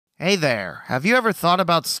Hey there, have you ever thought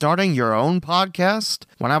about starting your own podcast?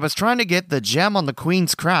 When I was trying to get the Gem on the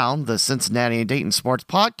Queen's Crown, the Cincinnati and Dayton Sports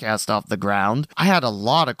Podcast, off the ground, I had a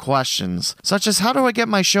lot of questions, such as how do I get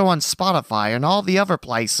my show on Spotify and all the other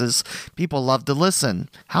places people love to listen?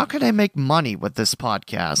 How can I make money with this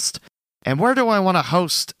podcast? And where do I want to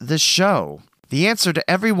host this show? The answer to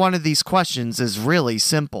every one of these questions is really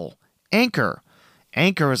simple. Anchor.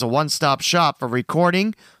 Anchor is a one-stop shop for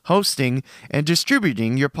recording, hosting, and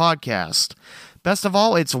distributing your podcast. Best of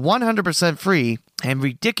all, it's 100% free and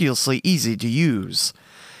ridiculously easy to use.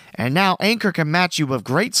 And now Anchor can match you with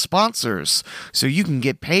great sponsors, so you can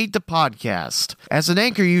get paid to podcast. As an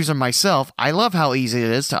Anchor user myself, I love how easy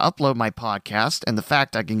it is to upload my podcast and the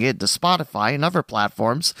fact I can get it to Spotify and other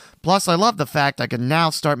platforms. Plus, I love the fact I can now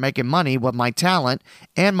start making money with my talent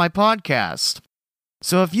and my podcast.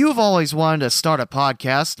 So if you've always wanted to start a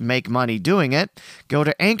podcast and make money doing it, go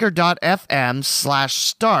to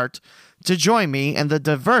anchor.fm/start to join me and the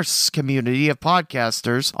diverse community of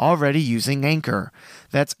podcasters already using Anchor.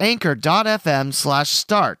 That's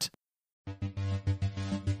anchor.fm/start.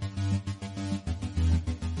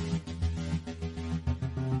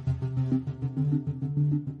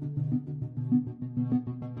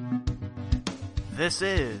 This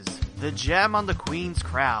is the Gem on the Queen's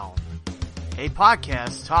Crown, a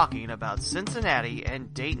podcast talking about Cincinnati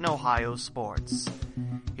and Dayton, Ohio sports.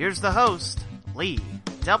 Here's the host, Lee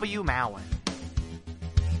W. Mowen.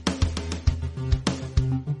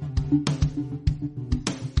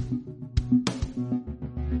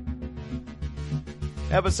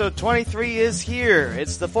 Episode 23 is here.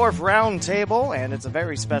 It's the Fourth Roundtable, and it's a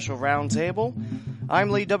very special roundtable. I'm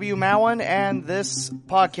Lee W. Mowen, and this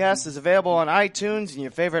podcast is available on iTunes and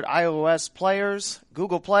your favorite iOS players,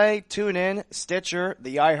 Google Play, TuneIn, Stitcher,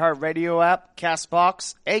 the iHeartRadio app,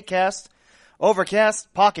 CastBox, Acast,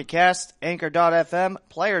 Overcast, Pocket Cast, Anchor.fm,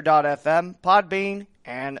 Player.fm, Podbean,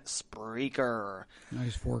 and Spreaker.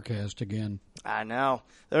 Nice forecast again. I know.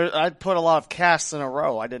 I put a lot of casts in a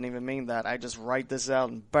row. I didn't even mean that. I just write this out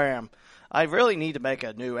and bam. I really need to make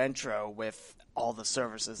a new intro with all the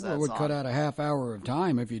services that's on. Well, it would cut out a half hour of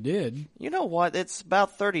time if you did. You know what? It's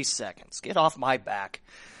about 30 seconds. Get off my back.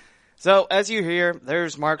 So, as you hear,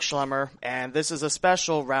 there's Mark Schlemmer, and this is a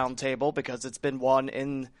special roundtable because it's been one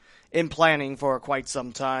in planning for quite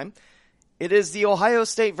some time. It is the Ohio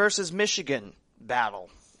State versus Michigan battle.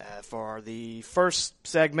 For the first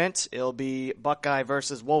segment, it'll be Buckeye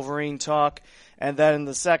versus Wolverine talk, and then in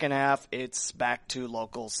the second half, it's back to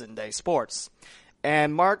local Sunday sports.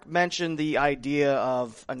 And Mark mentioned the idea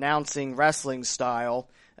of announcing wrestling style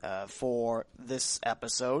for this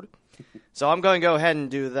episode. So I'm going to go ahead and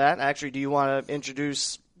do that. Actually, do you want to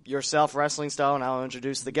introduce yourself wrestling style, and I'll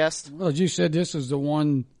introduce the guest? Well, as you said, this is the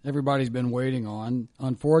one everybody's been waiting on.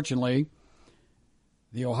 Unfortunately,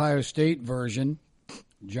 the Ohio State version,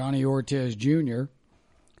 Johnny Ortez Jr.,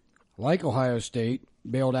 like Ohio State,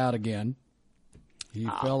 bailed out again. He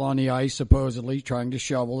fell on the ice, supposedly, trying to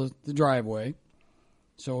shovel the driveway.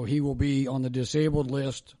 So he will be on the disabled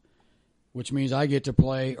list, which means I get to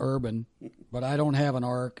play Urban, but I don't have an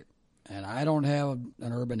arc, and I don't have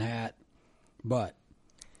an Urban hat. But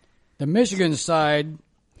the Michigan side,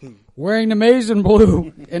 wearing the maize and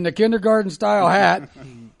blue in the kindergarten-style hat,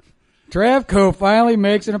 Travco finally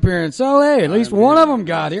makes an appearance. So, hey, at least one of them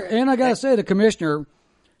got here. And I got to say, the commissioner,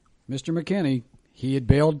 Mr. McKinney, he had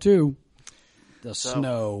bailed too. The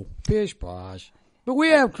snow. Pish posh. But we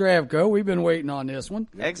have Travco. We've been waiting on this one.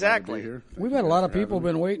 Exactly. We've had a lot of people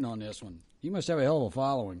been waiting on this one. You must have a hell of a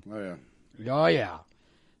following. Oh, yeah. Oh, yeah.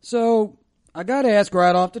 So, I got to ask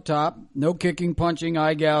right off the top, no kicking, punching,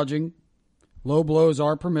 eye gouging. Low blows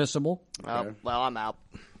are permissible. Well, I'm out.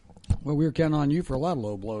 Well, we were counting on you for a lot of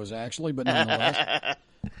low blows, actually, but nonetheless.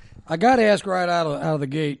 I got to ask right out of the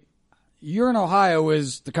gate, you're in Ohio,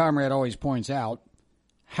 as the comrade always points out.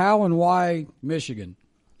 How and why Michigan?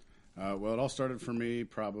 Well, it all started for me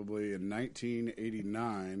probably in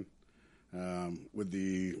 1989 with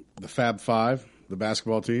the Fab Five, the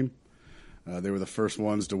basketball team. They were the first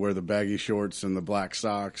ones to wear the baggy shorts and the black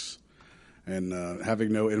socks. And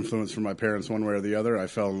having no influence from my parents one way or the other, I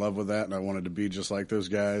fell in love with that, and I wanted to be just like those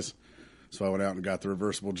guys. So I went out and got the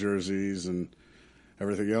reversible jerseys and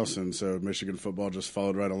everything else. And so Michigan football just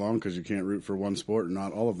followed right along because you can't root for one sport and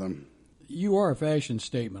not all of them. You are a fashion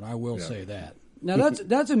statement, I will say that. Now,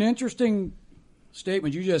 that's an interesting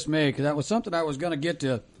statement you just made, because that was something I was going to get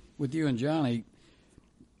to with you and Johnny.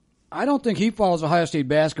 I don't think he follows Ohio State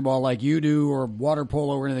basketball like you do, or water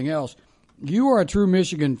polo or anything else. You are a true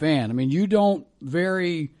Michigan fan. I mean, you don't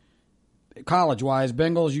vary college-wise.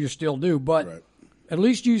 Bengals you still do, but at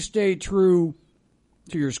least you stay true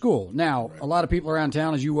to your school. Now, a lot of people around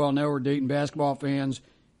town, as you well know, are Dayton basketball fans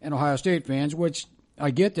and Ohio State fans, which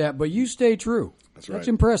I get that, but you stay true. That's right. That's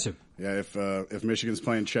impressive. Yeah, if Michigan's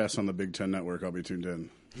playing chess on the Big Ten Network, I'll be tuned in.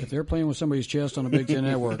 If they're playing with somebody's chest on the Big Ten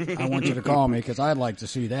Network, I want you to call me because I'd like to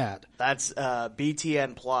see that. That's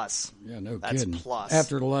BTN plus. Yeah, no That's kidding. plus.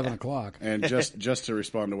 After 11 o'clock. And just to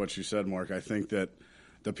respond to what you said, Mark, I think that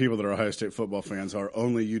the people that are Ohio State football fans are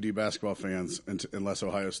only UD basketball fans unless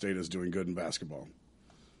Ohio State is doing good in basketball.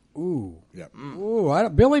 Ooh. Yeah. Ooh,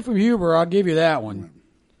 Billy from Huber, I'll give you that one.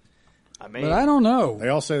 I mean, but I don't know. They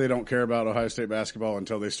all say they don't care about Ohio State basketball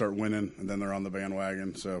until they start winning, and then they're on the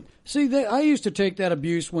bandwagon. So, see, I used to take that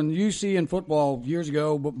abuse when UC in football years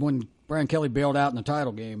ago, but when Brian Kelly bailed out in the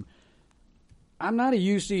title game. I'm not a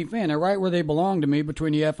UC fan. They're right where they belong to me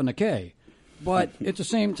between the F and the K. But at the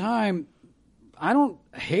same time, I don't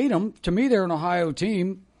hate them. To me, they're an Ohio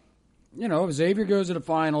team. You know, if Xavier goes to the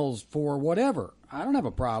finals for whatever, I don't have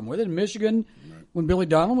a problem with it. In Michigan, when Billy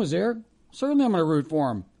Donald was there, certainly I'm going to root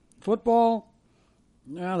for him. Football,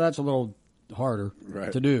 no, that's a little harder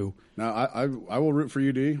to do. Now, I will root for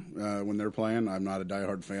UD when they're playing. I'm not a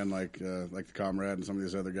diehard fan like the Comrade and some of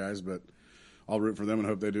these other guys, but I'll root for them and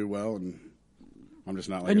hope they do well. And I'm just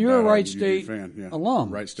not like. And a you're a diehard Wright UD State fan. Yeah.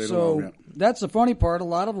 alum, Wright State so alum. Yeah. That's the funny part. A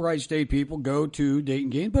lot of Wright State people go to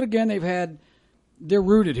Dayton games, but again, they're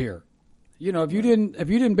rooted here. You know, if you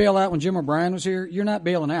didn't bail out when Jim O'Brien was here, you're not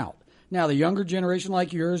bailing out. Now, the younger generation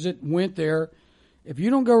like yours that went there. If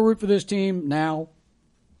you don't go root for this team now,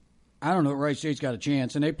 I don't know. Wright State's got a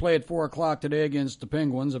chance, and they play at 4 o'clock today against the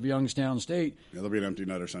Penguins of Youngstown State. Yeah, there'll be an empty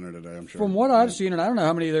Nutter Center today, I'm sure. From what I've seen, and I don't know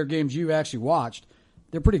how many of their games you've actually watched,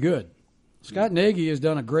 they're pretty good. Scott Nagy has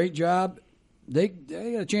done a great job. They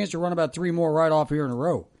got a chance to run about 3 more right off here in a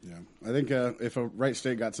row. Yeah, I think if a Wright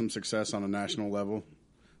State got some success on a national level,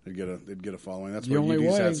 they'd get a following. That's the where only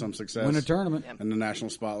UD's way, had some success. Win a tournament. In the national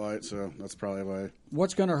spotlight, so that's probably why.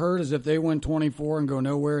 What's going to hurt is if they win 24 and go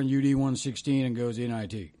nowhere and UD won 16 and goes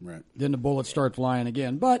NIT. Right. Then the bullets start flying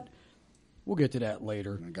again. But we'll get to that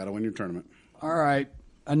later. Got to win your tournament. All right.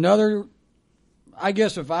 Another, I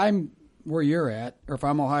guess if I'm where you're at, or if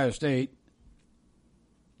I'm Ohio State,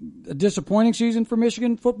 a disappointing season for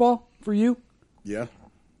Michigan football for you? Yeah.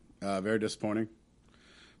 Very disappointing,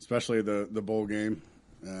 especially the bowl game.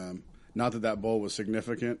 Not that bowl was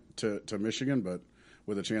significant to Michigan, but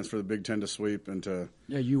with a chance for the Big Ten to sweep and to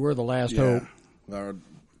you were the last hope. Our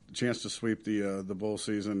chance to sweep the bowl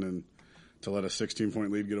season and to let a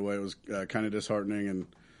 16-point lead get away was kind of disheartening and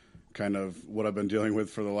kind of what I've been dealing with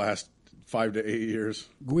for the last 5 to 8 years.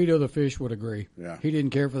 Guido the Fish would agree. Yeah, he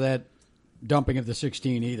didn't care for that dumping of the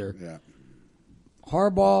 16 either. Yeah,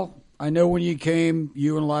 Harbaugh. I know when you came,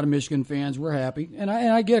 you and a lot of Michigan fans were happy, and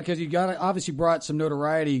I get it because you obviously brought some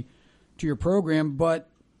notoriety to your program, but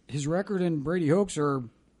his record and Brady Hoke's are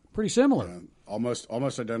pretty similar. Almost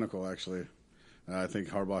identical, actually. I think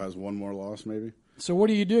Harbaugh has one more loss, maybe. So what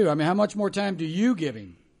do you do? I mean, how much more time do you give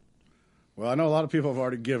him? Well, I know a lot of people have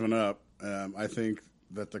already given up. I think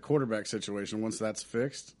that the quarterback situation, once that's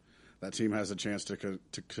fixed, that team has a chance to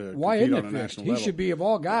compete Why isn't on it a fixed? national He level. should be, of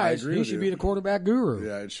all guys, he should be the quarterback guru.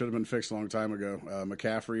 Yeah, it should have been fixed a long time ago.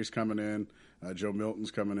 McCaffrey's coming in. Joe Milton's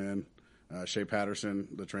coming in. Shea Patterson,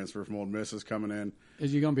 the transfer from Ole Miss, is coming in.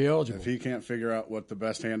 Is he going to be eligible? If he can't figure out what the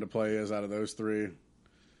best hand to play is out of those three,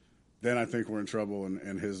 then I think we're in trouble,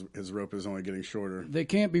 and his rope is only getting shorter. They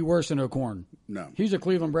can't be worse than O'Korn. No. He's a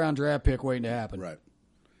Cleveland Brown draft pick waiting to happen. Right.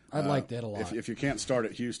 I'd like that a lot. If you can't start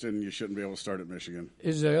at Houston, you shouldn't be able to start at Michigan.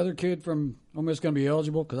 Is the other kid from Ole Miss going to be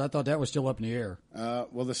eligible? Because I thought that was still up in the air.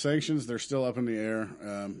 Well, the sanctions, they're still up in the air.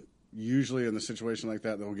 Usually in a situation like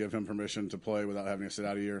that, they'll give him permission to play without having to sit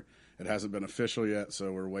out a year. It hasn't been official yet,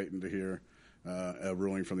 so we're waiting to hear a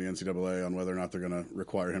ruling from the NCAA on whether or not they're going to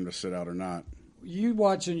require him to sit out or not. You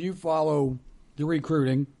watch and you follow the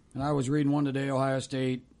recruiting, and I was reading one today, Ohio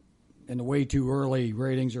State, and the way too early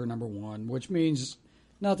ratings are number 1, which means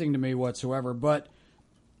nothing to me whatsoever. But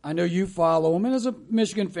I know you follow them, and as a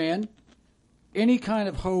Michigan fan, any kind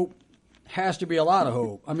of hope has to be a lot of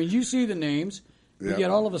hope. I mean, you see the names, but yet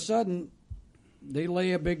all of a sudden they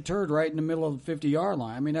lay a big turd right in the middle of the 50-yard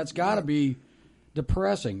line. I mean, that's got to be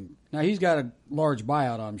depressing. Now, he's got a large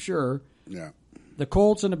buyout, I'm sure. Yeah. The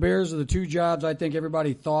Colts and the Bears are the 2 jobs I think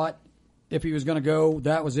everybody thought if he was going to go,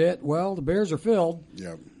 that was it. Well, the Bears are filled,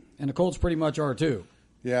 and the Colts pretty much are too.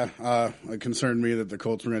 Yeah, it concerned me that the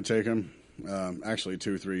Colts were going to take him actually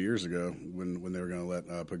 2-3 years ago when they were going to let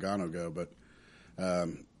Pagano go. But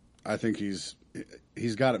I think he's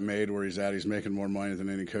got it made where he's at. He's making more money than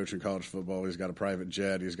any coach in college football. He's got a private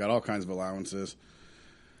jet. He's got all kinds of allowances.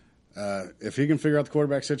 If he can figure out the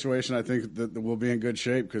quarterback situation, I think that we'll be in good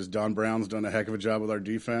shape because Don Brown's done a heck of a job with our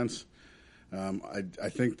defense. I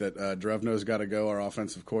think that Drevno's got to go, our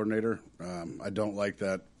offensive coordinator. I don't like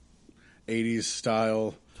that 80s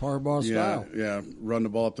style. Harbaugh style. Yeah, run the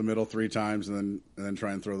ball up the middle 3 times and then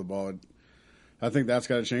try and throw the ball. I think that's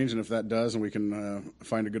got to change, and if that does and we can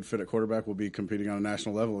find a good fit at quarterback, we'll be competing on a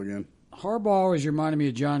national level again. Harbaugh always reminded me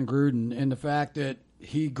of John Gruden in the fact that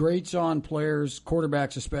he grates on players,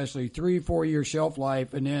 quarterbacks especially, 3-4 year shelf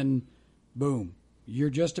life, and then, boom, you're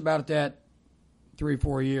just about at that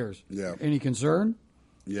 3-4 years. Yeah. Any concern?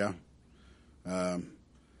 Yeah.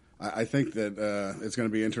 I think that it's going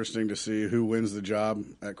to be interesting to see who wins the job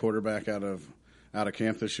at quarterback out of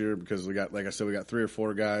camp this year because we got, like I said, we got 3 or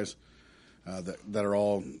 4 guys that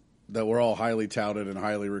were all highly touted and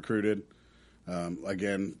highly recruited.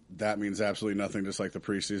 Again, that means absolutely nothing, just like the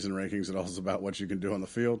preseason rankings. It all is about what you can do on the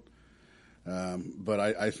field. But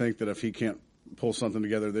I think that if he can't pull something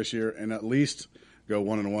together this year and at least go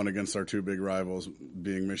 1-1 against our 2 big rivals,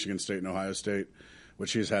 being Michigan State and Ohio State,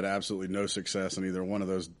 which he's had absolutely no success in either one of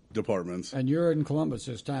those departments. And you're in Columbus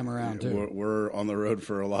this time around, too. We're on the road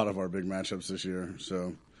for a lot of our big matchups this year.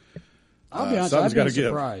 So I'll be honest, I've been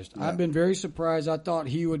surprised. Yeah. I've been very surprised. I thought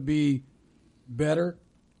he would be better.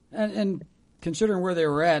 And considering where they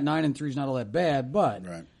were at, 9-3 is not all that bad. But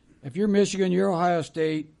right. If you're Michigan, you're Ohio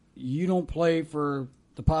State, you don't play for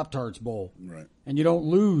the Pop-Tarts Bowl. Right. And you don't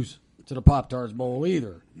lose to the Pop-Tarts Bowl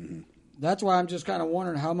either. Mm-hmm. That's why I'm just kind of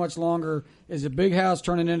wondering how much longer is the big house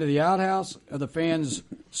turning into the outhouse? Are the fans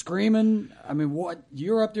screaming? I mean, what?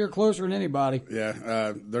 You're up there closer than anybody.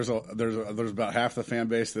 Yeah, there's about half the fan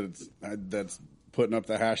base that's putting up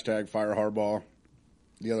the hashtag Fire Harbaugh.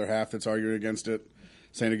 The other half that's arguing against it,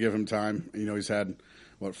 saying to give him time. You know, he's had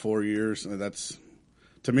 4 years.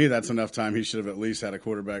 To me, that's enough time. He should have at least had a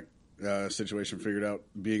quarterback situation figured out.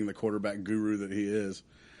 Being the quarterback guru that he is,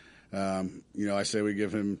 I say we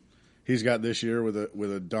give him. He's got this year with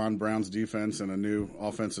a Don Brown's defense and a new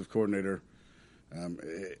offensive coordinator.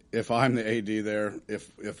 If I'm the AD there,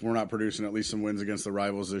 if we're not producing at least some wins against the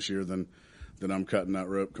rivals this year, then I'm cutting that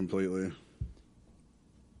rope completely.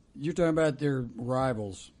 You're talking about their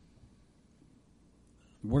rivals.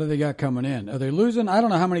 What do they got coming in? Are they losing? I don't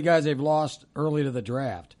know how many guys they've lost early to the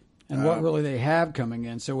draft and what really they have coming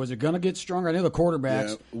in. So is it going to get stronger? I know the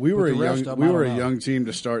quarterbacks. Yeah, we were a young team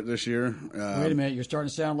to start this year. Wait a minute, you're starting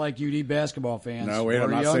to sound like UD basketball fans. No, wait,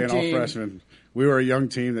 I'm not saying all freshmen. We were a young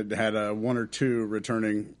team that had 1 or 2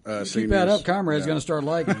 returning seniors. Keep that up, Comrade's going to start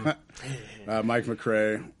liking you. Mike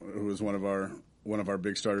McCray, who was one of our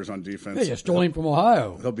big starters on defense. Hey, you stole him from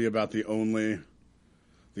Ohio. He'll be about the only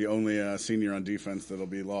senior on defense that'll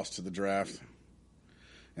be lost to the draft.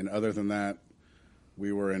 And other than that,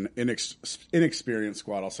 we were an inexperienced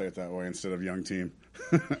squad. I'll say it that way instead of young team,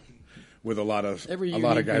 with a lot of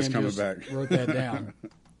guys coming back. Wrote that down.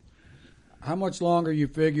 How much longer you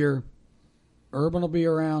figure Urban will be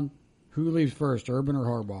around? Who leaves first, Urban or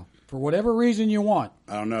Harbaugh? For whatever reason you want.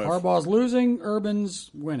 I don't know. Harbaugh's losing, Urban's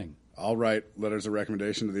winning. I'll write letters of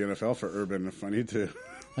recommendation to the NFL for Urban if I need to.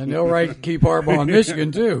 And they'll write keep Harbaugh in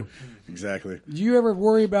Michigan, too. Exactly. Do you ever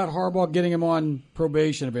worry about Harbaugh getting him on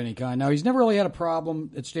probation of any kind? Now, he's never really had a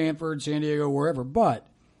problem at Stanford, San Diego, wherever, but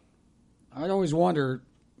I'd always wonder,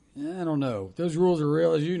 I don't know. Those rules are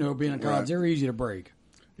real, as you know, being in college. Right. They're easy to break.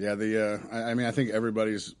 Yeah, I think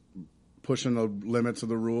everybody's pushing the limits of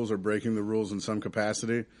the rules or breaking the rules in some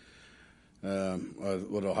capacity.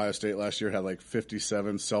 Ohio State last year had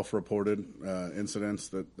 57 self-reported incidents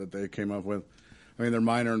that they came up with. I mean, they're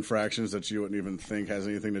minor infractions that you wouldn't even think has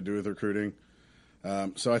anything to do with recruiting.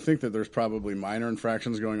 So I think that there's probably minor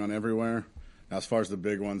infractions going on everywhere. Now, as far as the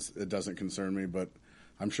big ones, it doesn't concern me, but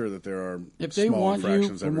I'm sure that there are if they small want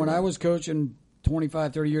infractions you, from when I was coaching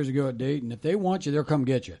 25, 30 years ago at Dayton, if they want you, they'll come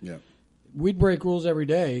get you. Yeah. We'd break rules every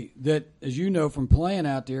day that, as you know from playing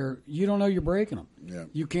out there, you don't know you're breaking them. Yeah.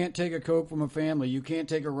 You can't take a Coke from a family. You can't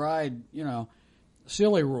take a ride,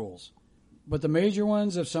 silly rules. But the major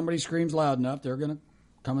ones, if somebody screams loud enough, they're going to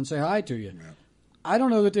come and say hi to you. Yeah. I don't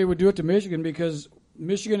know that they would do it to Michigan because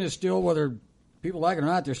Michigan is still, whether people like it or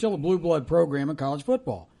not, they're still a blue blood program in college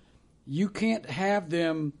football. You can't have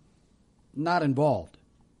them not involved.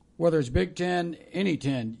 Whether it's Big Ten, any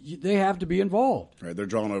 10, they have to be involved. Right, they're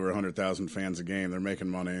drawing over 100,000 fans a game. They're making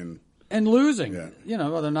money and losing. Yeah.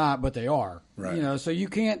 Well, they're not, but they are. Right. So you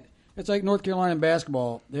can't. It's like North Carolina in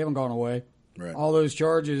basketball. They haven't gone away. Right. All those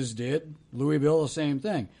charges did. Louisville, the same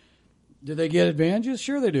thing. Did they get advantages?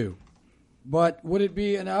 Sure they do. But would it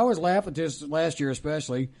be, and I always laugh at this last year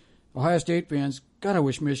especially, Ohio State fans, God, I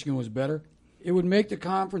wish Michigan was better. It would make the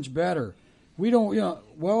conference better. we don't,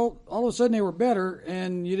 well, all of a sudden they were better,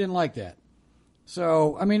 and you didn't like that.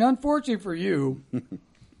 So, I mean, unfortunately for you,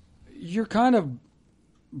 you're kind of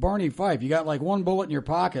Barney Fife. You got like one bullet in your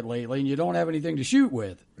pocket lately, and you don't have anything to shoot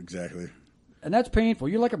with. Exactly. And that's painful.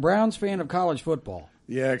 You're like a Browns fan of college football.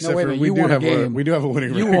 Yeah, except for we do have a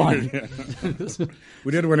winning record. You won.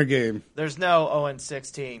 We did win a game. There's no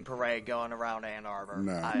 0-16 parade going around Ann Arbor.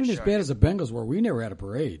 No. I mean, as bad as the Bengals were, we never had a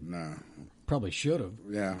parade. No. Probably should have.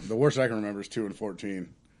 Yeah, the worst I can remember is 2-14.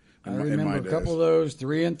 I remember a couple of those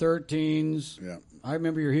 3-13s. Yeah. I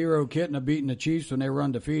remember your hero Kitna beating the Chiefs when they were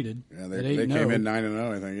undefeated. Yeah, they came in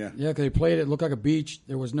 9-0, I think. Yeah. Yeah, because they played it looked like a beach.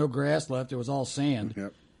 There was no grass left. It was all sand.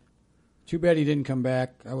 Yep. Too bad he didn't come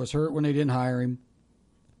back. I was hurt when they didn't hire him.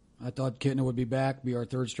 I thought Kitna would be back, be our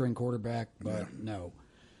third-string quarterback, but no.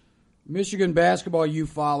 Michigan basketball you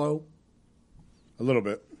follow? A little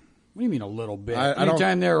bit. What do you mean a little bit?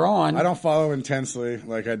 Anytime they're on. I don't follow intensely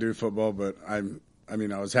like I do football, but I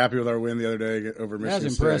was happy with our win the other day over Michigan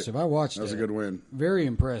That's State. impressive. I watched that. That was a good win. Very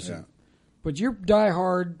impressive. Yeah. But you're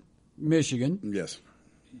diehard Michigan. Yes.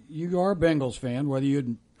 You are a Bengals fan, whether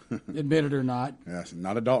you admit it or not. Yes,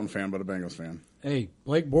 not a Dalton fan, but a Bengals fan. Hey,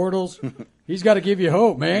 Blake Bortles, he's got to give you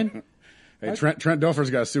hope, man. Hey, Trent Dilfer's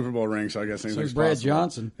got a Super Bowl ring, so I guess anything's Brad possible.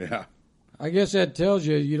 Johnson. Yeah. I guess that tells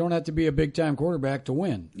you don't have to be a big-time quarterback to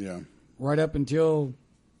win. Yeah. Right up until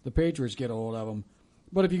the Patriots get a hold of them.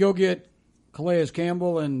 But if you go get Calais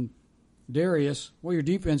Campbell and Darius, well, your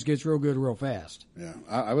defense gets real good real fast. Yeah,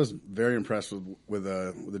 I was very impressed with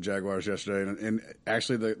the Jaguars yesterday, and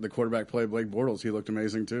actually the quarterback play, Blake Bortles, he looked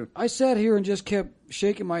amazing too. I sat here and just kept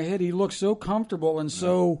shaking my head. He looked so comfortable and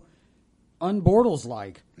so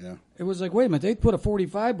un-Bortles-like. Yeah, it was like, wait a minute, they put a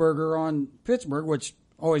 45 burger on Pittsburgh, which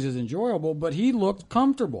always is enjoyable, but he looked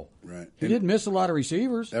comfortable. Right, he didn't miss a lot of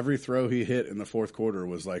receivers. Every throw he hit in the fourth quarter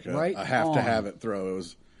was like right a have-to-have-it throw. It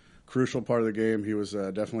was a crucial part of the game. He was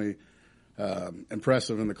definitely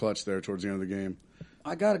impressive in the clutch there towards the end of the game.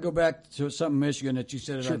 I got to go back to something Michigan that you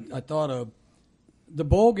said Sure. I thought of. The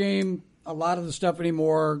bowl game, a lot of the stuff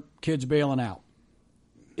anymore, kids bailing out.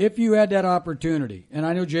 If you had that opportunity, and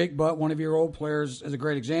I know Jake Butt, one of your old players, is a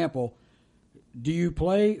great example, do you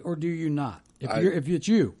play or do you not? If it's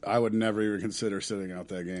you. I would never even consider sitting out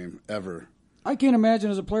that game, ever. I can't imagine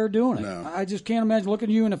as a player doing it. No. I just can't imagine looking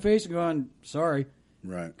you in the face and going, sorry.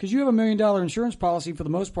 Right. Because you have $1 million insurance policy for the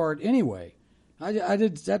most part anyway.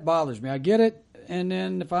 That bothers me. I get it. And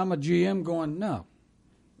then if I'm a GM going, no.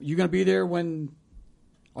 You going to be there when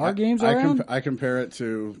our games are around? I compare it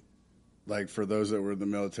to, like, for those that were in the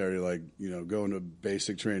military, like, going to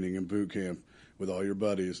basic training and boot camp with all your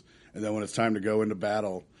buddies. And then when it's time to go into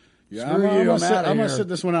battle, I'm going to sit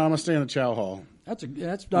this one out. I'm going to stay in the chow hall.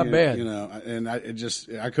 That's not bad. And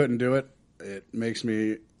I couldn't do it. It makes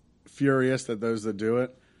me furious that those that do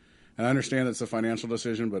it. And I understand it's a financial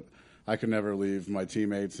decision, but I could never leave my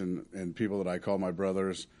teammates and people that I call my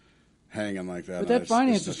brothers hanging like that. But that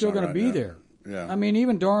finance is still going to be there. Yeah. I mean,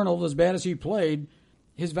 even Darnold, as bad as he played,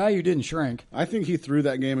 his value didn't shrink. I think he threw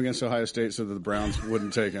that game against Ohio State so that the Browns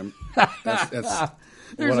wouldn't take him. That's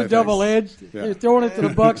There's a double edge. Yeah. They're throwing it to the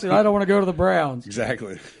Bucs, and I don't want to go to the Browns.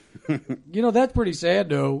 Exactly. That's pretty sad,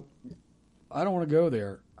 though. I don't want to go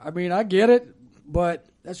there. I mean, I get it, but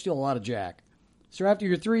that's still a lot of jack. So after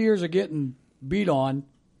your 3 years of getting beat on,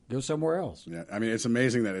 go somewhere else. Yeah, I mean, it's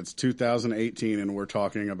amazing that it's 2018 and we're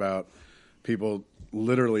talking about people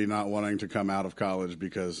literally not wanting to come out of college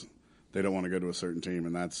because they don't want to go to a certain team,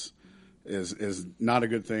 and that's is not a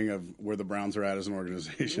good thing of where the Browns are at as an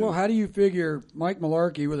organization. Well, how do you figure Mike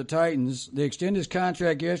Mularkey with the Titans, they extend his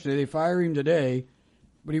contract yesterday, they fire him today,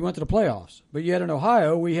 but he went to the playoffs. But yet in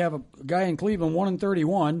Ohio, we have a guy in Cleveland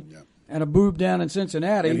 1-31 and a boob down in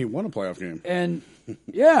Cincinnati. And he won a playoff game. And,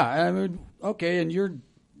 yeah, I mean, okay, and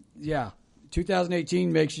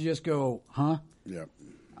 2018 makes you just go, huh? Yeah.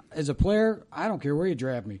 As a player, I don't care where you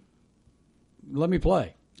draft me. Let me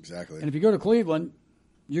play. Exactly. And if you go to Cleveland,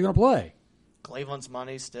 you're going to play. Cleveland's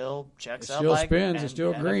money still checks out. Still spins. It's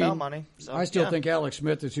still green. NFL money. So, I still think Alex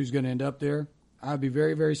Smith is who's going to end up there. I'd be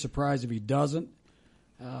very, very surprised if he doesn't.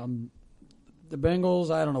 The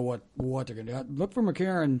Bengals, I don't know what they're going to do. Look for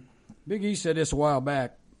McCarron. Big E said this a while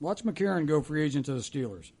back. Watch McCarron go free agent to the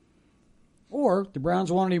Steelers. Or the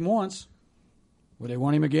Browns wanted him once. Would they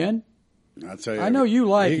want him again? I'll tell you. I know you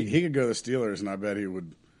like him. He could go to the Steelers, and I bet he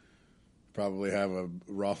would probably have a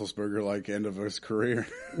Roethlisberger-like end of his career.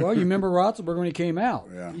 Well, you remember Roethlisberger when he came out.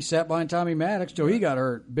 Yeah. He sat behind Tommy Maddox till he got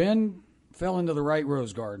hurt. Ben fell into the right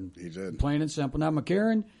rose garden. He did. Plain and simple. Now,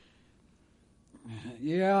 McCarron,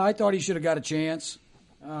 I thought he should have got a chance.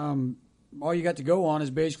 All you got to go on is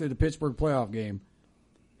basically the Pittsburgh playoff game.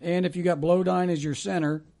 And if you got Blodine as your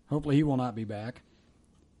center, Hopefully he will not be back.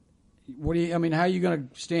 How are you going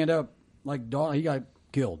to stand up like Dawn? He got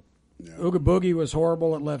killed. Yeah. Ooga Boogie was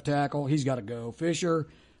horrible at left tackle. He's got to go. Fisher,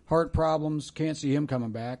 heart problems. Can't see him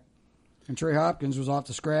coming back. And Trey Hopkins was off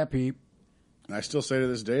the scrap heap. And I still say to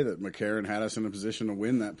this day that McCarron had us in a position to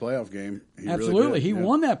win that playoff game. Absolutely. Really did. He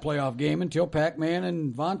won that playoff game until Pac-Man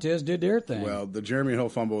and Vontaze did their thing. Well, the Jeremy Hill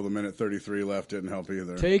fumble with a minute 33 left didn't help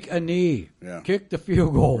either. Take a knee. Yeah. Kick the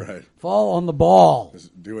field goal. Right. Fall on the ball.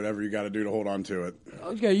 Just do whatever you got to do to hold on to it.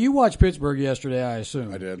 Okay, you watched Pittsburgh yesterday, I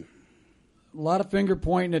assume. I did. A lot of finger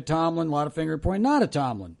pointing at Tomlin, a lot of finger pointing not at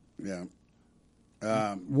Tomlin. Yeah.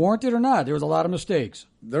 Warranted or not, there was a lot of mistakes.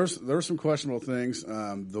 There were some questionable things.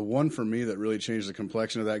 The one for me that really changed the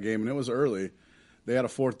complexion of that game, and it was early, they had a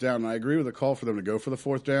fourth down, and I agree with the call for them to go for the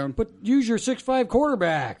fourth down. But use your 6'5"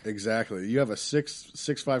 quarterback. Exactly. You have a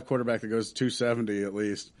 6'5" quarterback that goes 270 at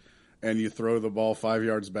least, and you throw the ball 5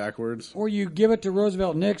 yards backwards. Or you give it to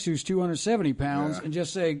Roosevelt Nix, who's 270 pounds, and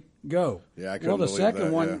just say, go. Yeah, I couldn't the believe second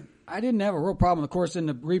that, one, yeah. I didn't have a real problem. Of course, then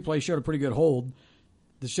the replay showed a pretty good hold.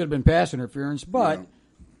 This should have been pass interference, but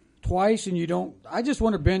twice, and you don't. I just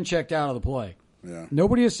wonder if Ben checked out of the play. Yeah.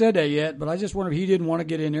 Nobody has said that yet, but I just wonder if he didn't want to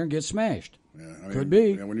get in there and get smashed. Yeah, Could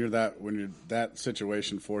be. And when you're that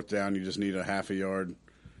situation, fourth down, you just need a half a yard.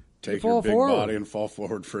 Take Fall your big forward. body and fall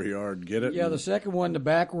forward for a yard. Get it. Yeah, the second one, the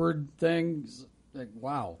backward thing, like,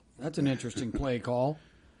 wow, that's an interesting play call.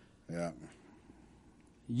 Yeah.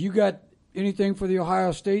 You got anything for the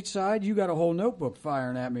Ohio State side? You got a whole notebook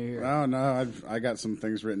firing at me here. Oh, no, I got some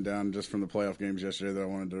things written down just from the playoff games yesterday that I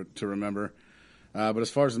wanted to remember. But as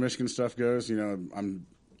far as the Michigan stuff goes, I'm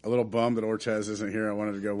a little bummed that Ortez isn't here. I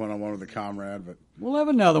wanted to go one-on-one with a comrade, but We'll have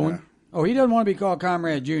another one. Oh, he doesn't want to be called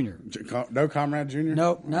Comrade Junior. No Comrade Junior?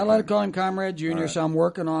 Nope, not allowed to call him Comrade Junior, Right. so I'm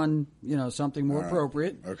working on, something more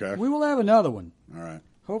appropriate. Okay. We will have another one. All right.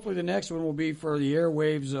 Hopefully the next one will be for the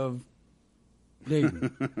airwaves of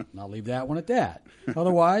Dayton. And I'll leave that one at that.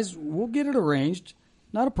 Otherwise, we'll get it arranged.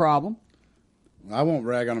 Not a problem. I won't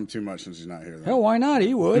rag on him too much since he's not here, though. Hell, why not?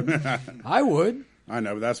 He would. I would. I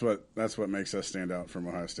know, but that's what makes us stand out from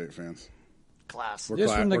Ohio State fans. Class.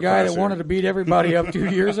 Just from the guy that wanted to beat everybody up 2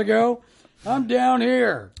 years ago. I'm down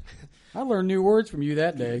here. I learned new words from you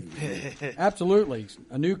that day. Absolutely.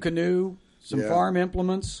 A new canoe, some farm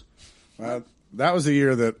implements. That was the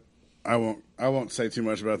year that I won't say too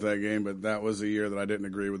much about that game, but that was the year that I didn't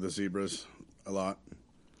agree with the Zebras a lot.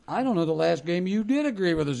 I don't know the last game you did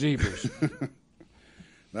agree with the Zebras.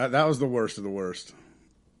 That was the worst of the worst.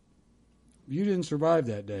 You didn't survive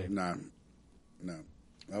that day. No.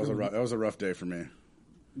 That was a rough day for me.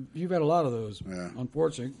 You've had a lot of those, Yeah.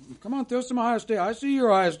 unfortunately. Come on, throw some Ohio State. I see your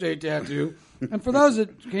Ohio State tattoo. And for those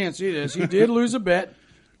that can't see this, he did lose a bet.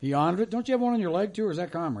 He honored it. Don't you have one on your leg, too, or is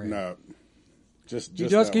that Comrade? No. Just He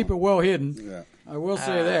does that keep one. it well hidden. Yeah. I will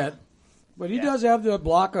say that. But he does have the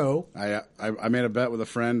block O. I made a bet with a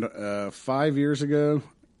friend 5 years ago,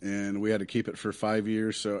 and we had to keep it for 5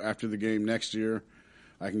 years. So after the game next year,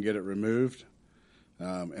 I can get it removed.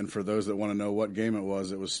 And for those that want to know what game it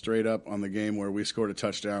was straight up on the game where we scored a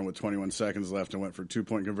touchdown with 21 seconds left and went for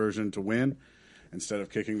 2-point conversion to win instead of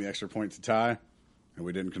kicking the extra point to tie, and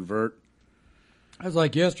we didn't convert. That was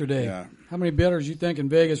like yesterday. Yeah. How many bettors you think in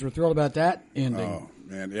Vegas were thrilled about that ending? Oh,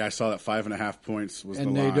 man. Yeah, I saw that 5.5 points was the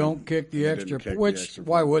line. And they don't kick the And they extra, didn't kick the which, extra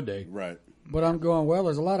why point. would they? Right. But I'm going, well,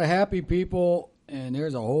 there's a lot of happy people, and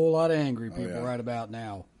there's a whole lot of angry people right about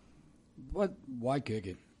now. But why kick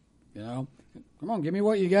it? Come on, give me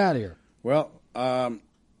what you got here. Well,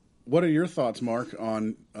 what are your thoughts, Mark,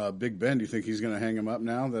 on Big Ben? Do you think he's going to hang him up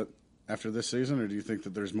now that after this season, or do you think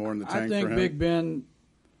that there's more in the tank I think for him? Big Ben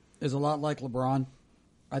is a lot like LeBron.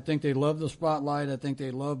 I think they love the spotlight. I think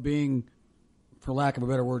they love being, for lack of a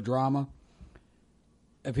better word, drama.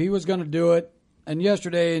 If he was going to do it, and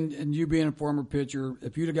yesterday, and you being a former pitcher,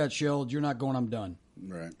 if you'd have got shelled, you're not going, I'm done.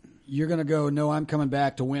 Right. You're going to go, no, I'm coming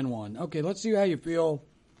back to win one. Okay, let's see how you feel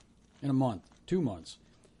in a month, 2 months.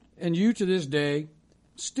 And you, to this day,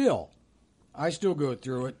 I still go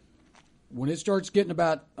through it. When it starts getting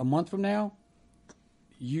about a month from now,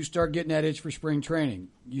 you start getting that itch for spring training.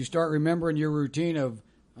 You start remembering your routine of,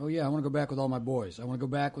 oh, yeah, I want to go back with all my boys. I want to go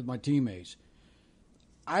back with my teammates.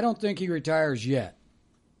 I don't think he retires yet.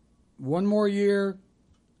 One more year,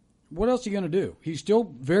 what else are you going to do? He's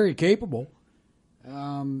still very capable.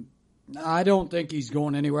 I don't think he's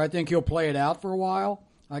going anywhere. I think he'll play it out for a while.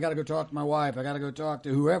 I got to go talk to my wife. I got to go talk to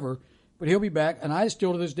whoever. But he'll be back. And I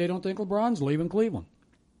still, to this day, don't think LeBron's leaving Cleveland.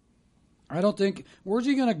 I don't think – where's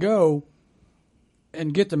he going to go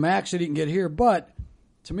and get the max that he can get here? But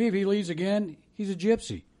to me, if he leaves again, he's a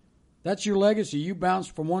gypsy. That's your legacy. You bounce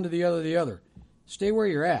from one to the other. Stay where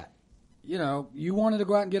you're at. you wanted to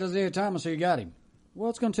go out and get Isaiah Thomas, so you got him. Well,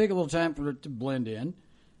 it's going to take a little time for it to blend in.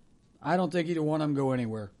 I don't think either one of them go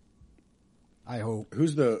anywhere. I hope.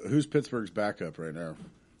 Who's Pittsburgh's backup right now?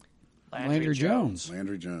 Landry Jones.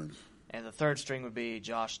 Landry Jones. And the third string would be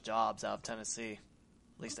Josh Dobbs out of Tennessee.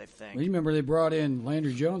 At least I think. Well, you remember they brought in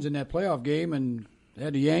Landry Jones in that playoff game and they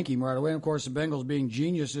had to yank him right away. And, of course, the Bengals being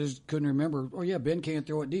geniuses couldn't remember, Ben can't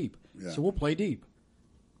throw it deep. Yeah. So we'll play deep.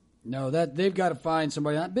 No, they've got to find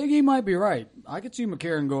somebody. Big E might be right. I could see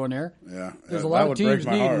McCarron going there. Yeah. There's a lot of teams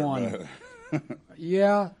needing one.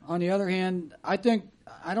 Yeah. On the other hand, I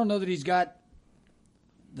don't know that he's got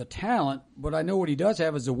the talent, but I know what he does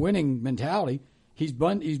have is a winning mentality. He's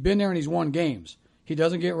been there and he's won games. He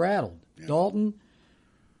doesn't get rattled. Yeah. Dalton,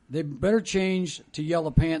 they better change to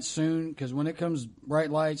yellow pants soon because when it comes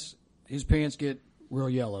bright lights, his pants get real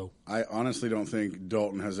yellow. I honestly don't think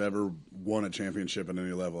Dalton has ever won a championship at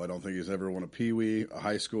any level. I don't think he's ever won a peewee, a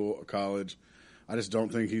high school, a college. I just don't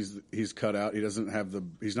think he's cut out.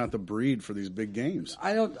 He's not the breed for these big games.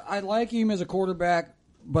 I like him as a quarterback,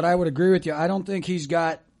 but I would agree with you. I don't think he's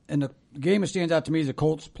got, and the game that stands out to me is the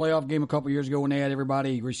Colts playoff game a couple years ago when they had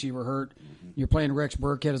everybody receiver hurt. Mm-hmm. You're playing Rex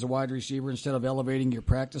Burkhead as a wide receiver instead of elevating your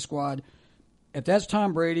practice squad. If that's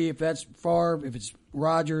Tom Brady, if that's Favre, if it's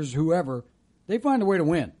Rodgers, whoever, they find a way to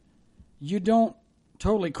win. You don't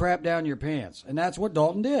totally crap down your pants, and that's what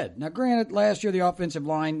Dalton did. Now, granted, last year the offensive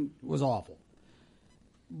line was awful,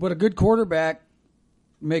 but a good quarterback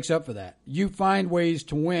makes up for that. You find ways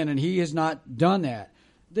to win, and he has not done that.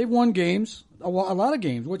 They've won games, a lot of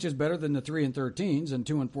games, which is better than the 3-13s and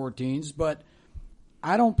 2-14s, but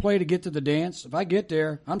I don't play to get to the dance. If I get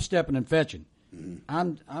there, I'm stepping and fetching.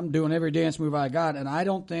 Mm-hmm. I'm doing every dance move I got, and I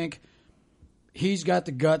don't think he's got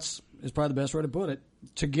the guts, is probably the best way to put it,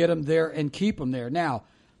 to get him there and keep him there. Now,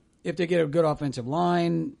 if they get a good offensive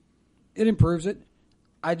line, it improves it.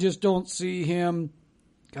 I just don't see him,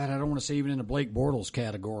 God, I don't want to say even in the Blake Bortles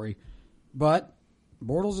category, but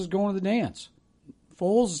Bortles is going to the dance.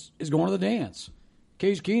 Foles is going to the dance.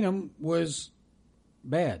 Case Keenum was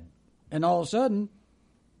bad. And all of a sudden,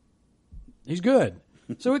 he's good.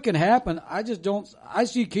 So it can happen. I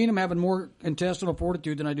see Keenum having more intestinal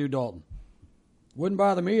fortitude than I do Dalton. Wouldn't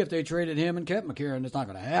bother me if they traded him and kept McCarron. It's not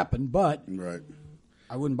going to happen, but right.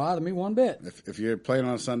 I wouldn't bother me one bit. If you're playing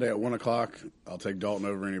on a Sunday at 1 o'clock, I'll take Dalton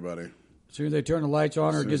over anybody. As soon as they turn the lights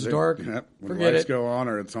on or it gets dark, when forget the lights it. go on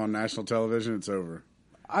or it's on national television, it's over.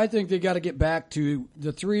 I think they got to get back to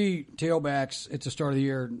the three tailbacks at the start of the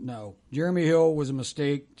year. No. Jeremy Hill was a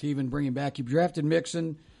mistake to even bring him back. You drafted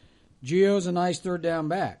Mixon. Gio's a nice third down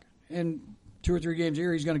back. In 2 or 3 games a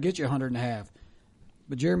year, he's going to get you 100.5.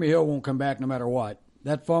 But Jeremy Hill won't come back no matter what.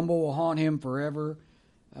 That fumble will haunt him forever.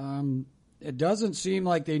 It doesn't seem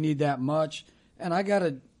like they need that much. And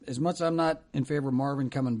as much as I'm not in favor of Marvin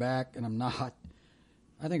coming back, and I'm not,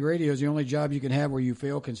 I think radio is the only job you can have where you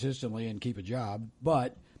fail consistently and keep a job.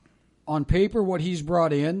 But on paper, what he's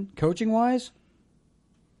brought in, coaching-wise,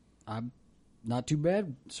 I'm not too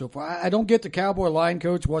bad so far. I don't get the Cowboy line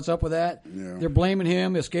coach. What's up with that? Yeah. They're blaming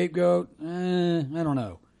him, a scapegoat. I don't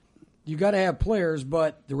know. You got to have players,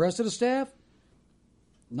 but the rest of the staff,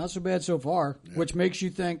 not so bad so far, which makes you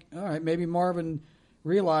think, all right, maybe Marvin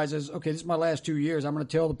realizes, okay, this is my last 2 years. I'm going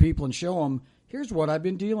to tell the people and show them, here's what I've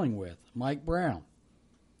been dealing with, Mike Brown.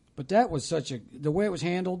 But that was the way it was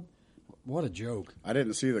handled, what a joke. I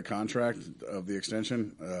didn't see the contract of the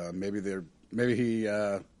extension. Maybe he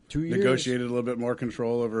 2 years. Negotiated a little bit more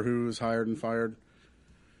control over who was hired and fired.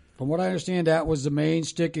 From what I understand, that was the main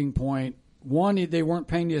sticking point. One, they weren't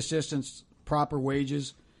paying the assistants proper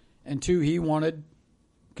wages. And 2, he wanted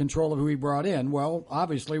control of who he brought in. Well,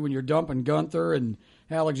 obviously, when you're dumping Gunther and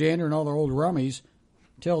Alexander and all the old rummies,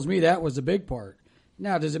 tells me that was the big part.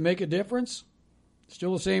 Now, does it make a difference?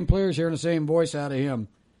 Still the same players hearing the same voice out of him.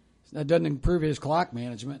 That doesn't improve his clock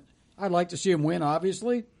management. I'd like to see him win,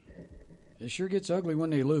 obviously. It sure gets ugly when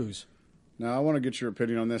they lose. Now, I want to get your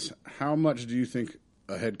opinion on this. How much do you think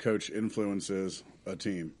a head coach influences a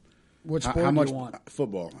team? What sport do you want?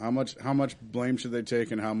 Football. How much blame should they take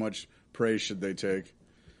and how much praise should they take?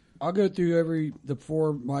 I'll go through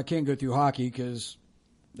I can't go through hockey because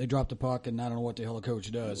they drop the puck and I don't know what the hell a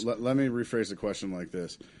coach does. Let me rephrase the question like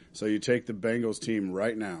this. So you take the Bengals team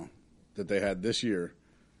right now that they had this year,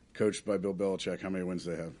 coached by Bill Belichick, how many wins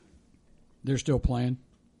do they have? They're still playing.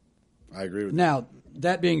 I agree with Now,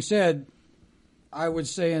 that being said, I would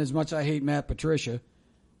say, and as much as I hate Matt Patricia,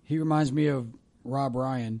 he reminds me of Rob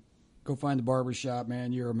Ryan. Go find the barbershop,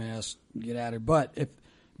 man. You're a mess. Get out of here. But if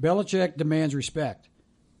Belichick demands respect,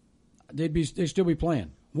 they'd still be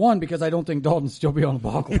playing. One, because I don't think Dalton'd still be on the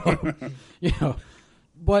ball club.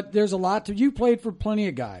 But there's a lot to. You played for plenty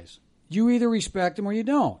of guys. You either respect them or you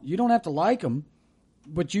don't. You don't have to like them,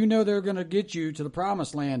 but you know they're going to get you to the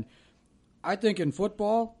promised land. I think in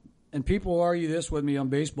football, and people argue this with me on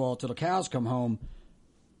baseball till the cows come home,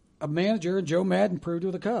 a manager, and Joe Madden proved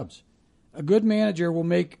with the Cubs, a good manager will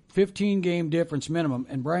make 15-game difference minimum,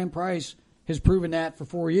 and Brian Price has proven that for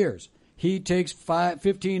 4 years. He takes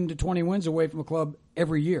 15 to 20 wins away from a club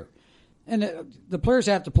every year. And the players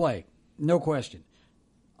have to play, no question.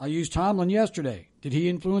 I used Tomlin yesterday. Did he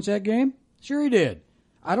influence that game? Sure he did.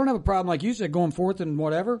 I don't have a problem, like you said, going fourth and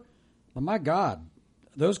whatever. But my God,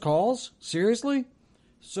 those calls? Seriously?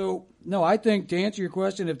 So, no, I think to answer your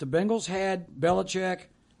question, if the Bengals had Belichick,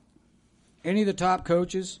 any of the top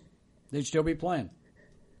coaches, they'd still be playing.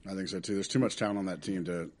 I think so, too. There's too much talent on that team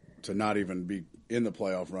to not even be in the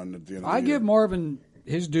playoff run at the end of the year. I give Marvin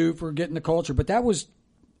his due for getting the culture, but that was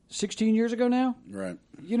 16 years ago now. Right.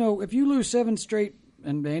 You know, if you lose 7 straight,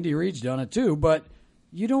 and Andy Reid's done it too, but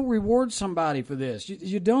you don't reward somebody for this.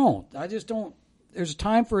 You don't. I just don't. There's a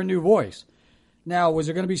time for a new voice. Now, was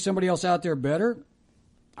there going to be somebody else out there better?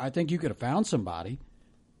 I think you could have found somebody.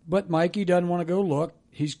 But Mikey doesn't want to go look.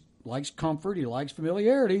 He likes comfort. He likes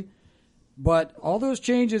familiarity. But all those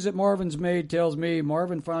changes that Marvin's made tells me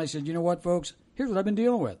Marvin finally said, you know what, folks, here's what I've been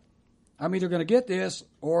dealing with. I'm either going to get this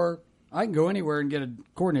or I can go anywhere and get a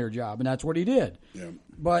coordinator job. And that's what he did. Yeah.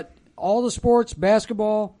 But all the sports,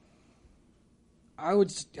 basketball, I don't want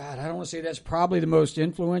to say that's probably the most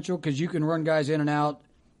influential because you can run guys in and out.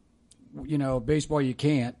 You know, baseball you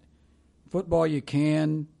can't. Football you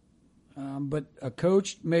can. But a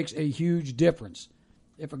coach makes a huge difference.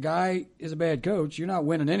 If a guy is a bad coach, you're not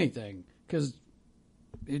winning anything because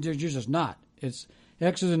you're just not. It's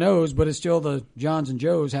X's and O's, but it's still the Johns and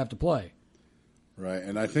Joes have to play. Right,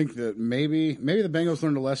 and I think that maybe the Bengals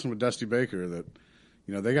learned a lesson with Dusty Baker that,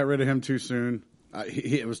 you know, they got rid of him too soon.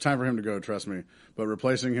 It was time for him to go, trust me. But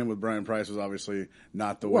replacing him with Brian Price was obviously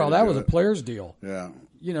not the way. Well, that was a player's deal. Yeah.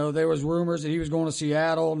 You know, there was rumors that he was going to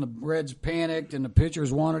Seattle, and the Reds panicked, and the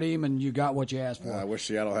pitchers wanted him, and you got what you asked for. I wish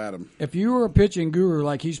Seattle had him. If you were a pitching guru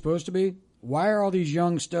like he's supposed to be, why are all these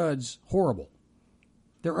young studs horrible?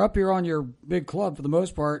 They're up here on your big club for the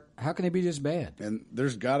most part. How can they be this bad? And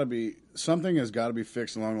there's got to be something has got to be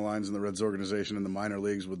fixed along the lines in the Reds organization in the minor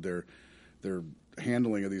leagues with their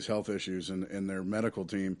handling of these health issues and their medical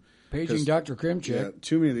team. Paging Dr. Krimchek. Yeah,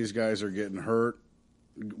 too many of these guys are getting hurt.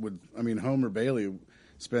 Homer Bailey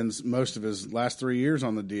spends most of his last 3 years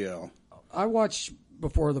on the DL. I watch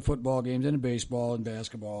before the football games and baseball and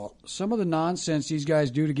basketball. Some of the nonsense these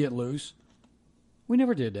guys do to get loose, we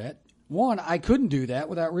never did that. One, I couldn't do that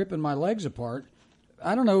without ripping my legs apart.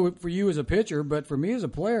 I don't know for you as a pitcher, but for me as a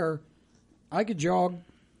player, I could jog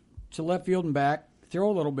to left field and back, throw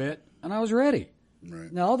a little bit, and I was ready.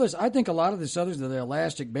 Right. Now, all this, I think a lot of this others, the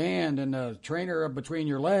elastic band and the trainer between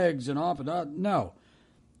your legs and off and on. No.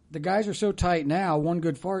 The guys are so tight now, one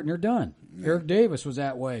good fart and they're done. Yeah. Eric Davis was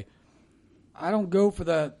that way. I don't go for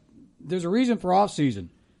there's a reason for off season.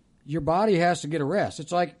 Your body has to get a rest.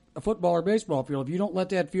 It's like a football or baseball field. If you don't let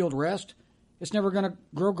that field rest, it's never going to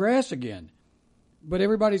grow grass again. But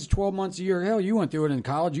everybody's 12 months a year. Hell, you went through it in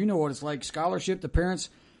college. You know what it's like. Scholarship, the parents,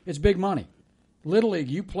 it's big money. Little League,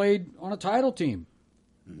 you played on a title team.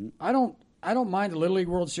 Mm-hmm. I don't mind the Little League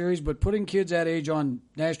World Series, but putting kids that age on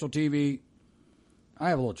national TV, I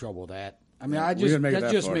have a little trouble with that. I mean,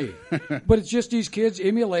 that's just me. But it's just these kids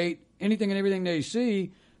emulate anything and everything they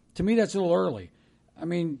see. To me, that's a little early. I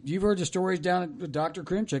mean, you've heard the stories down at Dr.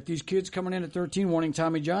 Krimchek. These kids coming in at 13 wanting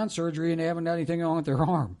Tommy John surgery and they haven't done anything wrong with their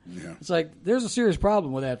arm. Yeah. It's like, there's a serious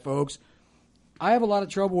problem with that, folks. I have a lot of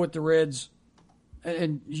trouble with the Reds,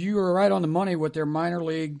 and you are right on the money with their minor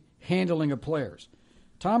league handling of players.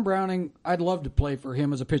 Tom Browning, I'd love to play for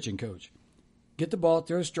him as a pitching coach. Get the ball,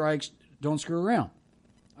 throw strikes, don't screw around.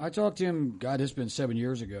 I talked to him, God, it's been 7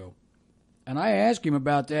 years ago, and I asked him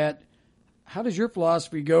about that. How does your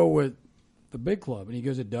philosophy go with the big club? And he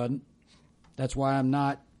goes, it doesn't. That's why I'm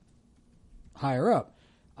not higher up.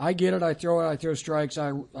 I get it. I throw strikes.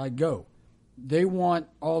 I go. They want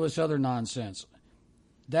all this other nonsense.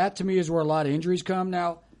 That, to me, is where a lot of injuries come.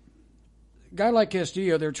 Now, a guy like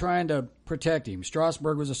Castillo, they're trying to protect him.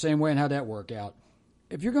 Strasburg was the same way, and how'd that work out?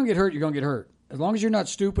 If you're going to get hurt, you're going to get hurt. As long as you're not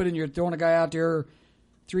stupid and you're throwing a guy out there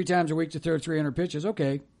 3 times a week to throw 300 pitches,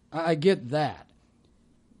 okay, I get that.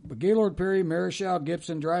 But Gaylord Perry, Marichal,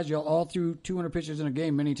 Gibson, Drysdale all threw 200 pitches in a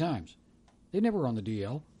game many times. They never were on the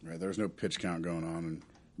DL. Right, there was no pitch count going on.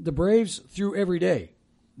 The Braves threw every day.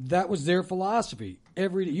 That was their philosophy.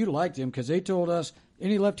 Every day. You liked them because they told us,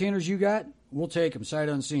 any left-handers you got, we'll take them sight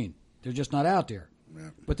unseen. They're just not out there. Yeah.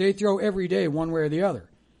 But they throw every day one way or the other.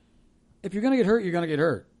 If you're going to get hurt, you're going to get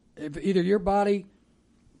hurt. If either your body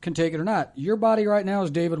can take it or not. Your body right now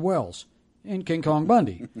is David Wells and King Kong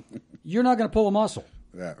Bundy. You're not going to pull a muscle.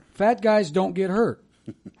 Yeah. Fat guys don't get hurt.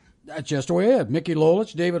 That's just the way it is. Mickey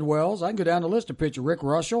Lolich, David Wells. I can go down the list of pitchers. Rick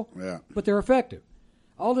Russell. Yeah. But they're effective.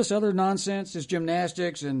 All this other nonsense, this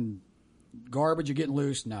gymnastics and garbage you're getting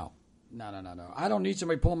loose, no. No. I don't need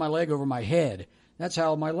somebody pulling my leg over my head. That's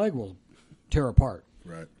how my leg will tear apart.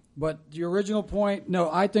 Right. But the original point,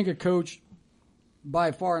 no, I think a coach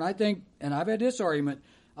by far, and I've had this argument,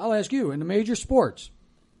 I'll ask you, in the major sports,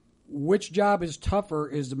 which job is tougher,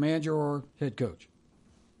 is the manager or head coach?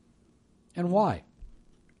 And why?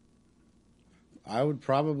 I would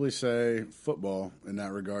probably say football in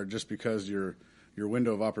that regard, just because your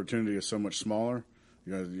window of opportunity is so much smaller.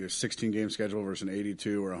 You know, your 16-game schedule versus an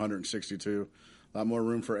 82 or 162. A lot more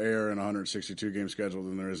room for error in a 162-game schedule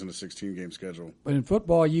than there is in a 16-game schedule. But in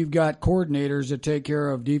football, you've got coordinators that take care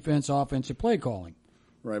of defense, offensive play calling.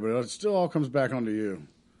 Right, but it still all comes back onto you.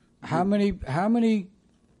 How many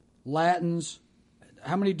Latins,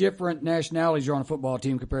 how many different nationalities are on a football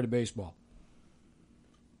team compared to baseball?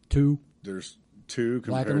 2. There's 2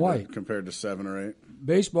 Black and white. compared to 7 or 8.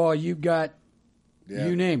 Baseball, you've got,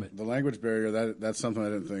 you name it. The language barrier, that's something I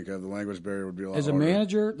didn't think of. The language barrier would be a lot As a harder.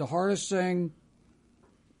 manager, the hardest thing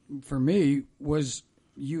for me was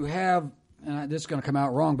you have, and this is going to come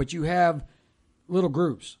out wrong, but you have little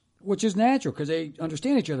groups, which is natural because they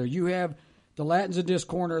understand each other. You have the Latins in this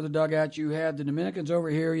corner of the dugout. You have the Dominicans over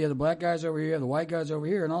here. You have the black guys over here. You have the white guys over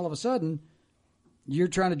here. And all of a sudden, you're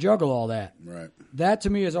trying to juggle all that. Right. That, to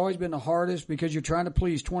me, has always been the hardest because you're trying to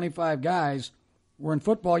please 25 guys. Where in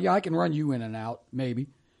football, yeah, I can run you in and out, maybe.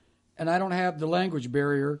 And I don't have the language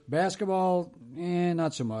barrier. Basketball,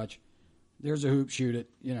 not so much. There's a hoop, shoot it.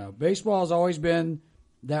 You know, baseball has always been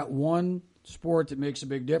that one sport that makes a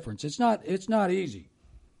big difference. It's not easy,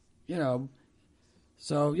 you know.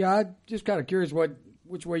 So yeah, I'm just kind of curious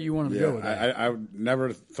which way you want to go with that. I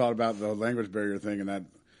never thought about the language barrier thing, and that.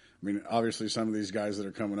 I mean, obviously, some of these guys that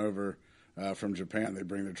are coming over from Japan, they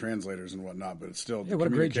bring their translators and whatnot, but it's still what a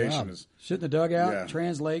great job. Sit in the dugout,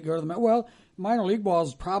 translate, go to the well. Minor league ball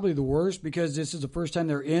is probably the worst because this is the first time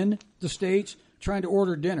they're in the States trying to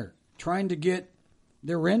order dinner, trying to get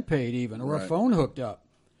their rent paid even, or a phone hooked up.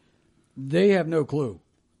 They have no clue.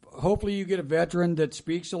 Hopefully you get a veteran that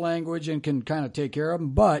speaks the language and can kind of take care of them.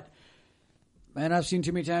 But, man, I've seen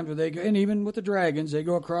too many times where they go, and even with the Dragons, they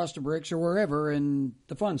go across the bricks or wherever, and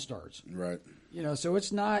the fun starts. Right. You know, so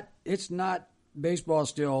it's not baseball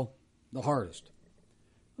still the hardest.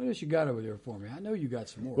 What else you got over there for me? I know you got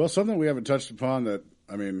some more. Well, something we haven't touched upon that,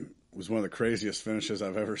 I mean, was one of the craziest finishes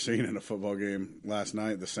I've ever seen in a football game last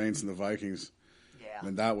night, the Saints and the Vikings. Yeah.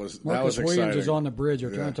 And that was Marcus exciting. Williams is on the bridge. They're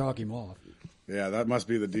trying to talk him off. Yeah, that must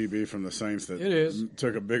be the DB from the Saints that It is.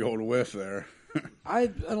 took a big old whiff there. A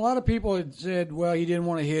lot of people had said, well, he didn't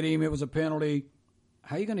want to hit him. It was a penalty.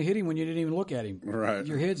 How are you going to hit him when you didn't even look at him? Right.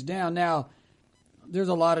 Your head's down. Now, there's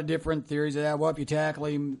a lot of different theories of that. Well, if you tackle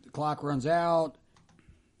him, the clock runs out.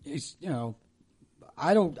 It's, you know,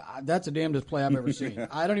 that's the damnedest play I've ever seen.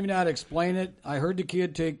 I don't even know how to explain it. I heard the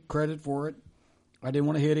kid take credit for it. I didn't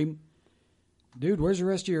want to hit him. Dude, where's the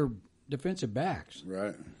rest of your defensive backs?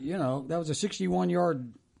 Right. You know, that was a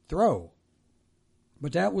 61-yard throw.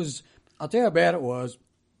 But that was, I'll tell you how bad it was.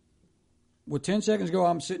 With 10 seconds to go,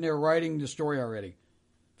 I'm sitting there writing the story already.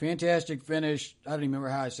 Fantastic finish. I don't even remember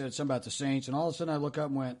how I said it, something about the Saints. And all of a sudden I look up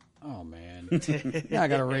and went, oh, man. Now I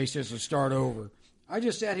got to erase this and start over. I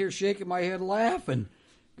just sat here shaking my head laughing,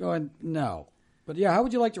 going, no. But, yeah, how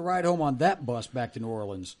would you like to ride home on that bus back to New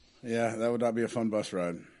Orleans? Yeah, that would not be a fun bus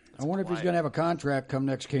ride. I wonder if he's going to have a contract come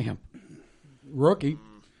next camp. Rookie.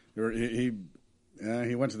 He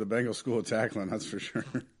went to the Bengal School of Tackling, that's for sure.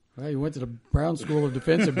 Well, he went to the Brown School of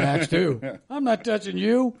Defensive Backs, too. I'm not touching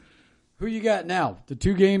you. Who you got now? The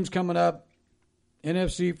 2 games coming up,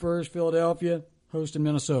 NFC first, Philadelphia, hosting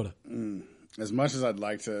Minnesota. As much as I'd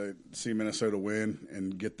like to see Minnesota win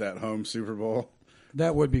and get that home Super Bowl.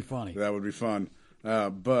 That would be funny. That would be fun.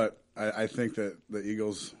 But I think that the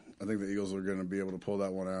Eagles are going to be able to pull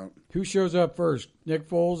that one out. Who shows up first, Nick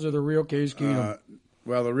Foles or the real Case Keenum?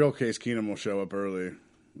 Well, the real Case Keenum will show up early.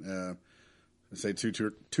 Say two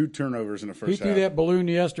turnovers in the first half. He threw that balloon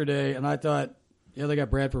yesterday, and I thought, yeah, they got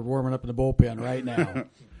Bradford warming up in the bullpen right now.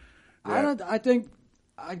 Yeah. I think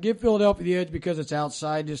I'd give Philadelphia the edge because it's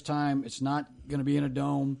outside this time. It's not going to be in a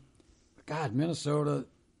dome. But God, Minnesota,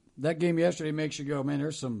 that game yesterday makes you go, man,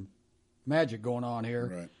 there's some magic going on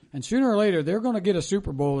here. Right. And sooner or later, they're going to get a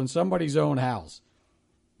Super Bowl in somebody's own house.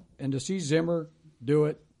 And to see Zimmer do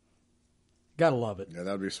it, got to love it. Yeah,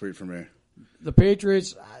 that would be sweet for me. The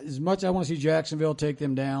Patriots, as much as I want to see Jacksonville take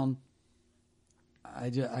them down,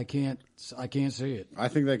 I can't see it. I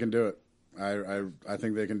think they can do it. I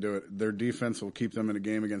think they can do it. Their defense will keep them in a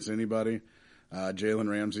game against anybody. Jalen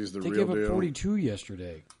Ramsey's the They real gave deal. up 42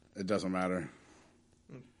 yesterday. It doesn't matter.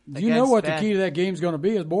 Do you know what the key to that game's going to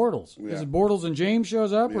be is Bortles. Yeah. Is it Bortles and James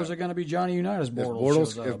shows up, or Yeah. is it going to be Johnny Unitas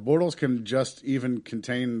shows up? If Bortles can just even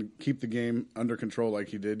keep the game under control like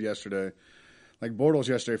he did yesterday. Like Bortles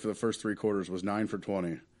yesterday for the first 3 quarters was 9 for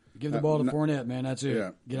 20. Give the ball to Fournette, man. That's it. Yeah,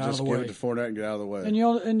 Get out of the way. Just give it to Fournette and get out of the way. And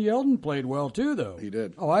Yeldon played well, too, though. He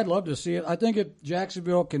did. Oh, I'd love to see it. I think if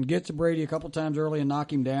Jacksonville can get to Brady a couple times early and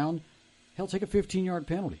knock him down, he'll take a 15-yard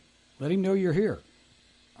penalty. Let him know you're here.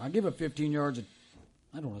 I'll give it 15 yards.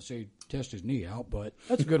 I don't want to say test his knee out, but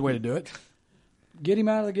that's a good way to do it. Get him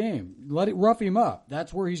out of the game. Let it rough him up.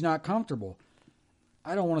 That's where he's not comfortable.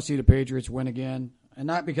 I don't want to see the Patriots win again, and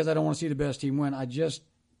not because I don't want to see the best team win. I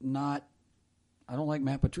don't like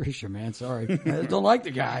Matt Patricia, man. Sorry. I just don't like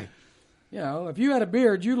the guy. You know, if you had a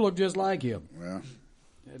beard, you'd look just like him. Well,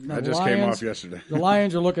 Now, that just came off yesterday. The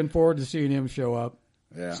Lions are looking forward to seeing him show up.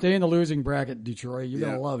 Yeah. Stay in the losing bracket, Detroit. You're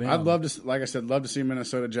going to love him. I'd love to, like I said, love to see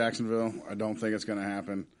Minnesota, Jacksonville. I don't think it's going to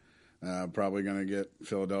happen. Probably going to get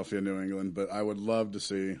Philadelphia, New England. But I would love to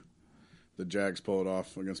see the Jags pull it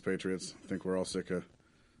off against Patriots. I think we're all sick of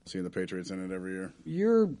seeing the Patriots in it every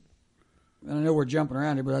year. And I know we're jumping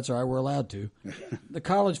around here, but that's all right. We're allowed to. The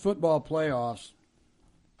college football playoffs,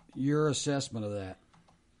 your assessment of that?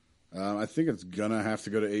 I think it's going to have to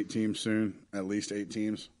go to 8 teams soon, at least 8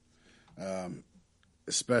 teams,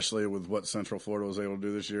 especially with what Central Florida was able to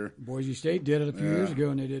do this year. Boise State did it a few years ago,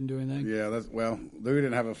 and they didn't do anything. Yeah, they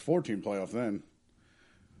didn't have a 4-team playoff then.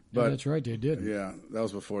 But Yeah, that's right, they didn't. Yeah, that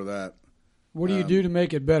was before that. What do you do to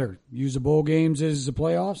make it better? Use the bowl games as the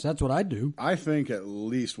playoffs? That's what I'd do. I think at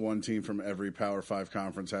least one team from every Power 5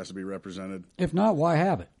 conference has to be represented. If not, why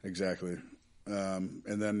have it? Exactly. And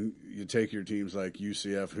then you take your teams like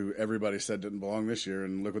UCF, who everybody said didn't belong this year,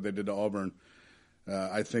 and look what they did to Auburn.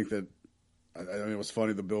 I think that it was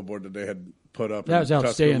funny, the billboard that they had put up that was in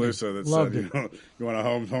outstanding. Tuscaloosa that Loved said, you want a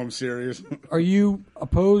home series? Are you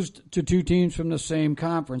opposed to 2 teams from the same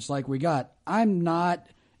conference like we got? I'm not.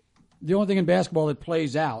 The only thing in basketball that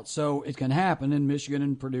plays out, so it can happen, and Michigan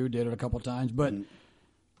and Purdue did it a couple times. But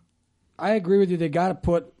I agree with you. They got to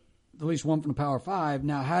put at least one from the Power 5.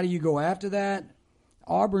 Now, how do you go after that?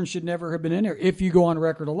 Auburn should never have been in there if you go on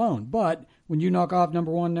record alone. But when you knock off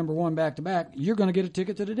number one back-to-back, you're going to get a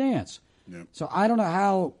ticket to the dance. Yep. So I don't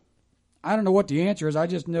know what the answer is. I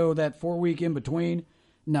just know that 4-week in between,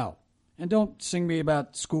 no. And don't sing me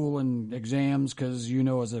about school and exams because you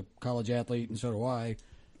know as a college athlete, and so do I,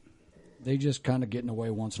 they just kind of get in the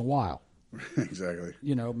way once in a while. Exactly.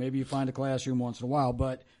 You know, maybe you find a classroom once in a while.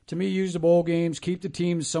 But to me, use the bowl games, keep the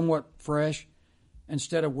teams somewhat fresh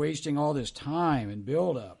instead of wasting all this time and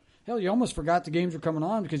build-up. Hell, you almost forgot the games were coming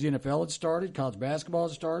on because the NFL had started, college basketball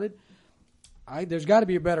had started. There's got to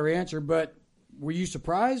be a better answer, but were you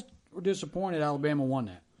surprised or disappointed Alabama won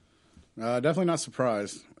that? Definitely not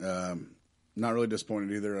surprised. Not really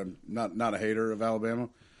disappointed either. I'm not a hater of Alabama.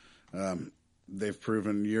 They've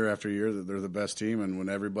proven year after year that they're the best team, and when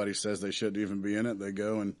everybody says they shouldn't even be in it, they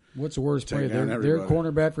go and what's the worst take player? down Their everybody.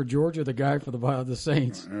 cornerback for Georgia, the guy for the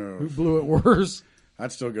Saints, who blew it worse.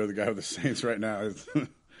 I'd still go the guy with the Saints right now. He's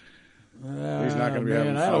not going to be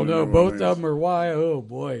having fun. I don't know. Both of them are why. Oh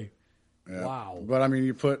boy. Yeah. Wow. But I mean,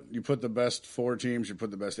 you put the best 4 teams, you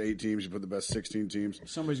put the best 8 teams, you put the best 16 teams.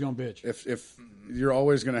 Somebody's going to bitch. If you're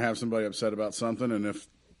always going to have somebody upset about something, and if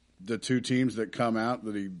the 2 teams that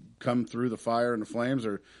come through the fire and the flames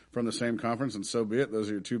are from the same conference, and so be it. Those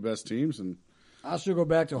are your 2 best teams. And I'll still go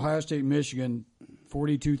back to Ohio State, Michigan,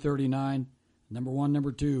 42-39. Number 1,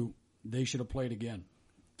 number 2, they should have played again.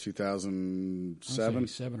 2007,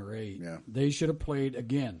 7 or 8. Yeah, they should have played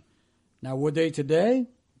again. Now, would they today?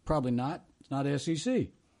 Probably not. It's not SEC.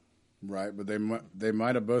 Right, but they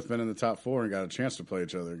might have both been in the top 4 and got a chance to play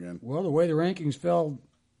each other again. Well, the way the rankings fell,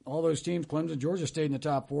 all those teams, Clemson, Georgia, stayed in the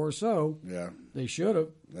top 4, so yeah, they should have.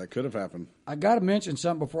 That could have happened. I got to mention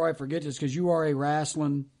something before I forget this, because you are a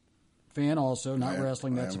wrestling fan also, not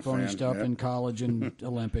wrestling. That's the phony stuff in college and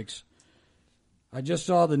Olympics. I just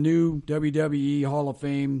saw the new WWE Hall of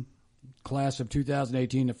Fame class of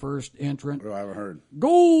 2018, the first entrant. Oh, I haven't heard.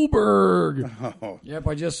 Goldberg! Oh. Yep,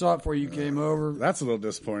 I just saw it before you came over. That's a little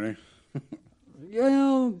disappointing. Yeah,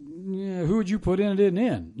 who would you put in and didn't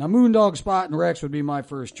in? Now, Moondog, Spot, and Rex would be my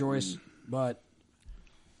first choice, but...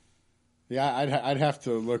 Yeah, I'd have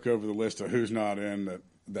to look over the list of who's not in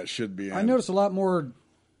that should be in. I noticed a lot more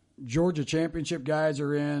Georgia championship guys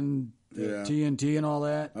are in, TNT and all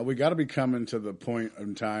that. We got to be coming to the point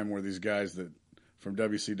in time where these guys that from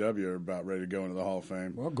WCW are about ready to go into the Hall of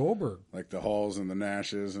Fame. Well, Goldberg. Like the Halls and the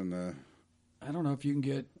Nashes and the... I don't know if you can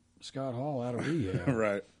get Scott Hall out of rehab.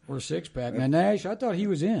 Right. Or six-pack. Now, Nash, I thought he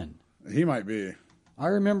was in. He might be. I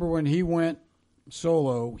remember when he went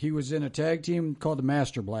solo, he was in a tag team called the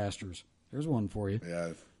Master Blasters. There's one for you.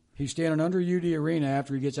 Yeah. He's standing under UD Arena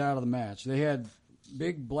after he gets out of the match. They had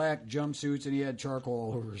big black jumpsuits, and he had charcoal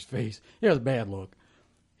all over his face. It was a bad look.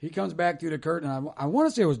 He comes back through the curtain. I want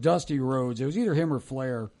to say it was Dusty Rhodes. It was either him or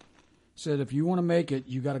Flair. Said, if you want to make it,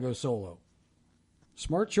 you got to go solo.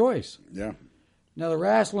 Smart choice. Yeah. Now, the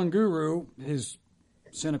Wrestling Guru has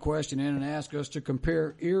sent a question in and asked us to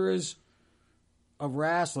compare eras of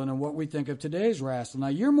wrestling and what we think of today's wrestling. Now,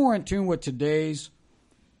 you're more in tune with today's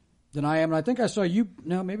than I am. And I think I saw you,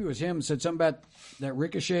 no, maybe it was him, said something about that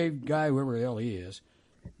Ricochet guy, whoever the hell he is.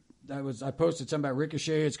 I posted something about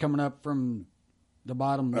Ricochet. It's coming up from the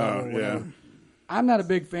bottom level. Yeah. I'm not a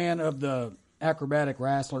big fan of the acrobatic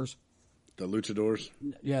wrestlers. The luchadors.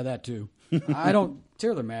 Yeah, that too. I don't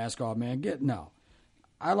tear the mask off, man. No.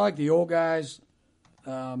 I like the old guys,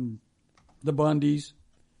 the Bundys,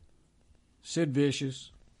 Sid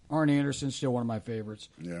Vicious, Arn Anderson, still one of my favorites.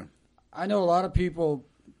 Yeah. I know a lot of people.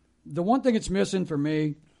 The one thing it's missing for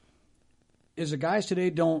me is the guys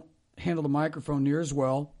today don't handle the microphone near as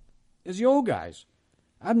well as the old guys.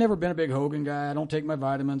 I've never been a big Hogan guy. I don't take my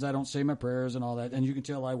vitamins. I don't say my prayers and all that. And you can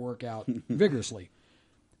tell I work out vigorously.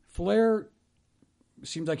 Flair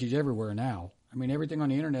seems like he's everywhere now. I mean, everything on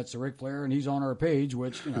the internet's a Ric Flair, and he's on our page,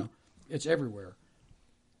 which, it's everywhere.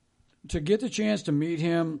 To get the chance to meet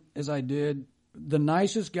him as I did, the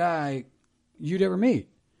nicest guy you'd ever meet.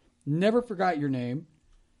 Never forgot your name.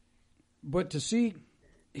 But to see,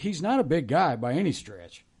 he's not a big guy by any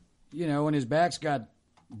stretch. And his back's got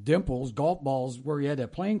dimples, golf balls where he had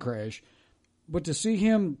that plane crash. But to see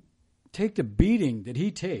him take the beating that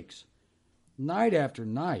he takes night after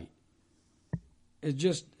night, it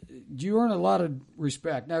just, you earn a lot of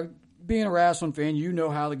respect. Now, being a wrestling fan, you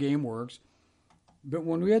know how the game works. But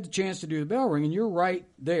when we had the chance to do the bell ring, and you're right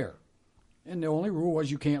there, and the only rule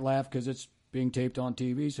was you can't laugh because it's being taped on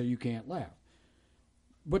TV, so you can't laugh.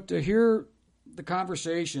 But to hear the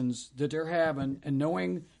conversations that they're having and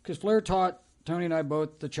knowing, because Flair taught Tony and I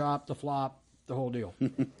both the chop, the flop, the whole deal.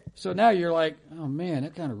 So now you're like, oh, man,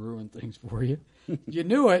 that kind of ruined things for you. You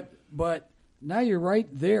knew it, but now you're right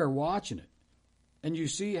there watching it. And you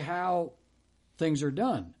see how things are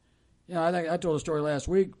done. I think I told a story last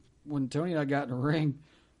week when Tony and I got in the ring.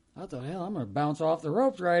 I thought, hell, I'm going to bounce off the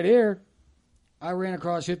ropes right here. I ran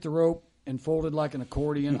across, hit the rope, and folded like an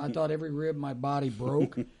accordion. I thought every rib in my body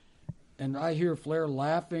broke. And I hear Flair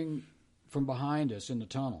laughing from behind us in the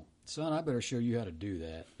tunnel. Son, I better show you how to do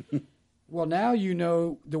that. Well, now you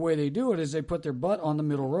know the way they do it is they put their butt on the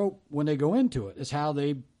middle rope when they go into it. It's how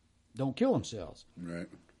they don't kill themselves. Right.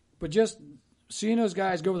 But just seeing those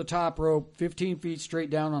guys go over the top rope 15 feet straight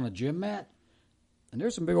down on a gym mat, and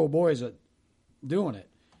there's some big old boys that doing it.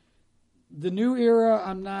 The new era,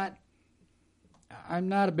 I'm not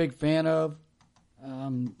a big fan of.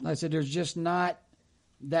 Like I said, there's just not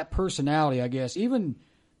that personality, I guess. Even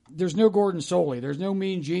there's no Gordon Soley. There's no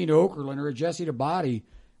Mean Gene Okerlund or a Jesse the Body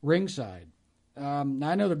ringside. I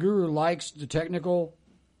know the Guru likes the technical,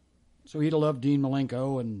 so he'd have loved Dean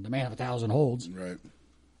Malenko and the Man of 1,000 Holds. Right.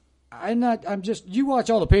 You watch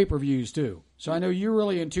all the pay-per-views too, so I know you're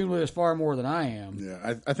really in tune with this far more than I am.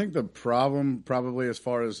 Yeah, I think the problem probably as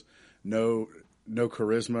far as no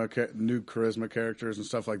charisma, new charisma characters and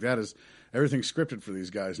stuff like that is everything's scripted for these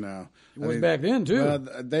guys now. It was back then too.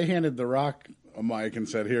 They handed The Rock a mic and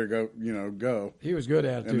said, "Here, go, go." He was good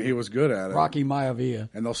at it, and too. he was good at it. Rocky Maivia.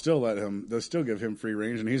 And they'll still give him free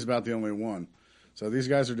range, and he's about the only one. So these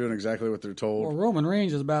guys are doing exactly what they're told. Well, Roman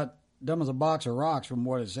Reigns is about dumb as a box of rocks from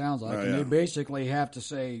what it sounds like, and they basically have to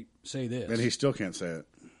say this. And he still can't say it.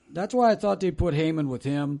 That's why I thought they put Heyman with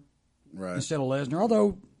him instead of Lesnar,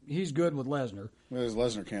 although he's good with Lesnar. Well,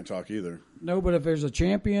 Lesnar can't talk either. No, but if there's a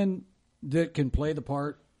champion that can play the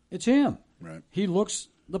part, it's him. Right. He looks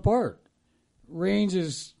the part. Reigns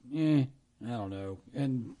is, I don't know.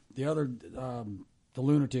 And the other, the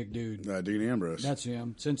lunatic dude. Dean Ambrose. That's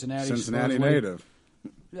him. Cincinnati native.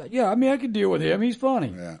 Yeah, I mean, I could deal with him. He's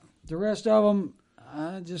funny. Yeah. The rest of them,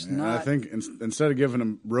 not. I think instead of giving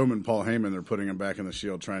him Roman Paul Heyman, they're putting him back in the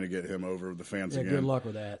Shield, trying to get him over the fans again. Good luck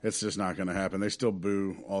with that. It's just not going to happen. They still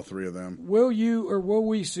boo all three of them. Will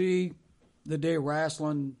we see the day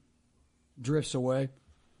wrestling drifts away?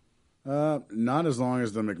 Not as long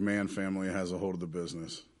as the McMahon family has a hold of the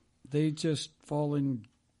business. They just fall in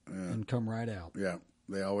and come right out. Yeah.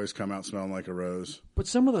 They always come out smelling like a rose. But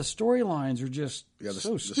some of the storylines are just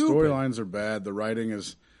so the stupid. storylines are bad. The writing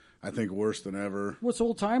is I think worse than ever. What's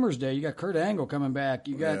Old Timers Day? You got Kurt Angle coming back.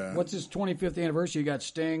 You got what's his 25th anniversary? You got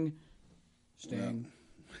Sting.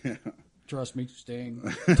 Yeah. Trust me,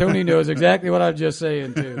 Sting. Tony knows exactly what I'm just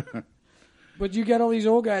saying too. But you got all these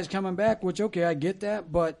old guys coming back, which okay, I get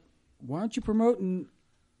that, but why aren't you promoting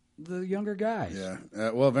the younger guys?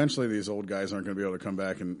 Yeah. Well, eventually these old guys aren't going to be able to come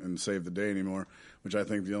back and save the day anymore, which I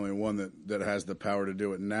think the only one that has the power to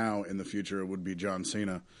do it now in the future would be John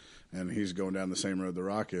Cena. And he's going down the same road The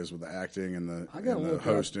Rock is with the acting and the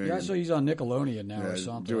hosting. Yeah, I saw he's on Nickelodeon now or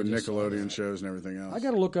something. Doing Nickelodeon shows and everything else. I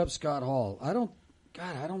got to look up Scott Hall. I don't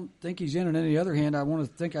think he's in it. On the other hand, I want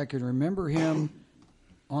to think I could remember him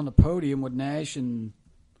on the podium with Nash and.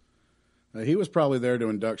 He was probably there to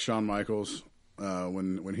induct Shawn Michaels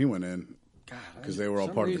when he went in, because they were all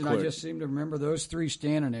part of the clique. I just seem to remember those three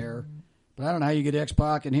standing there, but I don't know how you get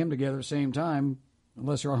X-Pac and him together at the same time,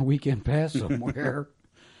 unless they're on a weekend pass somewhere.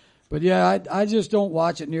 But yeah, I just don't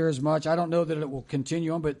watch it near as much. I don't know that it will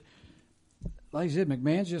continue on, but like I said,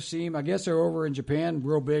 McMahon's just seemed. I guess they're over in Japan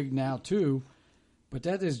real big now too, but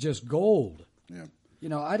that is just gold. Yeah. You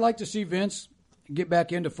know, I'd like to see Vince get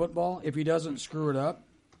back into football if he doesn't screw it up.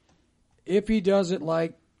 If he does it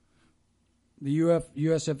like the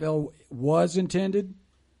USFL was intended,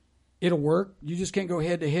 it'll work. You just can't go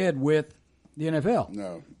head-to-head with the NFL.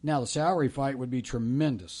 No. Now, the salary fight would be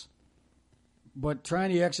tremendous. But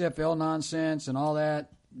trying the XFL nonsense and all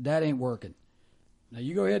that ain't working. Now,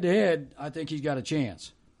 you go head-to-head, I think he's got a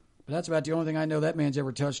chance. But that's about the only thing I know that man's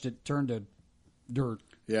ever touched it, turned to dirt.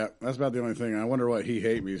 Yeah, that's about the only thing. I wonder what He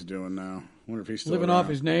Hate Me's doing now. I wonder if he's still living around. Off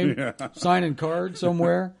his name, signing cards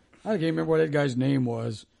somewhere. I can't remember what that guy's name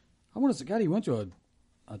was. I want to say, God, he went to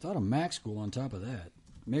a Mac school on top of that.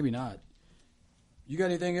 Maybe not. You got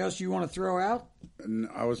anything else you want to throw out?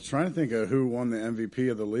 I was trying to think of who won the MVP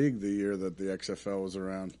of the league the year that the XFL was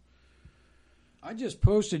around. I just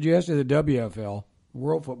posted yesterday the WFL,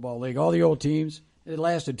 World Football League, all the old teams. It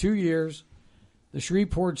lasted 2 years. The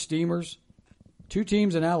Shreveport Steamers, 2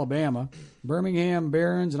 teams in Alabama, Birmingham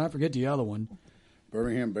Barons, and I forget the other one.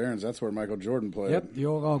 Birmingham Barons, that's where Michael Jordan played. Yep.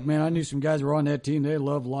 I knew some guys were on that team. They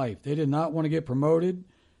loved life. They did not want to get promoted.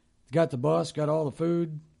 Got the bus, got all the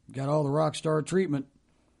food, got all the rock star treatment,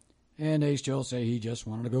 and they still say he just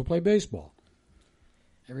wanted to go play baseball.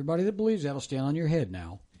 Everybody that believes that will stand on your head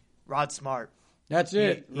now. Rod Smart. That's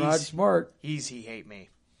it. Rod Smart. He hate me.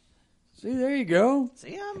 See, there you go.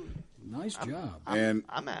 See, nice job. And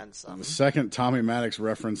I'm adding something. The second Tommy Maddox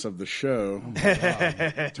reference of the show.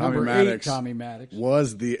 Tommy Maddox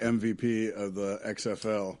was the MVP of the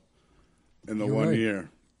XFL in the You're right. year.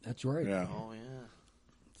 That's right. Yeah. Oh,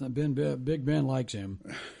 yeah. Big Ben likes him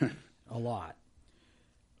a lot.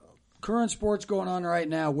 Current sports going on right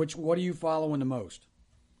now. What are you following the most?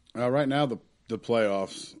 Right now, the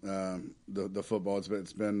playoffs, the football.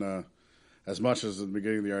 It's been as much as at the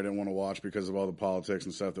beginning of the year I didn't want to watch because of all the politics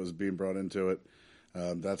and stuff that was being brought into it.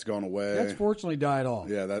 That's gone away. That's fortunately died off.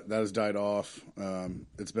 Yeah, that has died off.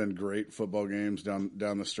 It's been great football games down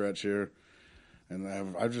the stretch here, and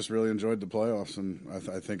I've just really enjoyed the playoffs, and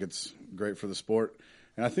I think it's great for the sport.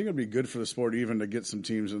 And I think it'd be good for the sport even to get some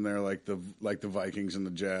teams in there like the Vikings and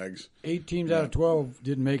the Jags. 8 teams out of 12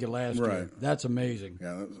 didn't make it last year. That's amazing.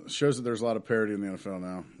 Yeah, it shows that there's a lot of parity in the NFL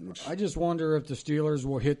now. I just wonder if the Steelers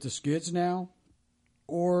will hit the skids now,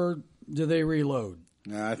 or do they reload?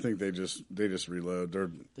 Yeah, I think they just reload.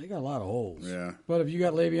 They got a lot of holes. Yeah. But if you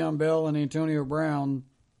got Le'Veon Bell and Antonio Brown,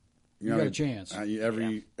 you got a chance.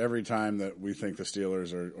 Every time that we think the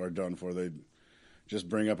Steelers are done for, they just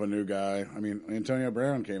bring up a new guy. I mean, Antonio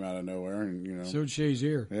Brown came out of nowhere, and so did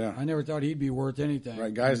Shazier. Yeah, I never thought he'd be worth anything.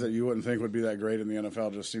 Right, guys that you wouldn't think would be that great in the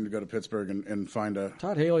NFL just seem to go to Pittsburgh and find a.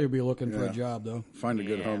 Todd Haley will be looking for a job though. Find a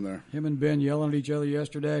good home there. Him and Ben yelling at each other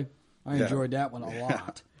yesterday. I enjoyed that one a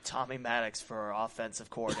lot. Tommy Maddox for offensive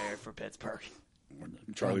coordinator for Pittsburgh.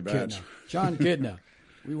 Charlie Badge. John Kidna.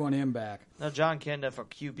 We want him back. No, John Kidna for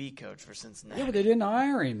QB coach for Cincinnati. Yeah, but they didn't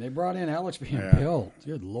hire him. They brought in Alex Van Pelt.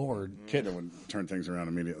 Good Lord. Kidna would turn things around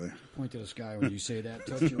immediately. Point to the sky when you say that.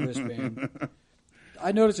 Touch your wristband.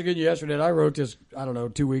 I noticed again yesterday, I wrote this,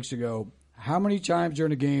 2 weeks ago, how many times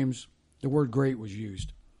during the games the word great was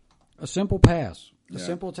used. A simple pass.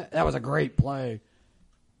 That was a great play.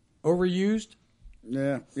 Overused?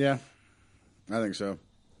 Yeah, I think so.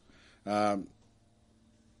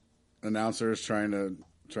 Announcers trying to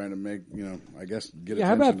make, I guess, get attention. Yeah,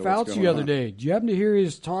 how about to what's Fauci going the other on. day? Did you happen to hear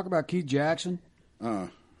his talk about Keith Jackson? Oh,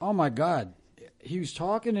 my God. He was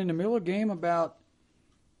talking in the middle of the game about,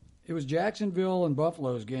 it was Jacksonville and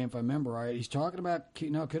Buffalo's game, if I remember right. He's talking about, it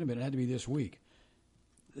couldn't have been, it had to be this week.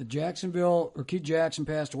 Keith Jackson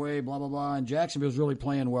passed away, blah, blah, blah, and Jacksonville's really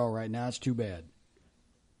playing well right now. It's too bad.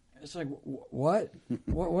 It's like, what?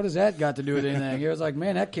 What has that got to do with anything? It was like,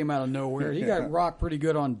 man, that came out of nowhere. He got rocked pretty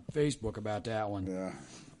good on Facebook about that one. Yeah.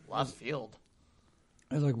 Left field.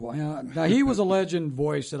 I was like, well, now he was a legend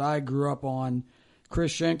voice that I grew up on.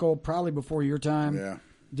 Chris Schenkel, probably before your time. Yeah.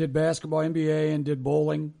 Did basketball, NBA, and did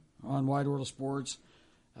bowling on Wide World of Sports.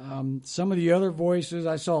 Some of the other voices,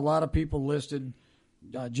 I saw a lot of people listed.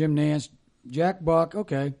 Jim Nance, Jack Buck,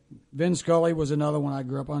 okay. Vin Scully was another one I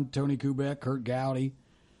grew up on. Tony Kubek, Kurt Gowdy.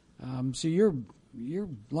 See, you're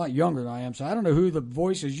a lot younger than I am, so I don't know who the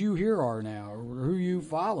voices you hear are now or who you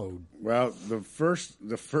followed. Well, the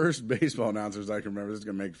first baseball announcers I can remember, this is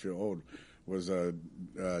going to make you feel old, was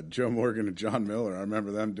Joe Morgan and John Miller. I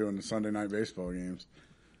remember them doing the Sunday night baseball games.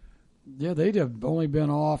 Yeah, they'd have only been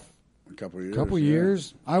off a couple of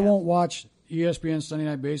years. I won't watch ESPN Sunday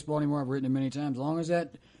Night Baseball anymore. I've written it many times. As long as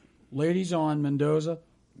that lady's on Mendoza,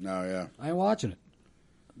 No, yeah. I ain't watching it.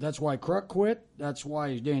 That's why Kruk quit. That's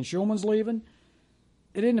why Dan Schulman's leaving.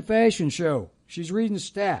 It isn't a fashion show. She's reading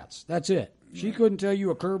stats. That's it. She couldn't tell you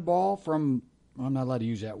a curveball from, I'm not allowed to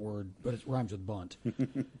use that word, but it rhymes with bunt.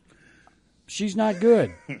 She's not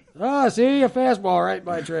good. See, a fastball right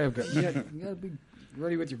by Travka. You got to be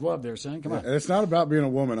ready with your glove there, son. Come on. And it's not about being a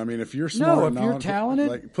woman. I mean, if you're smart, if you're talented,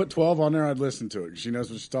 like put 12 on there, I'd listen to it. She knows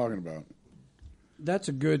what she's talking about. That's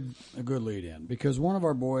a good lead in because one of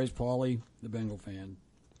our boys, Paulie, the Bengal fan,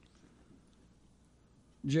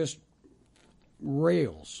 just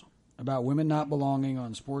rails about women not belonging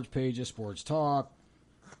on sports pages, sports talk,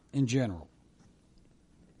 in general.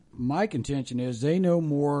 My contention is they know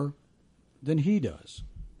more than he does.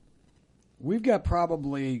 We've got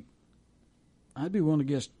probably, I'd be willing to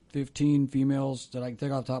guess 15 females that I can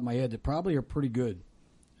think off the top of my head that probably are pretty good.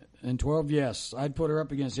 And 12, yes. I'd put her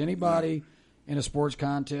up against anybody in a sports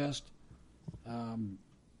contest.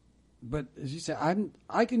 But as you said,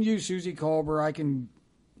 I can use Susie Kolber.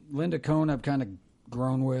 Linda Cohn I've kind of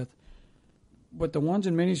grown with. But the ones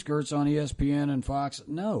in miniskirts on ESPN and Fox,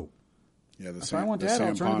 no. Yeah, if I want that,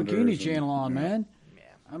 I'll turn the Bikini Channel on, man. Yeah.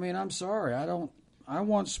 I mean, I'm sorry. I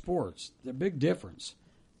want sports. The big difference.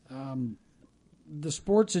 The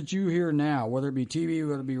sports that you hear now, whether it be TV,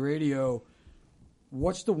 whether it be radio,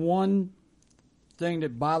 what's the one thing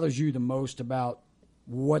that bothers you the most about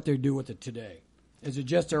what they do with it today? Is it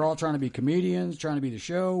just they're all trying to be comedians, trying to be the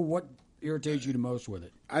show? What irritates you the most with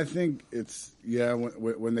it? I think it's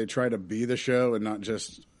when they try to be the show and not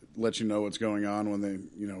just let you know what's going on when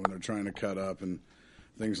they're trying to cut up and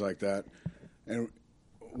things like that. And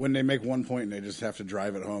when they make one point and they just have to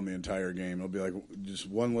drive it home the entire game, it'll be like just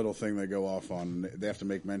one little thing they go off on. And they have to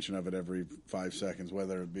make mention of it every 5 seconds,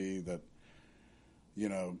 whether it be that,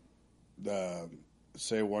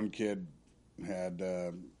 say one kid had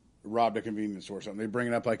robbed a convenience store or something. They bring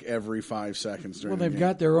it up like every 5 seconds during the game. They've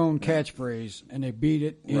got their own catchphrase, and they beat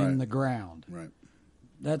it in the ground. Right.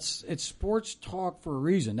 It's sports talk for a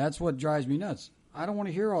reason. That's what drives me nuts. I don't want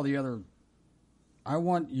to hear all the other. I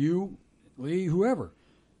want you, Lee, whoever.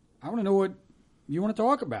 I want to know what you want to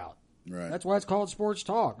talk about. Right. That's why it's called sports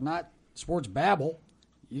talk, not sports babble.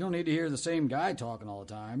 You don't need to hear the same guy talking all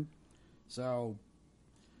the time. So,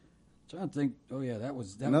 I'm trying to think. Oh yeah, that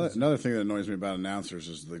was another thing that annoys me about announcers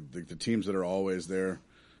is the teams that are always there.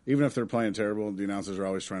 Even if they're playing terrible, the announcers are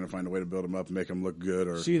always trying to find a way to build them up and make them look good,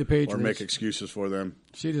 or see the Patriots, or make excuses for them.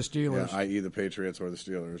 See the Steelers, i.e. the Patriots or the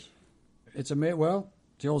Steelers. It's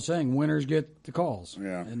the old saying: winners get the calls,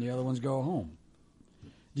 yeah, and the other ones go home.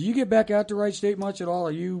 Do you get back out to Wright State much at all?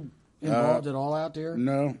 Are you involved at all out there?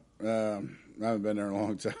 No, I haven't been there in a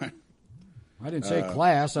long time. I didn't say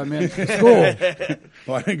class. I meant school.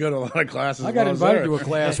 Well, I didn't go to a lot of classes. I got invited to a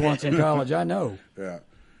class once in college. I know. Yeah.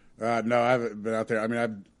 No, I haven't been out there. I mean, I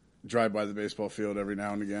drive by the baseball field every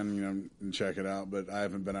now and again, and check it out, but I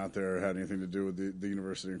haven't been out there or had anything to do with the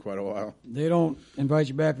university in quite a while. They don't invite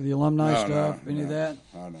you back for the alumni stuff, any of that?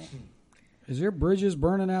 Oh, no. Is there bridges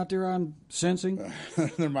burning out there on Sensing?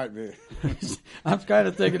 There might be. I'm kind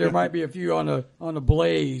of thinking there might be a few on the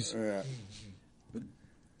Blaze. Yeah. But,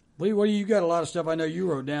 Lee, what do you got? A lot of stuff I know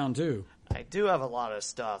you wrote down, too. I do have a lot of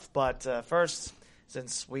stuff, but first,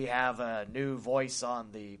 since we have a new voice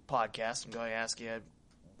on the podcast, I'm going to ask you,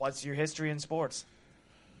 what's your history in sports?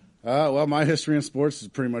 Well, my history in sports is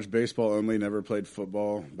pretty much baseball only. Never played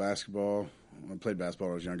football, basketball. I played basketball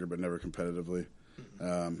when I was younger, but never competitively.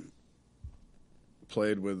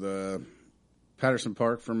 Played with Patterson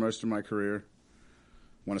Park for most of my career.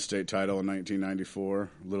 Won a state title in 1994,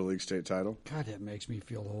 Little League state title. God, that makes me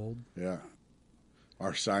feel old. Yeah.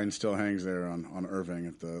 Our sign still hangs there on Irving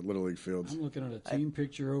at the Little League fields. I'm looking at a team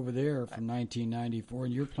picture over there from 1994,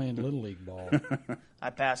 and you're playing Little League ball.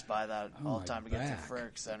 I pass by that all the time to get to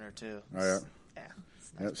Frick Center, too. Oh, yeah? Yeah.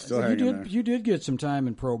 Yep, still hanging there. You did get some time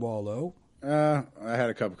in pro ball, though. I had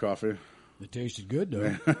a cup of coffee. It tasted good,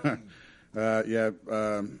 though. I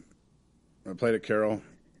played at Carroll.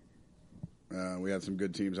 We had some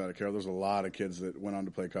good teams out of Carroll. There's a lot of kids that went on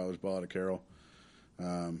to play college ball out of Carroll.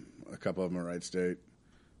 A couple of them at Wright State.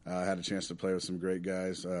 I had a chance to play with some great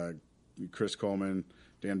guys. Chris Coleman,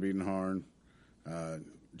 Dan Biedenharn,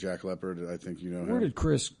 Jack Leopard. I think you know him. Where did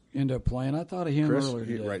Chris end up playing? I thought of him earlier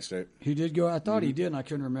today. Wright State. He did go. I thought he did, and I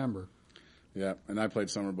couldn't remember. Yeah, and I played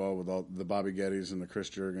summer ball with all the Bobby Gettys and the Chris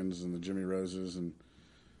Jurgens and the Jimmy Roses and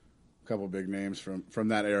a couple of big names from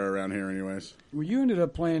that era around here anyways. Well, you ended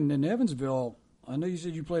up playing in Evansville. I know you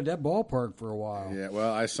said you played that ballpark for a while. Yeah,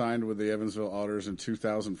 well, I signed with the Evansville Otters in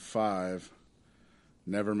 2005.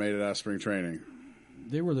 Never made it out of spring training.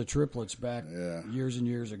 They were the triplets back years and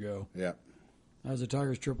years ago. Yeah. That was the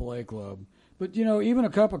Tigers AAA club. But, even a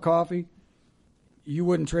cup of coffee, you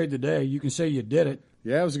wouldn't trade the day. You can say you did it.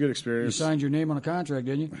 Yeah, it was a good experience. You signed your name on a contract,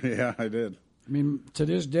 didn't you? Yeah, I did. I mean, to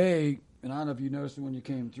this day, and I don't know if you noticed it when you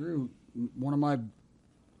came through, one of my,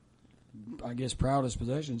 I guess, proudest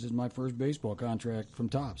possessions is my first baseball contract from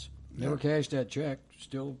Topps. Never cashed that check,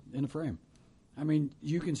 still in the frame. I mean,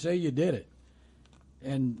 you can say you did it.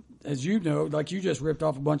 And as you know, like you just ripped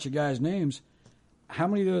off a bunch of guys' names, how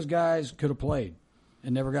many of those guys could have played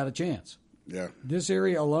and never got a chance? Yeah. This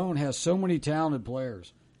area alone has so many talented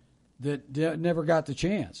players that never got the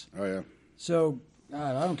chance. Oh, yeah. So,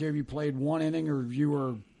 God, I don't care if you played one inning or if you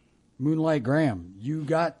were Moonlight Graham. You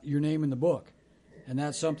got your name in the book, and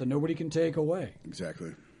that's something nobody can take away.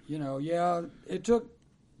 Exactly. It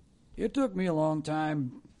took me a long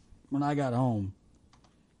time when I got home,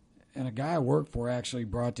 and a guy I worked for actually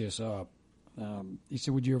brought this up. He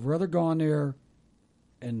said, would you have rather gone there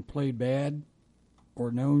and played bad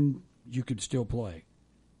or known you could still play?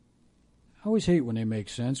 I always hate when they make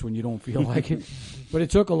sense when you don't feel like it. But it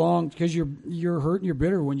took a long, because you're hurt and you're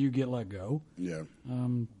bitter when you get let go. Yeah.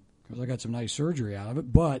 Because I got some nice surgery out of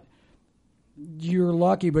it. But you're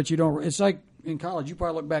lucky, but you don't. It's like in college, you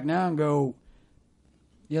probably look back now and go,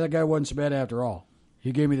 yeah, that guy wasn't so bad after all.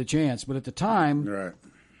 He gave me the chance. But at the time, right.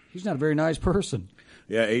 He's not a very nice person.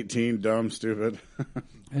 Yeah, 18, dumb, stupid.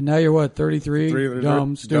 And now you're what, 33?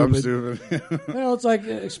 Dumb, stupid. Well, it's like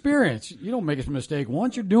experience. You don't make a mistake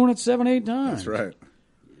once. You're doing it 7, 8 times. That's right.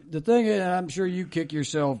 The thing is, I'm sure you kick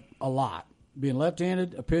yourself a lot. Being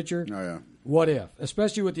left-handed, a pitcher. Oh, yeah. What if?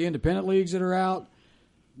 Especially with the independent leagues that are out.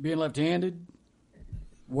 Being left-handed,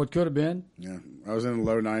 what could have been. Yeah. I was in the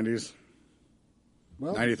low 90s.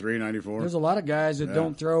 Well, 93, 94. There's a lot of guys that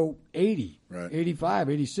don't throw 80, right. 85,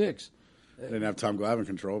 86. Didn't have Tom Glavine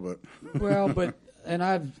control, but. Well, and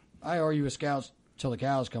I argue with scouts till the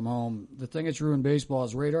cows come home. The thing that's ruined baseball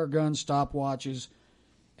is radar guns, stopwatches,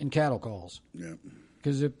 and cattle calls. Yeah.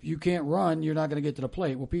 Because if you can't run, you're not going to get to the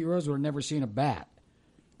plate. Well, Pete Rose would have never seen a bat.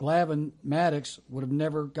 Glavine, Maddox would have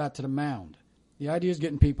never got to the mound. The idea is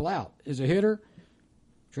getting people out. As a hitter,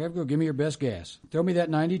 Trev, give me your best gas. Throw me that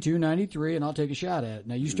 92, 93, and I'll take a shot at it.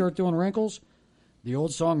 Now, you start throwing wrinkles, the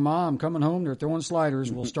old song, Ma, I'm coming home, they're throwing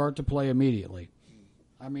sliders, will start to play immediately.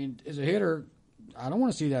 I mean, as a hitter, I don't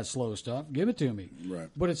want to see that slow stuff. Give it to me. Right.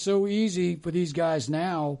 But it's so easy for these guys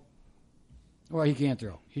now. Well, he can't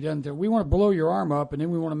throw. He doesn't throw. We want to blow your arm up, and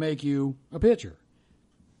then we want to make you a pitcher.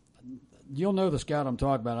 You'll know the scout I'm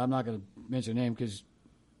talking about. I'm not going to mention a name because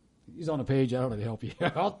he's on the page. I don't know to help you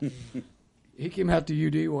out. He came out to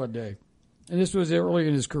UD one day, and this was early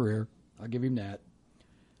in his career. I'll give him that.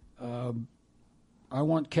 I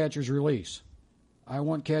want catcher's release. I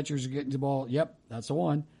want catchers getting the ball. Yep, that's the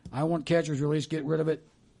one. I want catcher's release. Get rid of it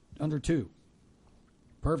under 2.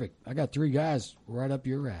 Perfect. I got 3 guys right up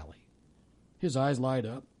your alley. His eyes light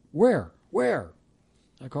up. Where?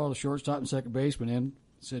 I called the shortstop and second baseman in.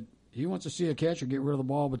 Said, he wants to see a catcher get rid of the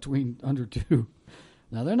ball between under 2.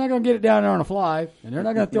 Now, they're not going to get it down there on a fly, and they're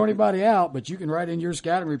not going to throw anybody out, but you can write in your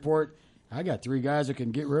scouting report, I got 3 guys that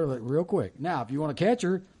can get rid of it real quick. Now, if you want a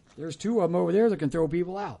catcher, there's 2 of them over there that can throw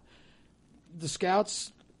people out. The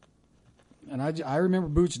scouts, and I remember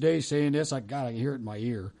Boots Day saying this. I can hear it in my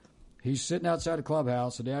ear. He's sitting outside the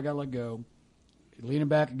clubhouse the day I got let go, leaning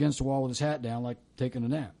back against the wall with his hat down like taking a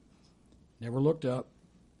nap. Never looked up.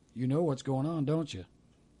 You know what's going on, don't you?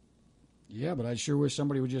 Yeah, but I sure wish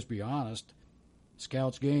somebody would just be honest.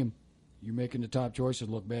 Scouts game, you're making the top choices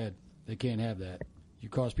look bad. They can't have that. You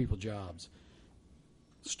cost people jobs.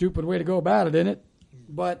 Stupid way to go about it, isn't it?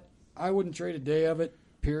 But I wouldn't trade a day of it,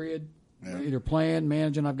 period. Yeah. Either playing,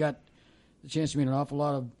 managing. I've got the chance to meet an awful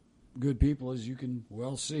lot of good people, as you can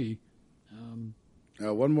well see.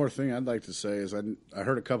 One more thing I'd like to say is I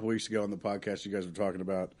heard a couple weeks ago on the podcast you guys were talking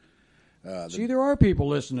about See, there are people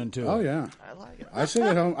listening to it. Oh yeah, I like it. I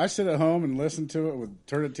sit at home and listen to it with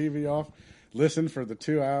turn the TV off, listen for the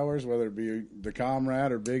 2 hours, whether it be the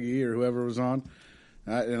Comrade or Big E or whoever was on,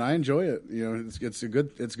 and I enjoy it. It's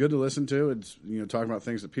good to listen to. It's talking about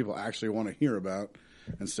things that people actually want to hear about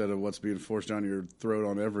instead of what's being forced down your throat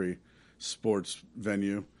on every sports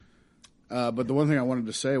venue. But the one thing I wanted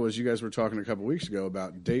to say was you guys were talking a couple weeks ago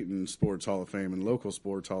about Dayton Sports Hall of Fame and local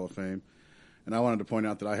Sports Hall of Fame. And I wanted to point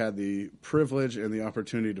out that I had the privilege and the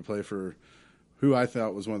opportunity to play for who I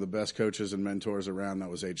thought was one of the best coaches and mentors around. That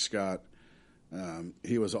was H. Scott.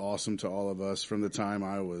 He was awesome to all of us from the time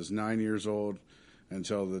I was 9 years old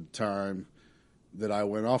until the time that I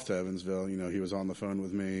went off to Evansville. He was on the phone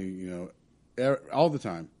with me, all the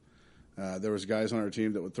time. There was guys on our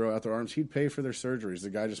team that would throw out their arms. He'd pay for their surgeries.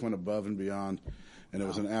 The guy just went above and beyond. And it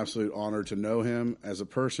was an absolute honor to know him as a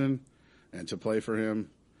person and to play for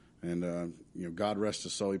him. And, God rest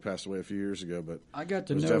his soul. He passed away a few years ago, but I got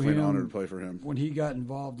to it was know definitely him an honor to play for him. when he got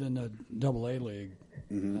involved in the AA League.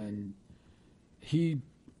 Mm-hmm. And he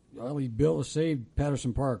saved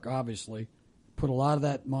Patterson Park, obviously. Put a lot of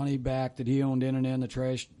that money back that he owned in and in the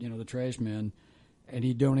trash men, and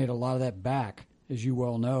he donated a lot of that back, as you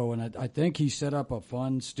well know. And I think he set up a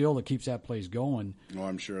fund still that keeps that place going. Oh,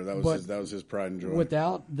 I'm sure that was his pride and joy.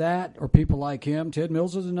 Without that, or people like him, Ted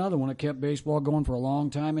Mills is another one that kept baseball going for a long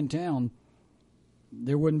time in town.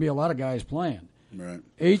 There wouldn't be a lot of guys playing. Right.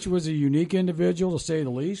 H was a unique individual, to say the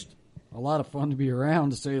least. A lot of fun to be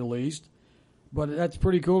around, to say the least. But that's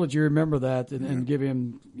pretty cool that you remember that and give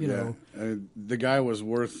him, know. The guy was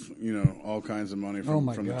worth, all kinds of money from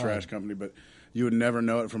the trash company, but you would never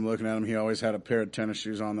know it from looking at him. He always had a pair of tennis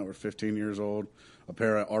shoes on that were 15 years old, a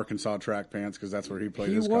pair of Arkansas track pants because that's where he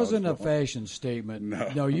played his college wasn't football. A fashion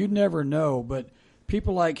statement. No, you'd never know. But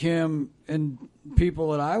people like him and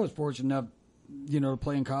people that I was fortunate enough, to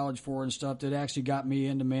play in college for and stuff that actually got me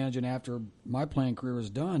into managing after my playing career was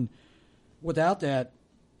done. Without that,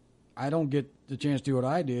 I don't get the chance to do what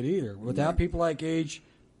I did either. Without people like H,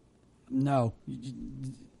 no.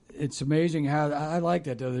 It's amazing how I like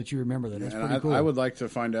that, though, that you remember that. That's pretty cool. I would like to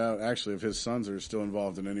find out, actually, if his sons are still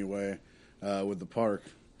involved in any way with the park.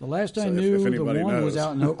 The last I knew, the one was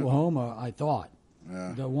out in Oklahoma, I thought.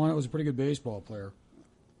 Yeah. The one that was a pretty good baseball player.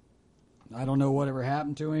 I don't know whatever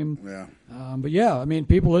happened to him. Yeah. But, yeah,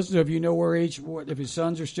 people listen to if you know where H, if his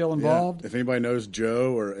sons are still involved. Yeah. If anybody knows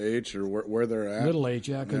Joe or H or where they're at. Little H,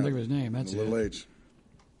 I couldn't think of his name. That's Little H.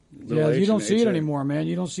 You don't see it anymore, man.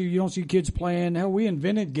 You don't see kids playing. Hell, we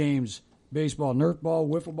invented games, baseball, Nerf ball,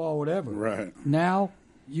 wiffle ball, whatever. Right. Now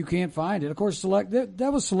you can't find it. Of course, select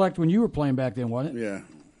that was select when you were playing back then, wasn't it? Yeah,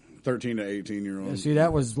 13 to 18-year-olds. Yeah, see,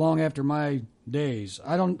 that was long after my days.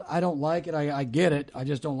 I don't like it. I get it. I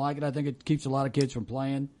just don't like it. I think it keeps a lot of kids from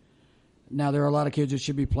playing. Now there are a lot of kids that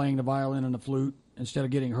should be playing the violin and the flute instead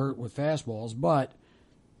of getting hurt with fastballs. But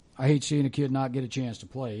I hate seeing a kid not get a chance to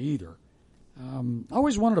play either. I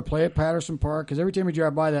always wanted to play at Patterson Park because every time we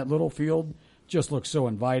drive by that little field, it just looks so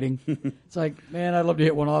inviting. It's like, man, I'd love to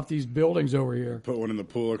hit one off these buildings over here. Put one in the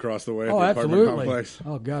pool across the way at the apartment complex.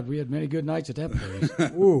 Oh, God, we had many good nights at that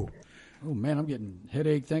place. Ooh. Oh, man, I'm getting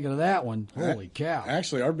headache thinking of that one. Holy cow.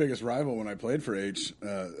 Actually, our biggest rival when I played for H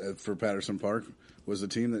for Patterson Park was the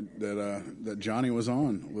team that Johnny was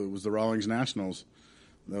on. It was the Rawlings Nationals.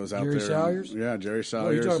 That was out Jerry there. Salyers? Yeah, Jerry Salyers.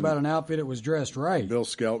 Well, you talk about an outfit that was dressed right. Bill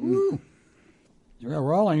Skelton. Woo. Yeah,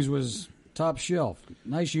 Rawlings was top shelf.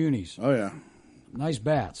 Nice unis. Oh, yeah. Nice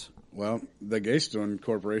bats. Well, the Gaystone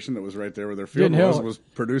Corporation that was right there where their field was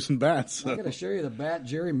producing bats. So. I got to show you the bat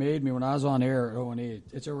Jerry made me when I was on air at O&E.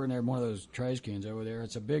 It's over in there, one of those trash cans over there.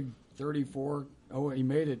 It's a big 34. Oh, he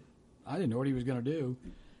made it. I didn't know what he was going to do.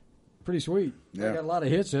 Pretty sweet. Yeah. I got a lot of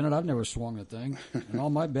hits in it. I've never swung the thing. And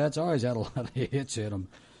all my bats always had a lot of hits in them.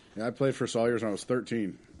 Yeah, I played for Salyers when I was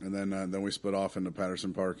 13, and then we split off into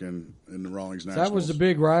Patterson Park in the Rawlings Nationals. That was the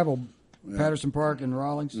big rival, Patterson Park and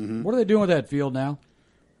Rawlings. Mm-hmm. What are they doing with that field now?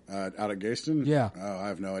 Out at Gayston? Yeah. Oh, I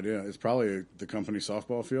have no idea. It's probably the company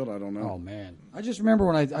softball field. I don't know. Oh, man. I just remember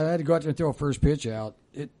when I had to go out there and throw a first pitch out,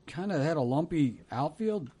 it kind of had a lumpy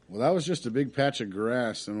outfield. Well, that was just a big patch of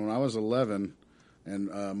grass, and when I was 11,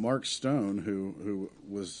 and Mark Stone, who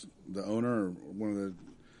was the owner, or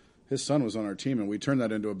his son was on our team, and we turned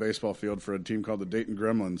that into a baseball field for a team called the Dayton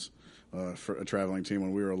Gremlins, for a traveling team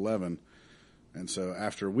when we were 11. And so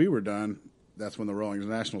after we were done, that's when the Rawlings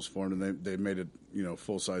Nationals formed, and they made it,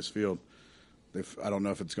 full-size field. I don't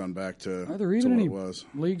know if it's gone back to, are there even any it was.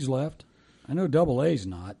 Leagues left? I know AA.'s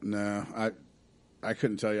not. No, I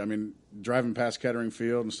couldn't tell you. I mean, driving past Kettering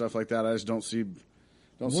Field and stuff like that, I just don't see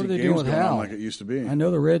what see are they games doing with going Hal? on like it used to be. I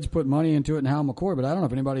know the Reds put money into it in Hal McCoy, but I don't know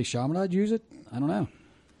if anybody Chaminade use it. I don't know.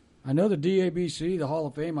 I know the DABC, the Hall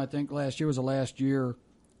of Fame, I think last year was the last year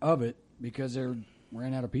of it because they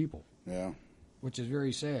ran out of people. Yeah. Which is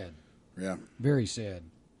very sad. Yeah. Very sad.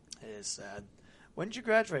 It is sad. When did you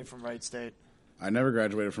graduate from Wright State? I never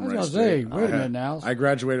graduated from I was Wright gonna State. say, wait a minute now. I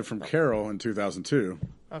graduated from Carroll in 2002.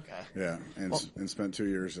 Okay. Yeah, and spent 2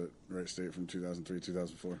 years at Wright State from 2003 to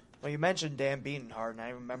 2004. Well, you mentioned Dan Beatenhart, and I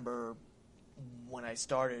remember when I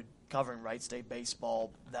started covering Wright State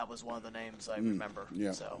baseball, that was one of the names I remember.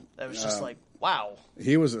 Yeah. So that was just like, wow.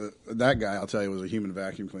 He was that guy. I'll tell you, was a human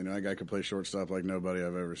vacuum cleaner. That guy could play shortstop like nobody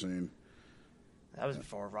I've ever seen. That was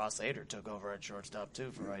before Ross Ader took over at shortstop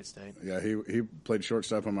too for Wright State. Yeah, he played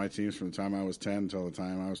shortstop on my teams from the time I was 10 until the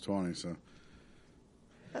time I was 20. So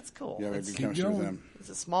that's cool. yeah, we had It's, good chemistry with them. it's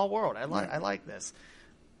a small world. I like this.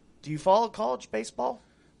 Do you follow college baseball?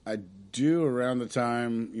 I do around the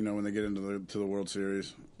time when they get into the World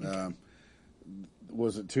Series.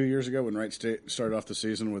 Was it 2 years ago when Wright State started off the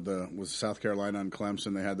season with South Carolina and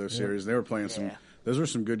Clemson? They had those series. They were playing those were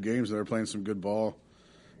some good games. They were playing some good ball.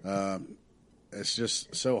 It's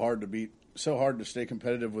just so hard to beat, so hard to stay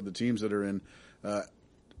competitive with the teams that are in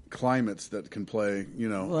climates that can play,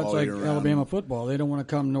 Well, that's all like year round. Alabama football. They don't want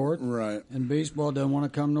to come north. Right. And baseball doesn't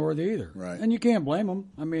want to come north either. Right. And you can't blame them.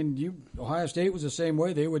 I mean, Ohio State was the same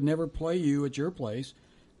way. They would never play you at your place.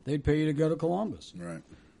 They'd pay you to go to Columbus. Right.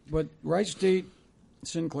 But Wright State,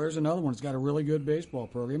 Sinclair's another one. It's got a really good baseball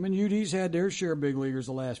program. And UD's had their share of big leaguers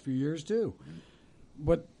the last few years, too.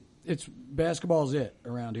 But basketball's it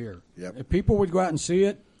around here. Yep. If people would go out and see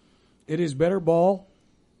it, it is better ball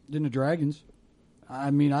than the Dragons. I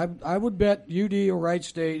mean, I would bet UD or Wright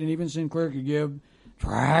State and even Sinclair could give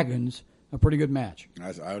Dragons a pretty good match.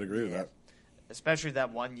 I would agree with that. Especially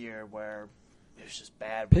that one year where it was just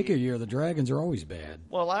bad. Pick a year. The Dragons are always bad.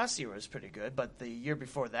 Well, last year was pretty good, but the year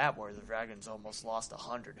before that where the Dragons almost lost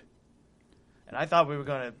 100. And I thought we were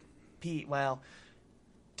going to pee, well,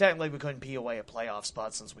 technically we couldn't pee away a playoff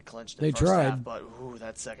spot since we clinched the They first tried. half, but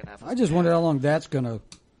that second half was I just bad. wonder how long that's going to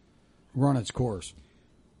run its course.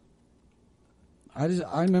 I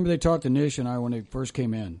remember they talked to Nish and I when they first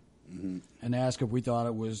came in and asked if we thought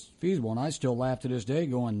it was feasible, and I still laugh to this day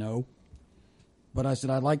going no. But I said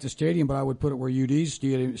I'd like the stadium, but I would put it where UD's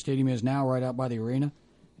stadium is now, right out by the arena.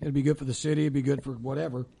 It'd be good for the city. It'd be good for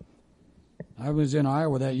whatever. I was in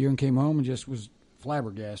Iowa that year and came home and just was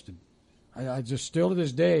flabbergasted. I just still to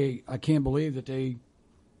this day I can't believe that they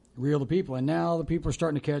reel the people, and now the people are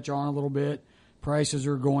starting to catch on a little bit. Prices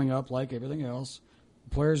are going up like everything else.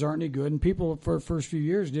 Players aren't any good, and people for the first few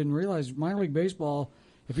years didn't realize minor league baseball,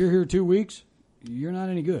 if you're here 2 weeks, you're not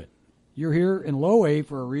any good. You're here in low A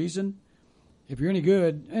for a reason. If you're any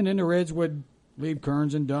good, and then the Reds would leave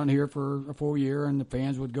Kearns and Dunn here for a full year, and the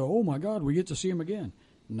fans would go, oh, my God, we get to see him again.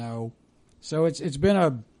 No. So it's been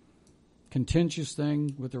a contentious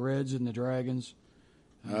thing with the Reds and the Dragons.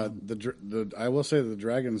 I will say that the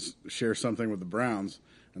Dragons share something with the Browns,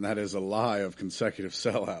 and that is a lie of consecutive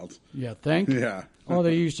sellouts. Yeah, think? Yeah. Oh,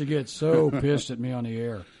 they used to get so pissed at me on the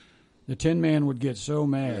air. The Tin Man would get so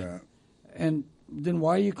mad. Yeah. And then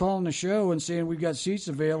why are you calling the show and saying we've got seats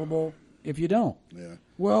available if you don't? Yeah.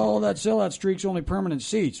 Well, that sellout streak's only permanent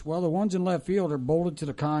seats. Well, the ones in left field are bolted to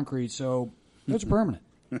the concrete, so those are permanent.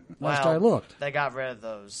 Last I looked. They got rid of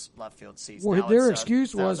those left field seats. Well, Now their it's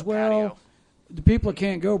excuse now was, it's a well, patio. the people that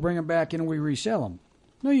can't go, bring them back in and we resell them.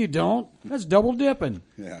 No, you don't. That's double dipping.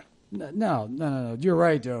 Yeah. No. You're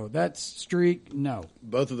right, though. That streak, no.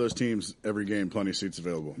 Both of those teams, every game, plenty of seats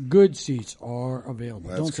available. Good seats are available.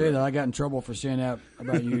 That's Don't say correct. that. I got in trouble for saying that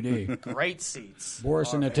about UD. Great seats.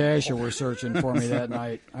 Boris and Natasha were searching for me that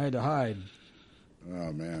night. I had to hide.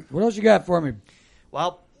 Oh, man. What else you got for me?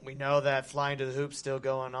 Well, we know that Flying to the Hoop's still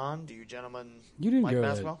going on. Do you gentlemen You didn't like go to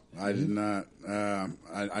basketball? I did not.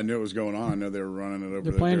 I knew it was going on. I know they were running it over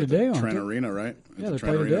They're playing there at today, the aren't Trent they? Arena, right? Yeah, At they're the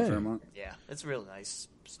Trent playing Arena, today. Fairmont. Yeah, it's really nice.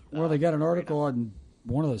 Well, they got an arena. article on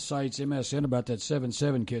one of the sites, MSN, about that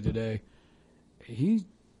 7'7" kid today. He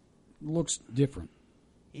looks different.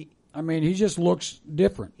 He just looks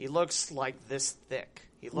different. He looks like this thick.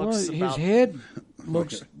 He Well, looks his about head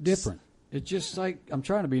looks different. It's just like, I'm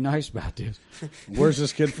trying to be nice about this. Where's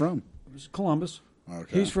this kid from? It's Columbus.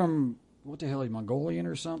 Okay. He's from, what the hell, he's Mongolian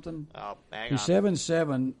or something? Oh, hang He's on.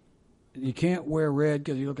 7'7". He can't wear red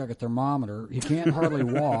because he looks like a thermometer. He can't hardly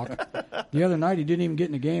walk. The other night he didn't even get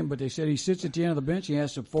in the game, but they said he sits at the end of the bench. He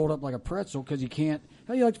has to fold up like a pretzel because he can't.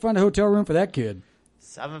 How do you like to find a hotel room for that kid?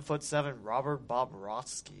 7'7", Robert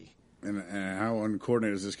Bobrovsky. And how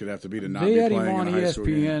uncoordinated does this kid have to be to not They be had him playing on in a high school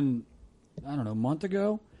game? ESPN, I don't know, a month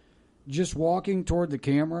ago, just walking toward the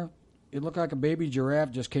camera it looked like a baby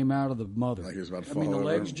giraffe just came out of the mother. Like he was about to I fall mean, the over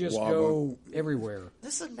legs and just wobble. go everywhere.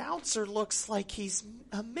 This announcer looks like he's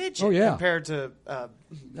a midget Oh, yeah. compared to.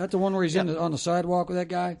 That's the one where he's on the sidewalk with that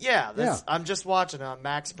guy? Yeah, I'm just watching it on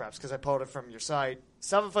Max Preps because I pulled it from your site.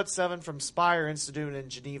 7'7" from Spire Institute in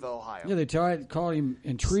Geneva, Ohio. Yeah, they called him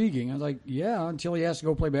intriguing. I was like, yeah, until he has to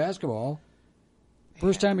go play basketball.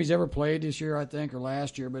 First time he's ever played this year, I think, or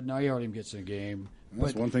last year, but now he already gets in a game.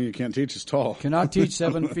 That's But one thing you can't teach is tall. cannot teach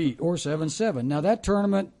 7 feet or 7'7". Now, that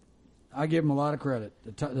tournament, I give him a lot of credit.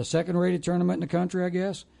 The second-rated tournament in the country, I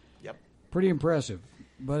guess. Yep. Pretty impressive.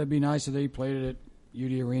 But it'd be nice if they played it at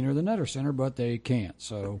UD Arena or the Nutter Center, but they can't.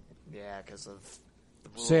 So Yeah, because of the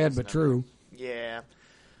rules sad but and true. Yeah.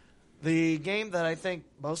 The game that I think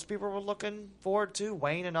most people were looking forward to,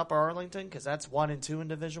 Wayne and Upper Arlington, because that's 1 and 2 in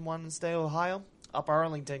Division I in the state of Ohio. Upper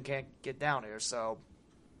Arlington can't get down here, so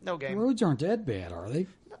no The game. roads aren't that bad, are they?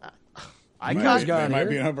 I Might got be- got they might here.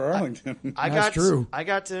 be in Upper Arlington. I That's got true. I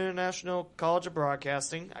got to International College of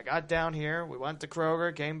Broadcasting. I got down here. We went to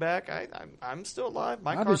Kroger, came back. I'm still alive.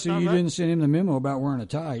 My car's Obviously, not you wrecked. didn't send him the memo about wearing a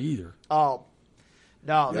tie either. Oh,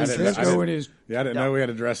 no. Yeah, I This didn't- is I didn't- Go in his Yeah, I didn't No. know we had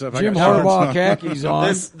to dress up. I Jim got shorts Harbaugh on. khakis on.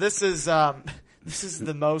 this is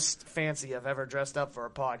the most fancy I've ever dressed up for a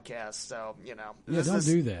podcast. So Yeah, this don't is,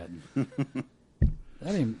 do that.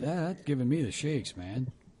 That's giving me the shakes, man.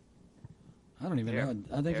 I don't even Here. know.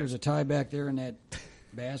 I think there's a tie back there in that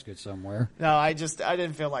basket somewhere. No, I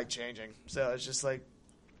didn't feel like changing. So it's just like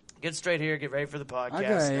get straight here, get ready for the podcast. I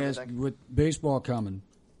gotta and ask, everything. with baseball coming,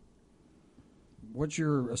 what's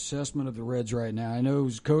your assessment of the Reds right now? I know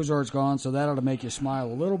Cozart's gone, so that ought to make you smile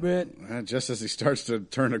a little bit. Just as he starts to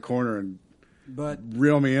turn the corner and But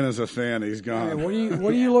reel me in as a fan, he's gone. hey,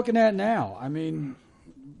 what are you looking at now? I mean,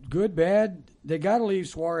 good, bad. They got to leave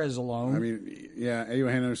Suarez alone. I mean, yeah,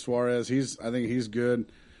 Eugenio Suarez. I think he's good.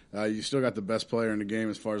 You still got the best player in the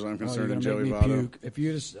game as far as I'm oh, you're concerned, in gonna Joey make me Votto. puke. If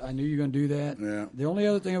you just, I knew you were gonna do that. Yeah. The only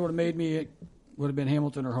other thing that would have made me would have been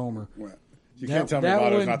Hamilton or Homer. Well, you That- can't tell me that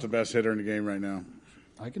Votto's one- not the best hitter in the game right now.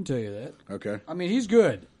 I can tell you that. Okay. I mean, he's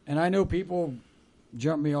good, and I know people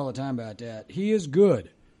jump me all the time about that. He is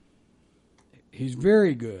good. He's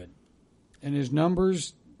very good, and his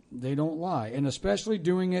numbers, they don't lie, and especially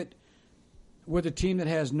doing it with a team that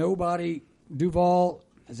has nobody. Duvall,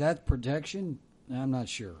 is that protection? I'm not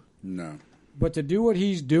sure, No. but to do what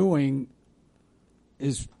he's doing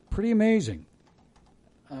is pretty amazing.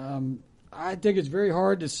 I think it's very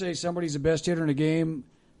hard to say somebody's the best hitter in the game.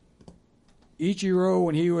 Ichiro,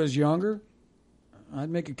 when he was younger, I'd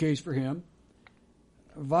make a case for him.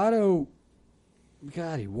 Votto,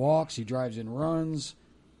 God, he walks, he drives in runs.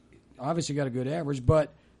 Obviously got a good average,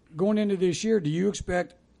 but going into this year, do you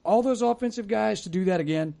expect all those offensive guys to do that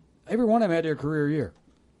again? Every one of them had their career year.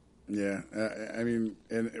 Yeah. I mean,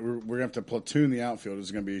 and we're going to have to platoon the outfield.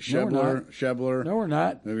 It's going to be No, we're not. Schebler. No, we're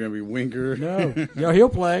not. There's going to be Winker. No. Yeah, he'll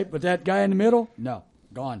play, but that guy in the middle, no,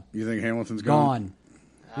 gone. You think Hamilton's gone?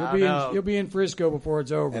 Gone. He'll be in Frisco before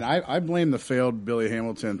it's over. And I blame the failed Billy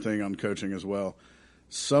Hamilton thing on coaching as well.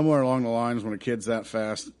 Somewhere along the lines, when a kid's that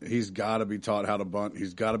fast, he's got to be taught how to bunt.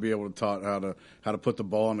 He's got to be able to taught how to put the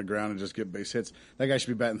ball on the ground and just get base hits. That guy should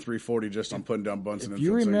be batting 340 just on putting down bunts and If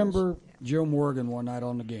you infield remember singles. Joe Morgan one night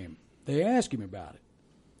on the game, they asked him about it,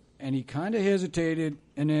 and he kind of hesitated,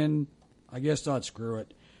 and then I guess thought, screw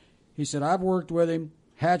it. He said, I've worked with him.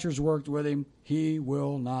 Hatcher's worked with him. He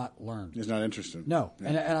will not learn. He's not interested. No. Yeah.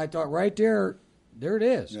 And I thought right there it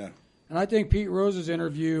is. Yeah. And I think Pete Rose's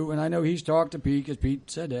interview, and I know he's talked to Pete because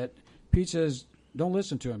Pete said that. Pete says, don't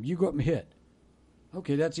listen to him. You go up and hit.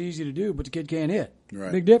 Okay, that's easy to do, but the kid can't hit.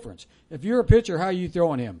 Right. Big difference. If you're a pitcher, how are you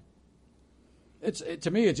throwing him?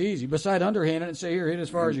 To me, it's easy. Beside underhand it and say, here, hit as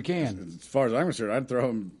far as you can. As far as I'm concerned, I'd throw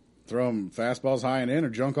him fastballs high and in or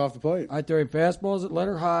junk off the plate. I throw him fastballs at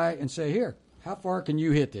letter high and say, here, how far can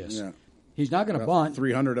you hit this? Yeah. He's not going to About bunt.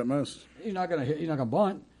 300 at most. He's not going to hit. He's not going to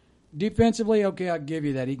bunt. Defensively, okay, I'll give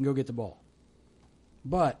you that. He can go get the ball.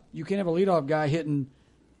 But you can't have a leadoff guy hitting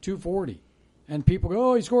 240. And people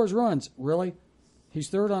go, oh, he scores runs. Really? He's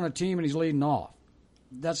third on a team and he's leading off.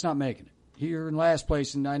 That's not making it. You're in last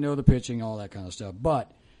place, and I know the pitching, all that kind of stuff.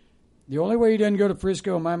 But the only way he doesn't go to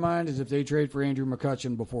Frisco, in my mind, is if they trade for Andrew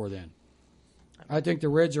McCutchen before then. I think the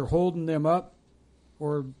Reds are holding them up,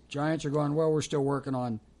 or Giants are going, well, we're still working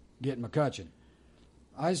on getting McCutchen.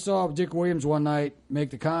 I saw Dick Williams one night make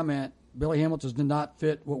the comment, Billy Hamilton did not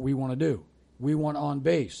fit what we want to do. We want on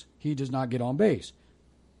base. He does not get on base.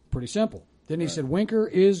 Pretty simple. Then he said, Winker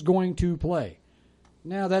is going to play.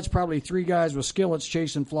 Now, that's probably three guys with skillets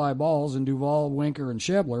chasing fly balls in Duvall, Winker, and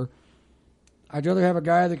Schebler. I'd rather have a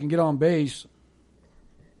guy that can get on base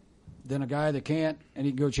than a guy that can't and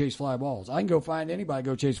he can go chase fly balls. I can go find anybody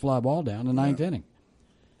go chase fly ball down in the ninth inning.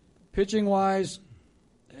 Pitching-wise,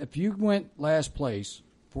 if you went last place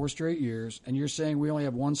 4 straight years and you're saying we only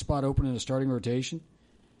have one spot open in the starting rotation,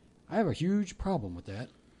 I have a huge problem with that.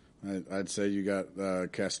 I'd say you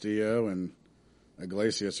got Castillo and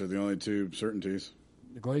Iglesias are the only 2 certainties.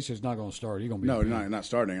 Iglesias not going to start. He's going to be No, not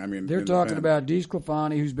starting. I mean, they're talking about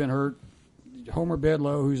DeSclafani, who's been hurt, Homer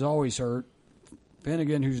Bedlow, who's always hurt,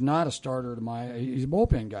 Finnegan, who's not a starter he's a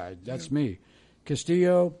bullpen guy. That's me.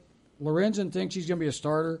 Castillo, Lorenzen thinks he's going to be a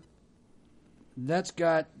starter. That's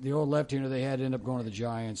got the old left-hander they had end up going to the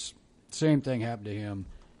Giants. Same thing happened to him.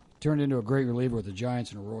 Turned into a great reliever with the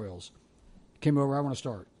Giants and the Royals. Came over, I want to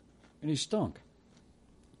start. And he stunk.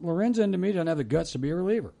 Lorenzen, to me, doesn't have the guts to be a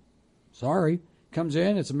reliever. Sorry. Comes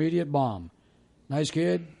in, it's immediate bomb. Nice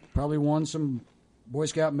kid, probably won some Boy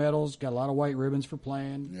Scout medals, got a lot of white ribbons for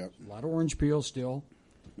playing, a lot of orange peels still.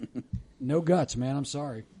 No guts, man, I'm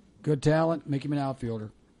sorry. Good talent, make him an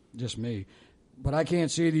outfielder. Just me. But I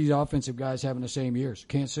can't see these offensive guys having the same years.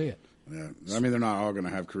 Can't see it. Yeah, I mean, they're not all going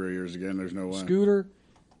to have career years again. There's no way. Scooter,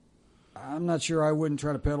 I'm not sure I wouldn't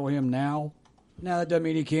try to peddle him now. Now, that doesn't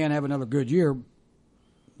mean he can't have another good year.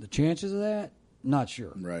 The chances of that? Not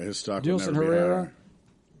sure. Right, his stock Dilson would never Herrera? be higher.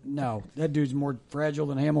 No, that dude's more fragile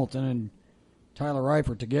than Hamilton and Tyler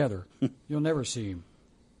Eifert together. You'll never see him.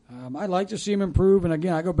 I'd like to see him improve, and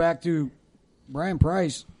again, I go back to Brian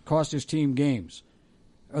Price cost his team games.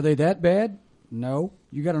 Are they that bad? No.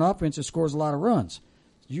 You got an offense that scores a lot of runs.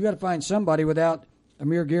 You got to find somebody without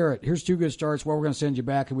Amir Garrett. Here's 2 good starts. Well, we're going to send you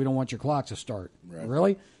back, and we don't want your clock to start. Right.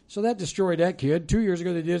 Really? So that destroyed that kid. 2 years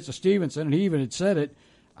ago, they did it to Stevenson, and he even had said it.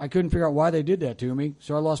 I couldn't figure out why they did that to me,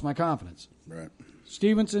 so I lost my confidence. Right.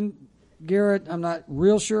 Stevenson, Garrett, I'm not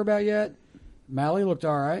real sure about yet. Malley looked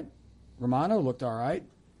all right. Romano looked all right.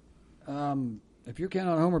 If you're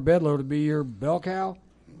counting on Homer Bedlow to be your bell cow,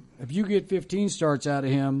 if you get 15 starts out of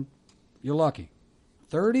him, you're lucky.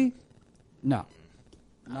 30? No.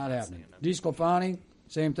 Not happening. DeSclafani,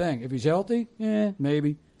 same thing. If he's healthy,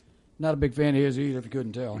 maybe. Not a big fan of his either, if you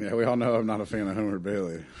couldn't tell. Yeah, we all know I'm not a fan of Homer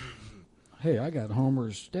Bailey. Hey, I got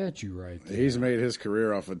Homer's statue right there. He's made his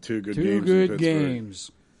career off of 2 good games. 2 good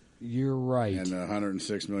games. You're right. And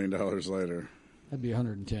 $106 million later. That'd be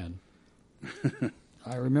 110.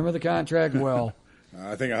 I remember the contract well.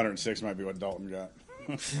 I think 106 might be what Dalton got.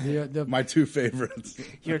 The My 2 favorites.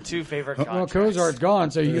 Your 2 favorite well, contracts. Cozart's gone,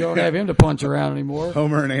 so you don't have him to punch around anymore.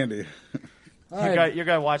 Homer and Andy. All right, You're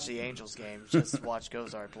gonna watch the Angels game. Just watch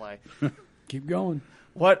Gozart play. keep going.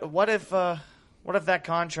 What if that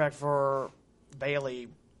contract for Bailey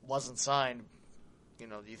wasn't signed? Do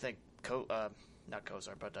you think not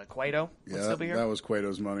Cozart, but Cueto would still be here? That was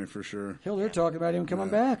Cueto's money for sure. Hell, they're talking about him coming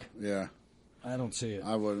back. Yeah. I don't see it.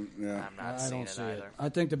 I wouldn't, yeah. I'm not I seeing don't it see either. it. I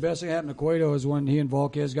think the best thing that happened to Cueto is when he and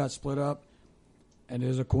Volquez got split up, and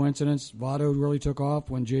there's a coincidence. Votto really took off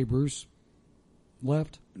when Jay Bruce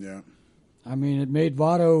left. Yeah. I mean, it made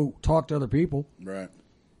Votto talk to other people. Right.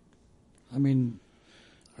 I mean,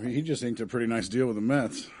 he just inked a pretty nice deal with the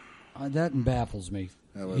Mets. that baffles me.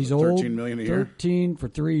 He's old. $13 million a year. 13 for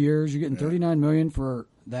 3 years. You're getting $39 million for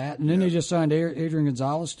that, and then they just signed Adrian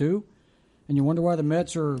Gonzalez too. And you wonder why the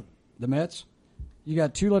Mets are the Mets. You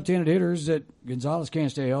got 2 left-handed hitters that Gonzalez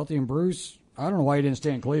can't stay healthy, and Bruce. I don't know why he didn't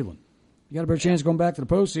stay in Cleveland. You got a better chance of going back to the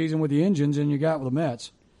postseason with the engines than you got with the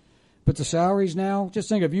Mets. But the salaries now, just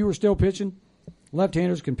think if you were still pitching,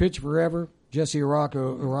 left-handers can pitch forever. Jesse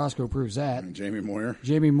Orozco proves that. And Jamie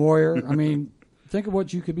Moyer. I mean, think of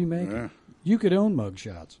what you could be making. Yeah. You could own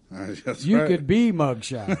mugshots. That's You right. could be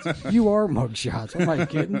mugshots. You are mugshots. Am I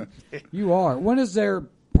kidding? You are. When is their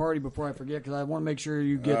party, before I forget, because I want to make sure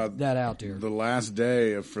you get that out there. The last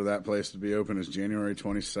day for that place to be open is January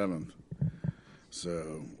 27th.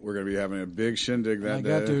 So we're going to be having a big shindig that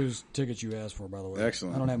day. I got those tickets you asked for, by the way.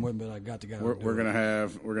 Excellent. I don't have them, but I got the guy. We're going to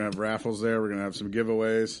have raffles there. We're going to have some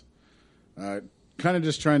giveaways. Kind of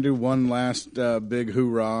just trying to do one last big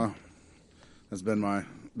hoorah. That's been my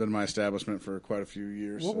establishment for quite a few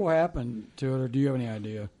years. What will happen to it, or do you have any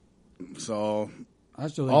idea? It's all I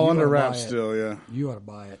still think all you under ought to buy wraps it. still, yeah. You ought to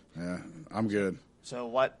buy it. Yeah, I'm good. So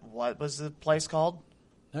what was the place called?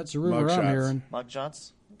 That's the rumor Mugshots. I'm hearing.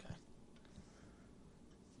 Mugshots? Okay.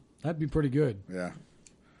 That'd be pretty good. Yeah.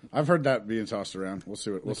 I've heard that being tossed around. We'll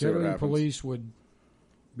see what Kettering happens. Police would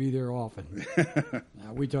be there often.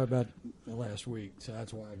 We talked about it last week, so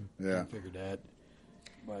that's why I figured that.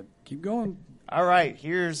 But keep going. All right,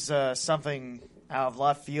 here's something out of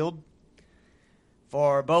left field.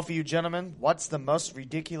 For both of you gentlemen, what's the most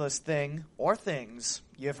ridiculous thing or things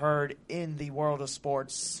you've heard in the world of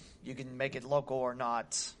sports? You can make it local or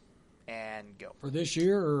not. and go. For this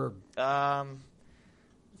year, or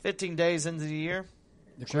 15 days into the year.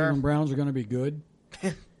 the Cleveland Browns are going to be good?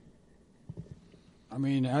 I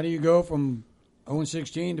mean, how do you go from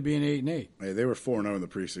 0-16 to being 8-8? Hey, they were 4-0 in the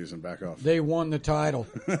preseason. Back off. They won the title.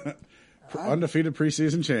 Undefeated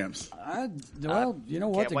preseason champs. Well, you know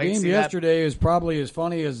what? Can't The wait to game see yesterday is probably as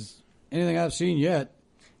funny as anything I've seen yet.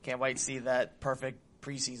 Can't wait to see that perfect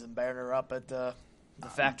preseason banner up at the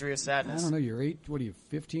Factory of Sadness. I don't know. You're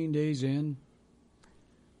 15 days in?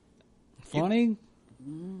 Funny?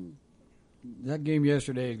 That game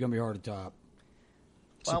yesterday is going to be hard to top.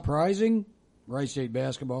 Well, Surprising? Wright State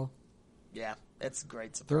basketball. Yeah, it's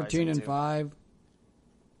great surprise. 13-5.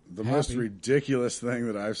 The Happy. most ridiculous thing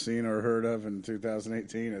that I've seen or heard of in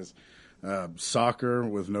 2018 is soccer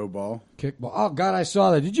with no ball. Kickball. Oh, God, I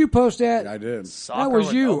saw that. Did you post that? I did. Soccer That was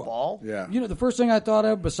with you. no ball? Yeah. You know, the first thing I thought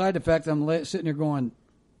of, beside the fact that I'm sitting here going,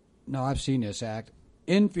 no, I've seen this act.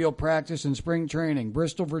 Infield practice and spring training,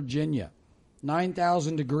 Bristol, Virginia.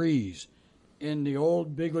 9,000 degrees in the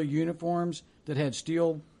old big league uniforms that had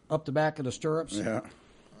steel up the back of the stirrups. Yeah.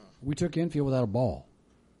 We took infield without a ball.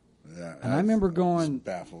 Yeah. And I remember going,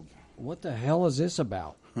 baffled. what the hell is this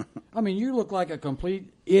about? I mean, you look like a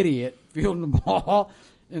complete idiot fielding the ball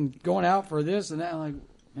and going out for this and that. I'm like,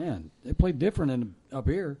 man, they play different up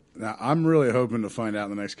here. Now, I'm really hoping to find out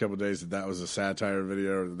in the next couple of days that was a satire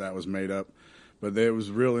video or that was made up. But there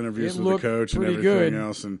was real interviews It with the looked coach and pretty everything good.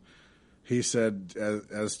 else. And he said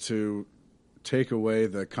as to take away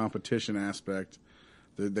the competition aspect,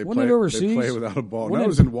 they Wasn't it overseas? They play without a ball. Wasn't No, it it-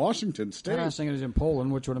 was in Washington State. I was thinking it was in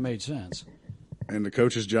Poland, which would have made sense. And the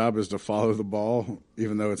coach's job is to follow the ball,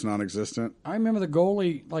 even though it's non-existent. I remember the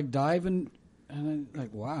goalie diving, and I'm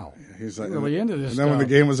like, wow, He's like really into this And then when the stuff.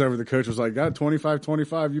 game was over, the coach was like, "Got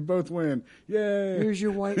 25-25. You both win. Yay!" Here's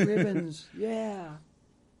your white ribbons. Yeah.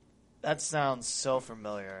 That sounds so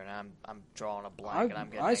familiar, and I'm drawing a blank, and I'm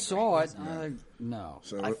getting I angry. saw it. And I'm like, no.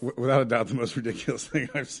 So without a doubt, the most ridiculous thing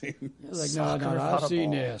I've seen. I was like, Soccer no, without I've a seen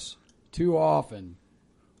ball. this too often.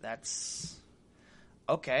 That's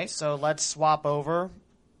okay. So let's swap over.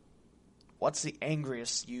 What's the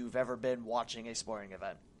angriest you've ever been watching a sporting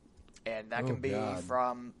event? And that Oh, can be God.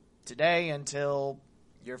 from today until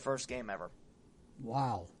your first game ever.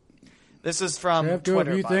 Wow. This is from Jeff, go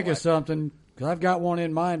Twitter. if you by think the of way. something, because I've got one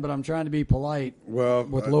in mind, but I'm trying to be polite Well,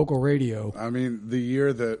 with local radio. I mean, the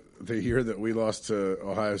year that we lost to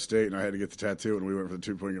Ohio State, and I had to get the tattoo, and we went for the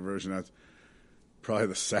 2-point conversion. That's probably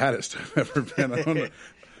the saddest I've ever been.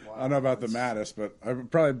 I don't know about the maddest, but I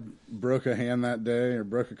probably broke a hand that day or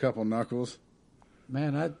broke a couple knuckles.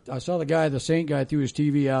 Man, I saw the Saint guy threw his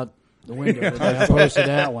TV out the window. I posted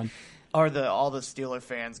that one. Or all the Steeler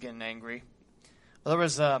fans getting angry. Well, there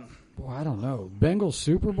was Boy, I don't know. Bengals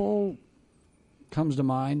Super Bowl comes to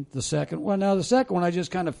mind. The second one, I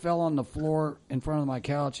just kind of fell on the floor in front of my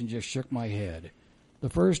couch and just shook my head. The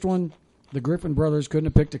first one, the Griffin brothers couldn't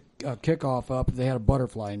have picked a kickoff up if they had a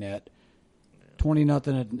butterfly net.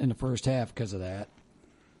 20-0 in the first half because of that.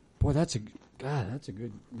 Boy, that's a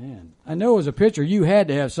good man. I know as a pitcher, you had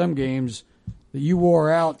to have some games that you wore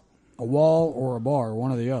out a wall or a bar,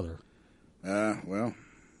 one or the other. Well,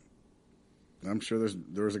 I'm sure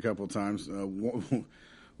there was a couple of times.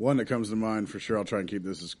 One that comes to mind for sure. I'll try and keep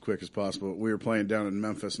this as quick as possible. We were playing down in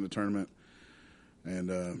Memphis in the tournament,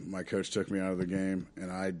 and my coach took me out of the game,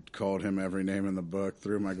 and I called him every name in the book,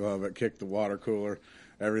 threw my glove at, kicked the water cooler,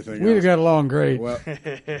 everything. We'd have else. got along great. Well,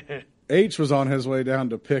 H was on his way down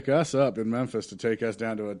to pick us up in Memphis to take us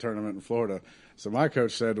down to a tournament in Florida. So my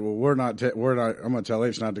coach said, "Well, we're not. I'm going to tell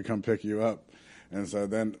H not to come pick you up." And so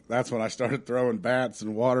then that's when I started throwing bats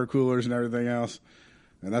and water coolers and everything else.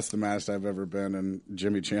 And that's the maddest I've ever been. And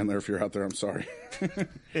Jimmy Chandler, if you're out there, I'm sorry.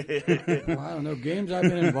 Well, I don't know. Games I've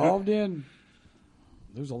been involved in,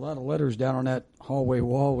 there's a lot of letters down on that hallway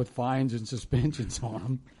wall with fines and suspensions on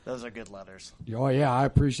them. those are good letters. Oh, yeah, I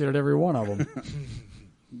appreciated every one of them.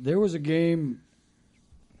 There was a game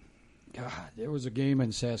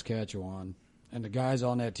in Saskatchewan, and the guys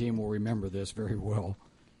on that team will remember this very well.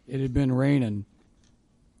 It had been raining,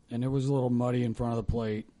 and it was a little muddy in front of the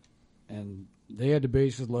plate, and they had the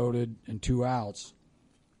bases loaded and 2 outs,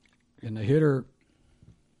 and the hitter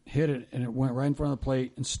hit it, and it went right in front of the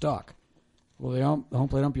plate and stuck. Well, the home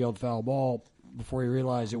plate ump yelled foul ball before he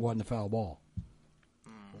realized it wasn't a foul ball.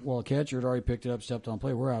 Well, the catcher had already picked it up, stepped on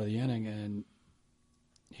play. We're out of the inning, and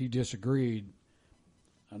he disagreed,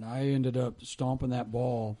 and I ended up stomping that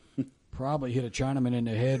ball, probably hit a Chinaman in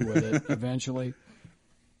the head with it eventually.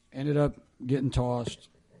 Ended up getting tossed,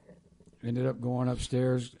 ended up going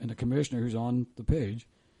upstairs, and the commissioner, who's on the page,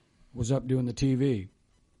 was up doing the TV.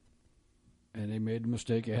 And they made the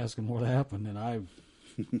mistake of asking what happened, and I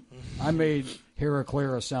I made Hera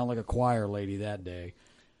Clara sound like a choir lady that day.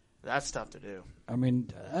 That's tough to do. I mean,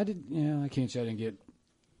 I can't say I didn't get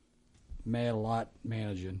mad a lot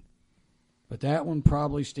managing. But that one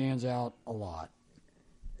probably stands out a lot.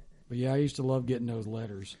 But yeah, I used to love getting those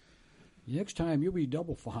letters. Next time you'll be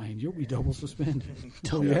double fined. You'll be double suspended.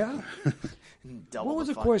 Oh, yeah? What was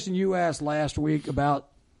the question you asked last week about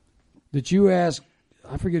that you asked?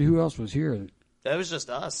 I forget who else was here. That was just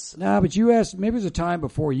us. Nah, but you asked, maybe it was a time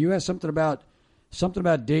before, you asked something about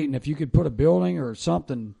Dayton, if you could put a building or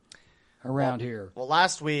something around here. Well,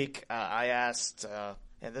 last week I asked,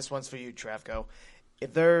 and this one's for you, Travko,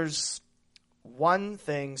 if there's one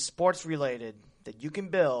thing sports-related that you can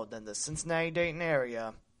build in the Cincinnati-Dayton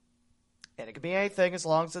area, and it could be anything as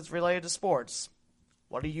long as it's related to sports,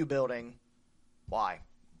 what are you building? Why?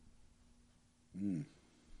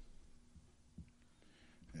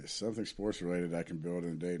 It's something sports-related I can build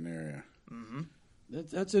in the Dayton area. Mm-hmm.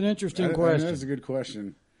 That's an interesting question. That's a good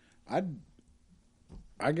question. I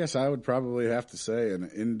guess I would probably have to say an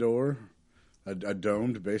indoor, a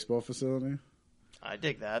domed baseball facility. I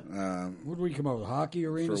dig that. Would we come up with a hockey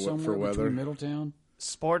arena somewhere between Middletown?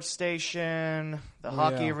 Sports station, the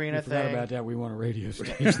hockey arena we forgot thing. about that. We want a radio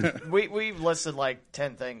station. we listed like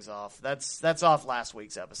 10 things off. That's off last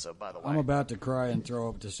week's episode, by the way. I'm about to cry and throw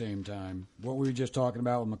up at the same time. What we were just talking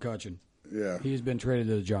about with McCutcheon. Yeah. He's been traded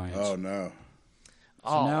to the Giants. Oh, no.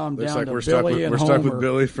 So now I'm Looks down like to we're Billy and we're Homer. stuck with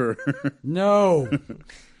Billy for... No.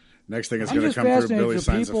 Next thing is I'm going to just come through, fascinated Billy for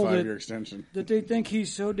signs a people 5-year extension. that they think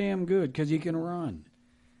he's so damn good because he can run.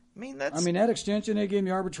 I mean, that extension they gave him,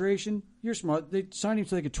 the arbitration, you're smart. They signed him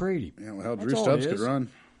so they could trade him. Yeah, well, hell, Drew Stubbs could run.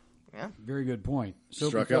 Yeah. Very good point. So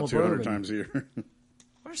Struck out 200 times a year.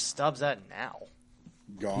 Where's Stubbs at now?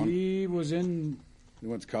 Gone. He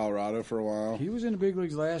went to Colorado for a while. He was in the big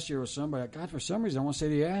leagues last year with somebody. God, for some reason, I want to say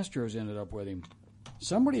the Astros ended up with him.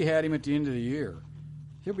 Somebody had him at the end of the year.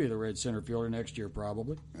 He'll be the red center fielder next year,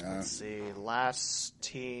 probably. Yeah. Let's see. Last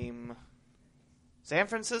team, San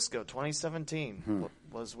Francisco, 2017.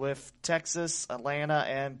 Was with Texas, Atlanta,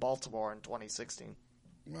 and Baltimore in 2016.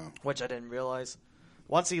 Wow. Which I didn't realize.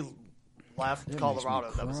 Once he left Colorado,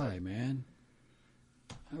 makes me that was cry, it. man.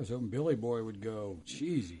 I was hoping Billy Boy would go.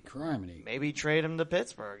 Cheesy, criminy. Maybe trade him to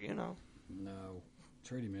Pittsburgh, No.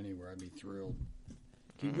 Trade him anywhere. I'd be thrilled.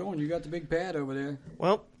 Keep going. You got the big pad over there.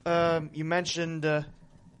 Well, you mentioned a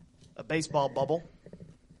baseball bubble.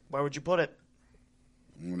 Where would you put it?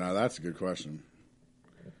 Now, that's a good question.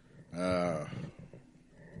 Man,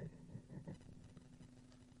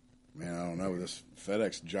 I don't know. This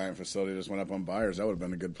FedEx giant facility just went up on buyers. That would have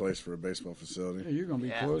been a good place for a baseball facility. Yeah, you're going to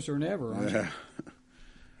be closer than ever, aren't you?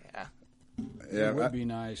 Yeah, it would be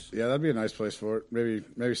nice. Yeah, that'd be a nice place for it.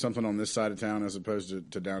 Maybe something on this side of town as opposed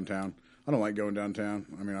to downtown. I don't like going downtown.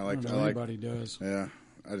 I mean, I like everybody does. Yeah,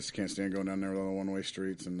 I just can't stand going down there with all the one-way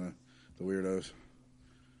streets and the weirdos.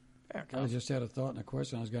 I just had a thought and a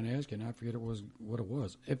question I was going to ask you, and I forget what it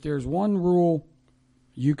was. If there's one rule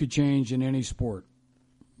you could change in any sport,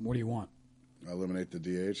 what do you want? Eliminate the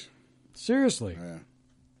DH. Seriously? Yeah.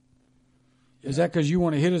 Is that because you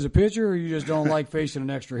want to hit as a pitcher, or you just don't like facing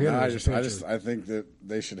an extra hitter as a pitcher? I think that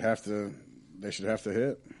they should have to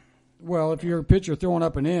hit. Well, if you're a pitcher throwing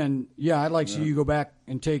up and in, I'd like to see you go back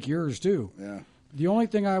and take yours too. Yeah. The only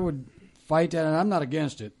thing I would fight that, and I'm not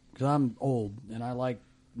against it because I'm old and I like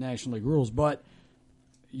National League rules, but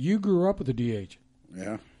you grew up with the DH.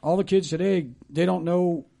 Yeah. All the kids today, they don't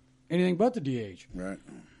know anything but the DH. Right.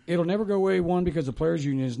 It'll never go away, one, because the Players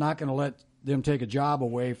Union is not going to let them take a job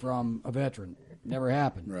away from a veteran. Never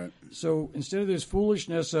happened. Right. So instead of this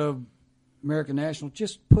foolishness of American National,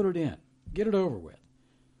 just put it in. Get it over with.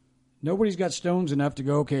 Nobody's got stones enough to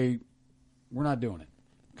go, okay, we're not doing it.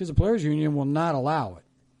 Because the Players Union will not allow it.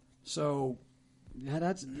 So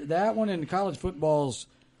that's that one. In college football's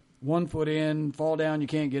 1 foot in, fall down, you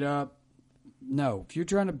can't get up. No. If you're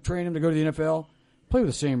trying to train them to go to the NFL, play with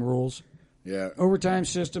the same rules. Yeah. Overtime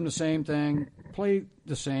system, the same thing. Play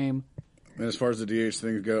the same. And as far as the DH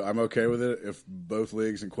things go, I'm okay with it if both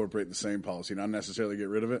leagues incorporate the same policy. Not necessarily get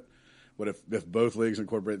rid of it, but if both leagues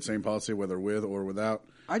incorporate the same policy, whether with or without,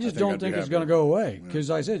 I don't think it's going to go away because,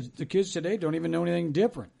 like I said, the kids today don't even know anything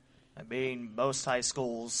different. I mean, most high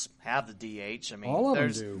schools have the DH. I mean, all of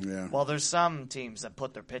them do. Yeah. Well, there's some teams that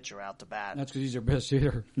put their pitcher out to bat. That's because he's their best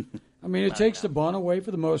hitter. I mean, it takes the bunt away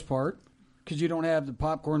for the most part because you don't have the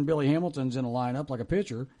popcorn Billy Hamiltons in a lineup like a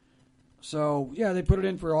pitcher. So, yeah, they put it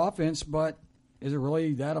in for offense, but is it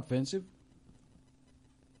really that offensive?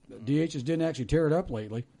 The DHs didn't actually tear it up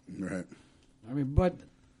lately. Right. I mean, but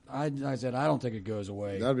I said I don't think it goes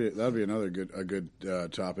away. That'd be another good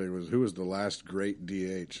topic. Was who was the last great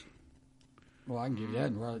DH? Well, I can give you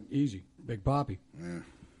that right easy. Big Papi. Yeah.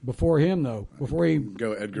 Before him, though, before he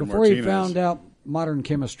Martinez. found out modern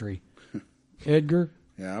chemistry, Edgar,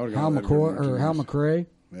 Yeah, I would Hal McCoy or Hal McRae.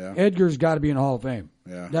 Yeah. Edgar's got to be in the Hall of Fame.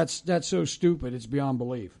 Yeah. That's so stupid. It's beyond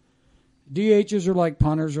belief. DHs are like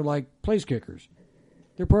punters or like place kickers.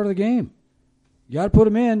 They're part of the game. You got to put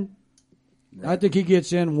them in. Right. I think he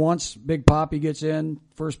gets in once. Big Papi gets in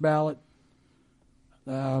first ballot.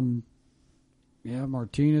 Martinez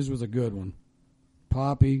was a good one.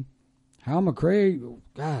 Papi, Hal McRae.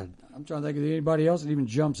 God, I'm trying to think of anybody else that even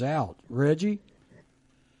jumps out. Reggie,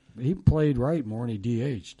 he played right more than he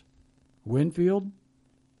DH'd. Winfield.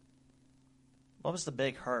 What was the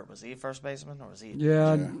big hurt? Was he first baseman or was he?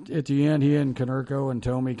 Yeah, at the end, he and Konerko and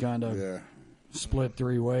Tomey kind of split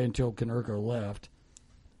three-way until Konerko left.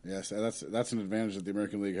 Yes, that's an advantage that the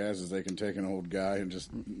American League has, is they can take an old guy and just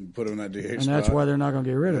put him in that DH spot. And that's why they're not going to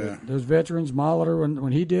get rid of it. Those veterans, Molitor,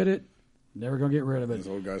 when he did it, they were going to get rid of it. Those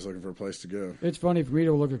old guys looking for a place to go. It's funny for me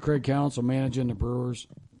to look at Craig Counsell managing the Brewers,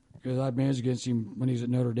 because I managed against him when he was at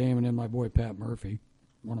Notre Dame, and then my boy Pat Murphy,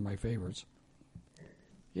 one of my favorites.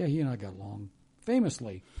 Yeah, he and I got along.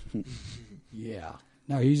 Famously. Yeah.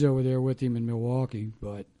 Now he's over there with him in Milwaukee,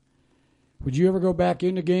 but would you ever go back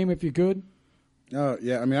in the game if you could?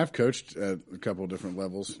 Yeah, I mean, I've coached at a couple of different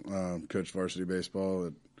levels. Coached varsity baseball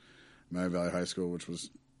at Miami Valley High School, which was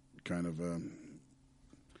kind of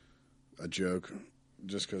a joke,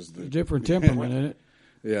 just because the different temperament in it.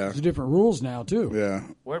 Yeah, there's different rules now too. Yeah.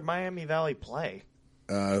 Where'd Miami Valley play?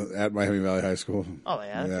 At Miami Valley High School. Oh, they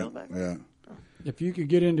had a field back there? Yeah. If you could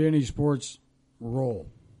get into any sports role,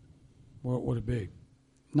 what would it be?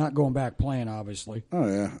 Not going back playing, obviously. Oh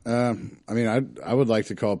yeah. I mean, I would like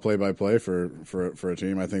to call play-by-play for a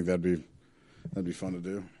team. I think that'd be fun to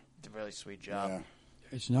do. It's a really sweet job. Yeah.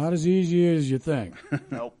 It's not as easy as you think.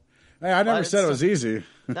 Nope. Hey, I never said it was easy.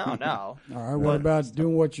 No. All right. What about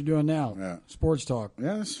doing what you're doing now? Yeah. Sports talk.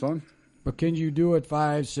 Yeah, it's fun. But can you do it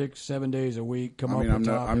 5, 6, 7 days a week? Come up with topics?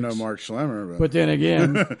 I'm no Mark Schlemmer, but then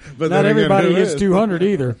again, not everybody hits 200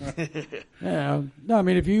 either. Yeah. No, I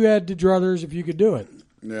mean, if you had the druthers, if you could do it.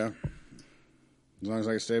 Yeah. As long as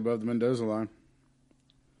I can stay above the Mendoza line.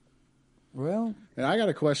 Well. And I got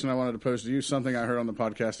a question I wanted to pose to you. Something I heard on the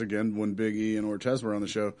podcast again when Big E and Ortez were on the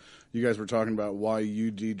show. You guys were talking about why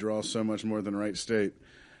UD draws so much more than Wright State.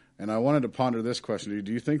 And I wanted to ponder this question to you.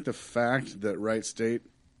 Do you think the fact that Wright State,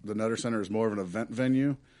 the Nutter Center, is more of an event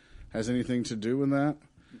venue, has anything to do with that?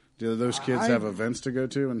 Do those kids have events to go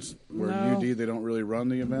to, and where UD, they don't really run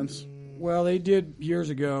the events? Well, they did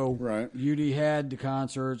years ago. Right. UD had the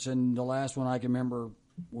concerts, and the last one I can remember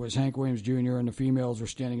was Hank Williams Jr., and the females were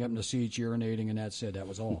standing up in the seats urinating, and that's it. That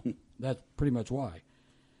was all. That's pretty much why.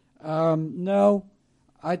 No,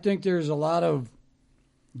 I think there's a lot of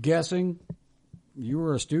guessing. You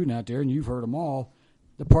were a student out there, and you've heard them all.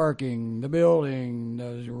 The parking, the building,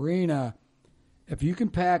 the arena. If you can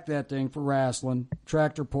pack that thing for wrestling,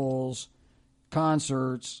 tractor pulls,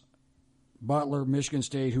 concerts, Butler, Michigan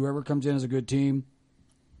State, whoever comes in as a good team,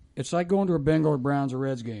 it's like going to a Bengal or Browns or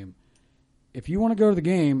Reds game. If you want to go to the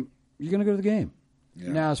game, you're going to go to the game.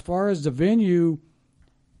 Yeah. Now, as far as the venue,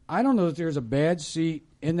 I don't know that there's a bad seat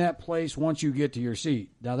in that place once you get to your seat.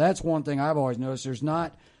 Now, that's one thing I've always noticed. There's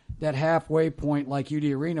not that halfway point like UD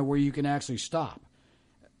Arena where you can actually stop.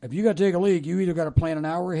 If you got to take a leak, you either got to plan an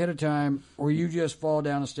hour ahead of time or you just fall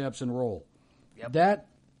down the steps and roll. Yep. That,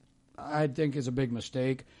 I think, is a big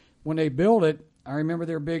mistake. When they built it, I remember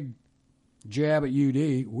their big jab at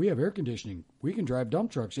UD. We have air conditioning. We can drive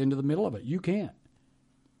dump trucks into the middle of it. You can't.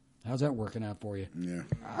 How's that working out for you? Yeah.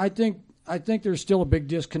 I think there's still a big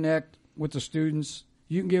disconnect with the students.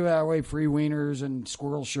 You can give away free wieners and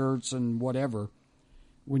squirrel shirts and whatever.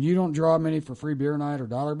 When you don't draw many for free beer night or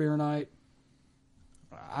dollar beer night,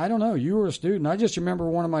 I don't know. You were a student. I just remember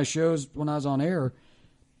one of my shows when I was on air,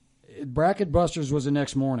 Bracket Busters was the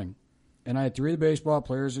next morning. And I had 3 of the baseball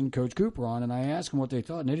players and Coach Cooper on, and I asked them what they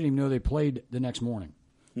thought, and they didn't even know they played the next morning.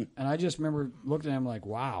 And I just remember looking at them like,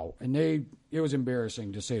 wow. And it was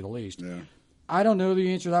embarrassing, to say the least. Yeah. I don't know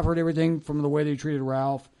the answers. I've heard everything from the way they treated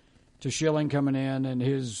Ralph to Schilling coming in and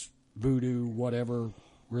his voodoo, whatever,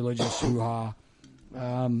 religious hoo-ha.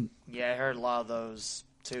 Yeah, I heard a lot of those,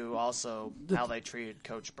 too. Also, how they treated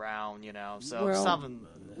Coach Brown, So, well, something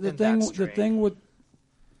the thing with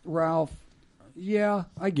Ralph, yeah,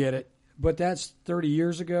 I get it. But that's 30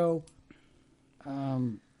 years ago.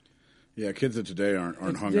 Yeah, kids of today aren't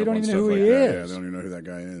hung up on stuff like that. They don't even know who he is. Yeah, they don't even know who that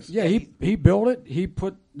guy is. Yeah, he built it. He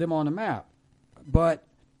put them on the map. But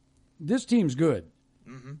this team's good.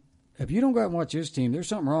 Mm-hmm. If you don't go out and watch this team, there's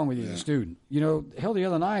something wrong with you as a student. Hell, the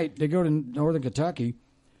other night, they go to Northern Kentucky.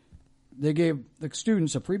 they gave the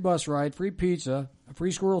students a free bus ride, free pizza, a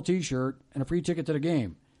free squirrel T-shirt, and a free ticket to the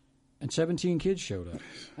game. And 17 kids showed up.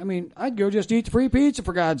 I mean, I'd go just eat the free pizza,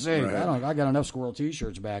 for God's sake. Right. I got enough squirrel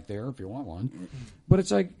T-shirts back there if you want one. But it's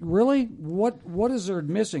like, really? What is there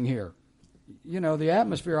missing here? You know, the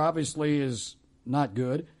atmosphere obviously is not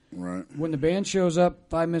good. Right. When the band shows up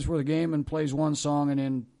 5 minutes before the game and plays one song and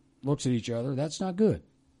then looks at each other, that's not good.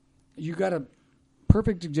 You got a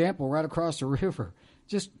perfect example right across the river.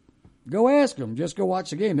 Just go ask them. Just go watch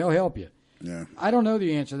the game. They'll help you. Yeah. I don't know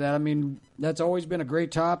the answer to that. I mean, that's always been a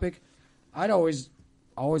great topic. I'd always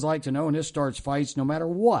like to know, and this starts fights no matter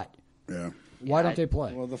what. Yeah. Why don't they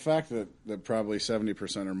play? Well, the fact that probably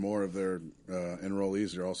 70% or more of their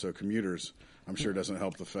enrollees are also commuters, I'm sure doesn't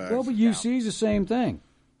help the fact. Well, but UC's the same thing.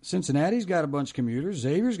 Cincinnati's got a bunch of commuters.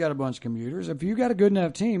 Xavier's got a bunch of commuters. If you got a good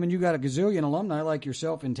enough team and you got a gazillion alumni like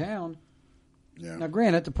yourself in town, yeah. now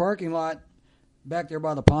granted, the parking lot back there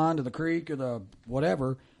by the pond or the creek or the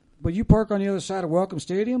whatever, but you park on the other side of Welcome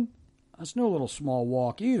Stadium, that's no little small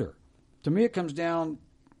walk either. To me, it comes down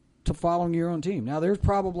to following your own team. Now, there's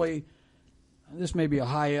probably, this may be a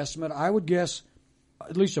high estimate, I would guess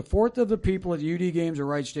at least a fourth of the people at the UD games are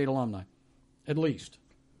Wright State alumni. At least.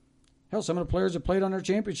 Hell, some of the players that played on their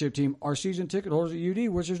championship team are season ticket holders at UD,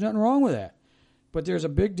 which there's nothing wrong with that. But there's a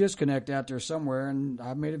big disconnect out there somewhere, and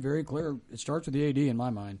I've made it very clear. It starts with the AD in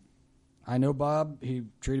my mind. I know Bob, he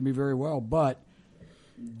treated me very well, but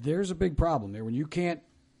there's a big problem there. When you can't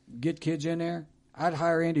get kids in there, I'd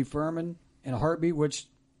hire Andy Furman in a heartbeat, which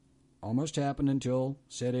almost happened until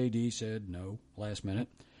said AD said no last minute.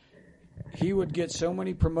 He would get so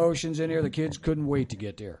many promotions in there, the kids couldn't wait to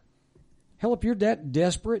get there. Hell, if you're that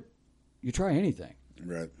desperate, you try anything.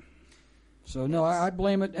 Right. So, no, I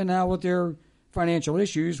blame it. And now with their financial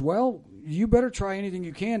issues, well, you better try anything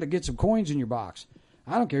you can to get some coins in your box.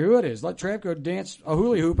 I don't care who it is. Let Trav go dance a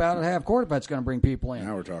hula hoop out at half court if that's going to bring people in.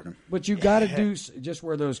 Now we're talking. But you got to do, just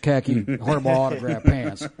wear those khaki Harbaugh autograph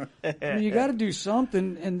pants. I mean, you got to do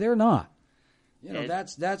something, and they're not. You know,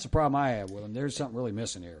 that's the problem I have with them. There's something really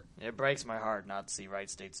missing here. It breaks my heart not to see Wright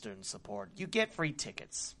State student support. You get free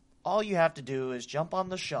tickets. All you have to do is jump on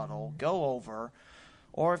the shuttle, go over,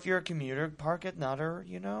 or if you're a commuter, park at Nutter,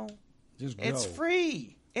 you know. Just go. It's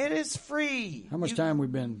free. It is free. How much time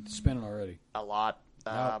we've been spending already? A lot.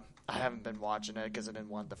 I haven't been watching it because I didn't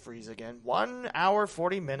want it to freeze again. 1 hour,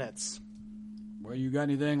 40 minutes. Well, you got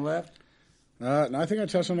anything left? I think I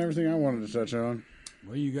touched on everything I wanted to touch on.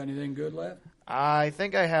 Well, you got anything good left? I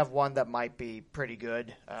think I have one that might be pretty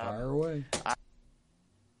good. Fire away.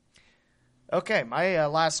 Okay, my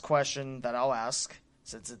last question that I'll ask,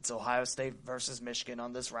 since it's Ohio State versus Michigan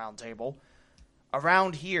on this roundtable.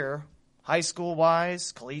 Around here, high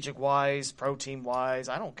school-wise, collegiate-wise, pro team-wise,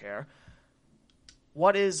 I don't care.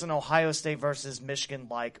 What is an Ohio State versus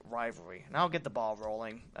Michigan-like rivalry? And I'll get the ball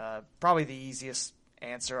rolling. Probably the easiest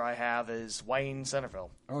answer I have is Wayne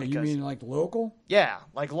Centerville. Oh, you mean like local? Yeah,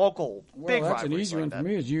 like local, big rivalries. Well, that's an easy one for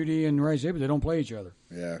me. It's UD and Wright State, but they don't play each other.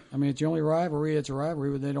 Yeah. I mean, it's the only rivalry. It's a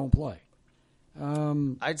rivalry, but they don't play.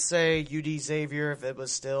 I'd say UD Xavier if it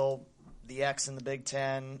was still the X in the Big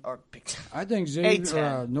Ten or Big Ten. I think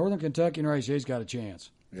Xavier, Northern Kentucky and Wright State's got a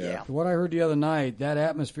chance. Yeah. What I heard the other night, that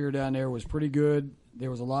atmosphere down there was pretty good. There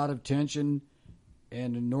was a lot of tension,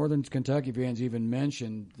 and the Northern Kentucky fans even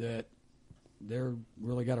mentioned that they're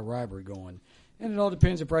really got a rivalry going. And it all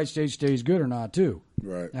depends if Wright State stays good or not, too.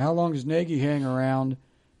 Right. Now, how long does Nagy hang around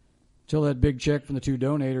till that big check from the two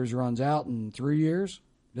donators runs out in 3 years?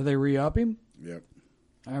 Do they re-up him? Yep.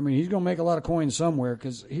 I mean, he's going to make a lot of coins somewhere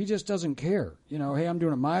because he just doesn't care. You know, hey, I'm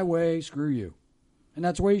doing it my way, screw you. And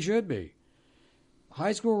that's the way he should be.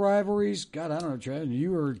 High school rivalries, God, I don't know, Chad.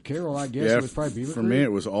 You or Carroll, I guess it was probably Beaver For Creek. me,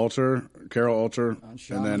 it was Carroll Alter,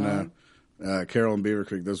 Sean and then Carroll and Beaver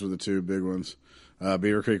Creek. Those were the two big ones.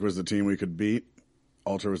 Beaver Creek was the team we could beat.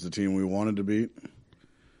 Alter was the team we wanted to beat,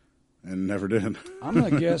 and never did. I'm going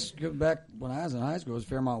to guess, go back when I was in high school, it was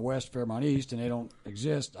Fairmont West, Fairmont East, and they don't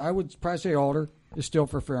exist. I would probably say Alder is still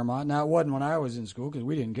for Fairmont. Now, it wasn't when I was in school because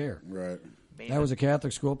we didn't care. Right. That was a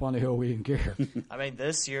Catholic school up on the hill. We didn't care. I mean,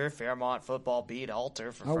 this year, Fairmont football beat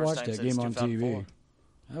Alter for I first watched time that since game on 2004. TV.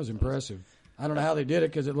 That was impressive. I don't know how they did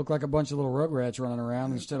it because it looked like a bunch of little rugrats running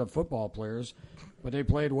around instead of football players, but they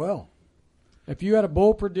played well. If you had a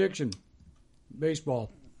bold prediction,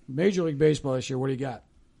 baseball, Major League Baseball this year, what do you got?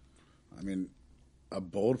 I mean, a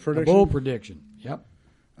bold prediction? A bold prediction, yep.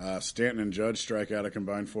 Stanton and Judge strike out a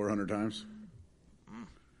combined 400 times.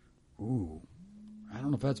 Ooh. I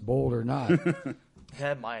don't know if that's bold or not.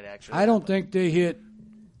 That might actually. I don't think either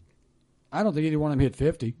one of them hit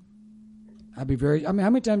 50. I'd be very. I mean, how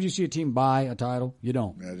many times do you see a team buy a title? You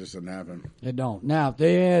don't. Yeah, it just doesn't happen. It don't. Now, if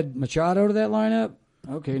they add Machado to that lineup,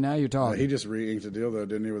 okay, now you're talking. He just re-inked the deal, though,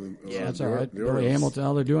 didn't he? That's all right. Billy Hamilton,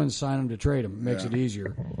 all they're doing is sign him to trade him. Makes it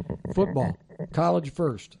easier. Football, college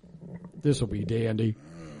first. This will be dandy.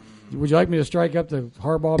 Would you like me to strike up the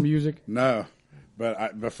Harbaugh music? No,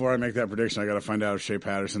 but before I make that prediction, I got to find out if Shea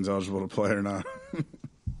Patterson's eligible to play or not.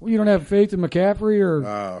 Well, you don't have faith in McCaffrey,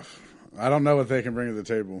 or I don't know what they can bring to the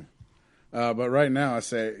table. But right now, I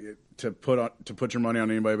say to put your money on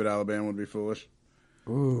anybody but Alabama would be foolish.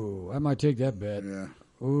 Ooh, I might take that bet. Yeah.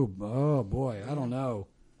 Ooh, oh boy, I don't know.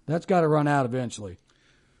 That's got to run out eventually.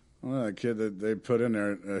 Well, that kid that they put in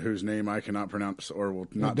there, whose name I cannot pronounce or will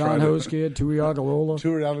not Don try to. Ho's kid,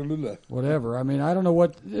 Tuiagalula. Whatever. I mean, I don't know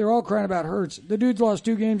what they're all crying about. Hurts. The dude's lost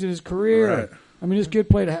 2 games in his career. Right. I mean, this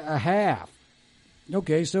kid played a half.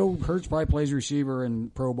 Okay, so Hurts probably plays receiver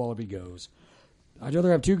and Pro Bowl if he goes. I'd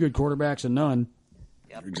rather have 2 good quarterbacks than none.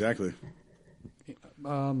 Yep. Exactly.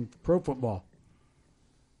 Pro football.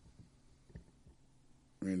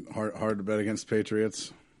 I mean, hard to bet against the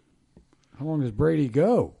Patriots How long does Brady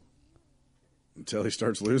go? until he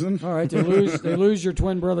starts losing. All right, they lose. They lose your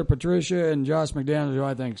twin brother Patricia and Josh McDaniels, who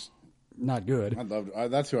I think's not good.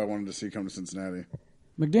 That's who I wanted to see come to Cincinnati.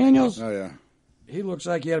 McDaniels. Oh yeah. He looks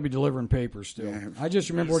like he ought to be delivering papers still. Yeah. I just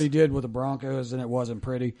remember what he did with the Broncos, and it wasn't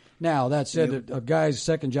pretty. Now, that said, a guy's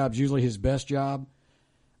second job is usually his best job.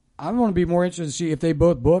 I want to be more interested to see if they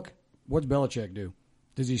both book. What's Belichick do?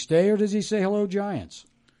 Does he stay or does he say hello, Giants?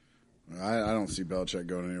 I don't see Belichick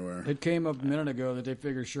going anywhere. It came up a minute ago that they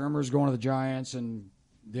figure Shermer's going to the Giants and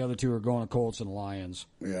the other 2 are going to Colts and Lions.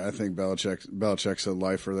 Yeah, I think Belichick's a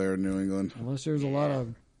lifer there in New England. Unless there's a lot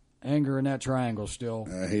of anger in that triangle still.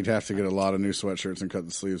 He'd have to get a lot of new sweatshirts and cut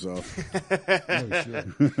the sleeves off.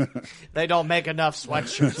 They don't make enough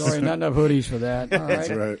sweatshirts. Sorry, not enough hoodies for that. All right. That's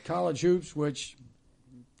right. College hoops, which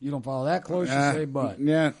you don't follow that close, you say, but.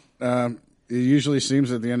 Yeah. It usually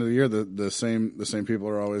seems at the end of the year the same people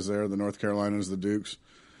are always there. The North Carolinas, the Dukes,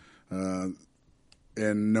 and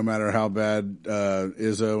no matter how bad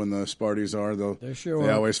Izzo and the Sparties are,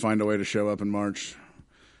 they always find a way to show up in March.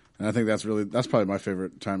 And I think that's probably my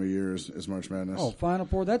favorite time of year is March Madness. Oh, Final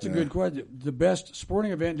Four. That's a good question. The best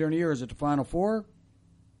sporting event during the year is it the Final Four?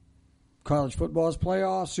 College football's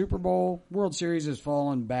playoffs, Super Bowl, World Series has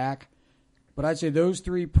fallen back, but I'd say those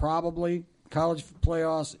 3 probably college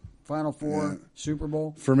playoffs. Final Four, Super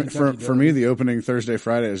Bowl. For me, the opening Thursday,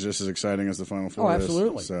 Friday is just as exciting as the Final Four. Oh,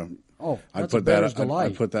 absolutely. Is. So, I'd put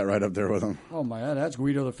that right up there with them. Oh my God, that's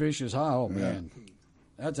Guido the Fish's high. Oh man,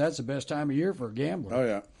 that's the best time of year for a gambler. Oh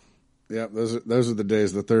yeah. Those are the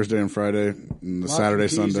days, the Thursday and Friday, and the Saturday,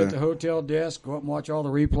 Sunday. At the hotel desk, go up and watch all the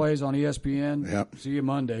replays on ESPN. Yep. See you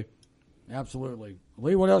Monday. Absolutely,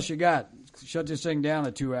 Lee. What else you got? Shut this thing down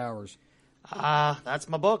at 2 hours. That's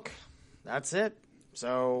my book. That's it.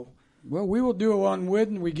 So, well, we will do one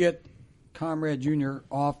when we get Comrade Junior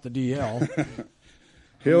off the DL.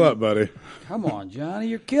 Heal up, buddy. Come on, Johnny,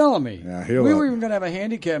 you're killing me. Yeah, heal we up. were even going to have a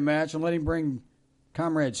handicap match and let him bring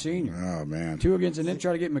Comrade Senior. Oh man, 2 against, and then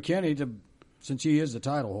try to get McKinney since he is the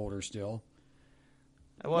title holder still.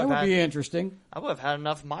 That would be interesting. I would have had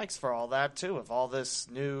enough mics for all that too, with all this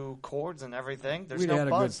new chords and everything. There's We'd no had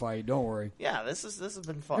buzz. a good fight. Don't worry. Yeah, this has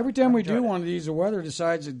been fun. Every time we do it. one of these, the weather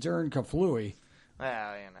decides to turn kaflooey.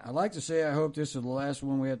 Well, I like to say I hope this is the last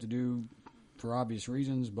one we have to do for obvious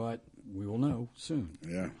reasons, but we will know soon.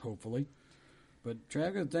 Yeah, hopefully. But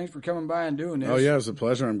Travis, thanks for coming by and doing this. Oh yeah, it's a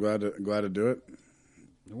pleasure. I'm glad to do it.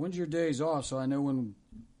 When's your days off, so I know when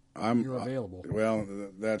you're available? Well,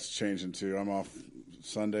 that's changing too. I'm off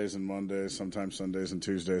Sundays and Mondays, sometimes Sundays and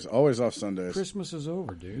Tuesdays. Always off Sundays. Christmas is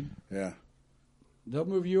over, dude. Yeah. They'll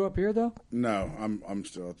move you up here, though? No, I'm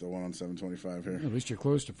still at the one on 725 here. At least you're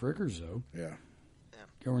close to Frickers, though. Yeah.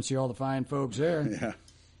 Go and see all the fine folks there. Yeah.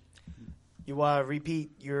 You want to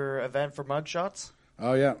repeat your event for mugshots?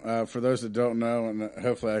 Oh, yeah. For those that don't know, and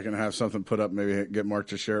hopefully I can have something put up, maybe get Mark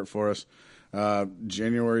to share it for us.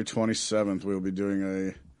 January 27th, we'll be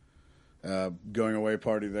doing a going-away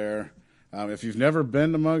party there. If you've never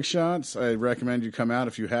been to Mugshots, I recommend you come out.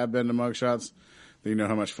 If you have been to Mugshots, then you know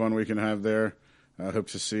how much fun we can have there. I hope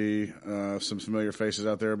to see some familiar faces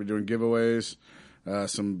out there. I'll be doing giveaways,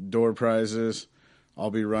 some door prizes. I'll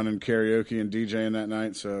be running karaoke and DJing that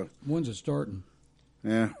night. So when's it starting?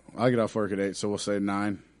 Yeah, I get off work at 8, so we'll say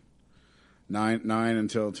 9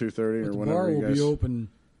 until 2:30 or whenever you guys. The bar will be open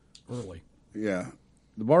early. Yeah,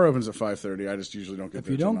 the bar opens at 5:30. I just usually don't get. If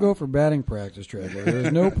there you don't go for batting practice, Traveler,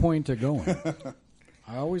 there's no point to going.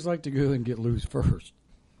 I always like to go and get loose first.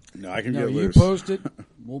 No, I can get loose. You post it.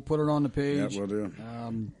 We'll put it on the page. Yeah, we'll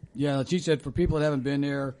do. Yeah, like she said, for people that haven't been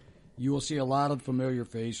there, you will see a lot of familiar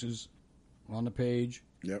faces on the page.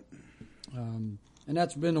 Yep. And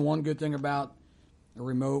that's been the one good thing about a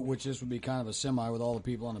remote, which this would be kind of a semi with all the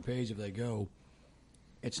people on the page if they go.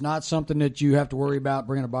 It's not something that you have to worry about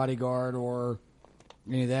bringing a bodyguard or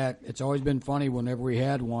any of that. It's always been funny whenever we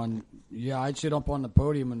had one. Yeah, I'd sit up on the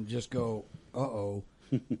podium and just go, uh-oh.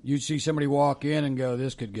 You'd see somebody walk in and go,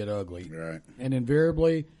 this could get ugly. Right. And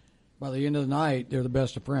invariably, by the end of the night, they're the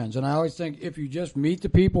best of friends. And I always think if you just meet the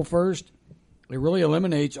people first, it really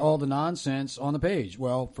eliminates all the nonsense on the page.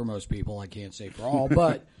 Well, for most people, I can't say for all,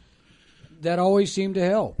 but that always seemed to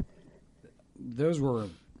help. Those were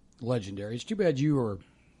legendary. It's too bad you were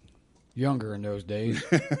younger in those days.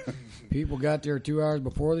 People got there 2 hours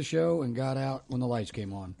before the show and got out when the lights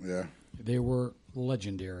came on. Yeah. They were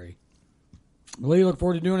legendary. Lee, look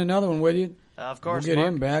forward to doing another one with you. Of course, we'll get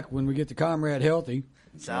Mark. him back when we get the comrade healthy.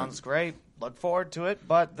 Sounds great. Look forward to it.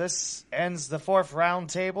 But this ends the Fourth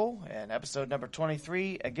Roundtable and episode number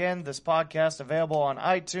 23. Again, this podcast available on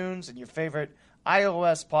iTunes and your favorite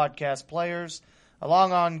iOS podcast players,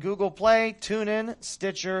 along on Google Play, TuneIn,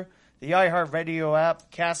 Stitcher, the iHeartRadio app,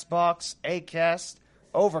 CastBox, Acast,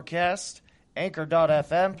 Overcast,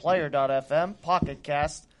 Anchor.fm, Player.fm, Pocket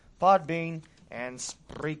Cast, Podbean, and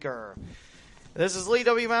Spreaker. This is Lee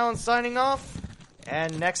W. Mallon signing off,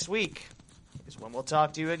 and next week is when we'll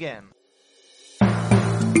talk to you again.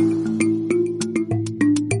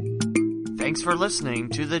 Thanks for listening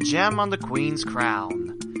to The Gem on the Queen's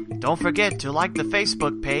Crown. Don't forget to like the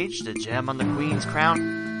Facebook page, The Gem on the Queen's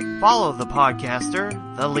Crown. Follow the podcaster,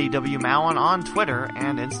 The Lee W. Mallon, on Twitter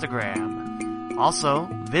and Instagram. Also,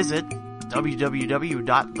 visit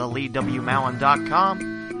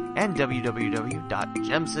www.theleewmallon.com and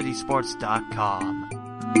www.gemcitysports.com.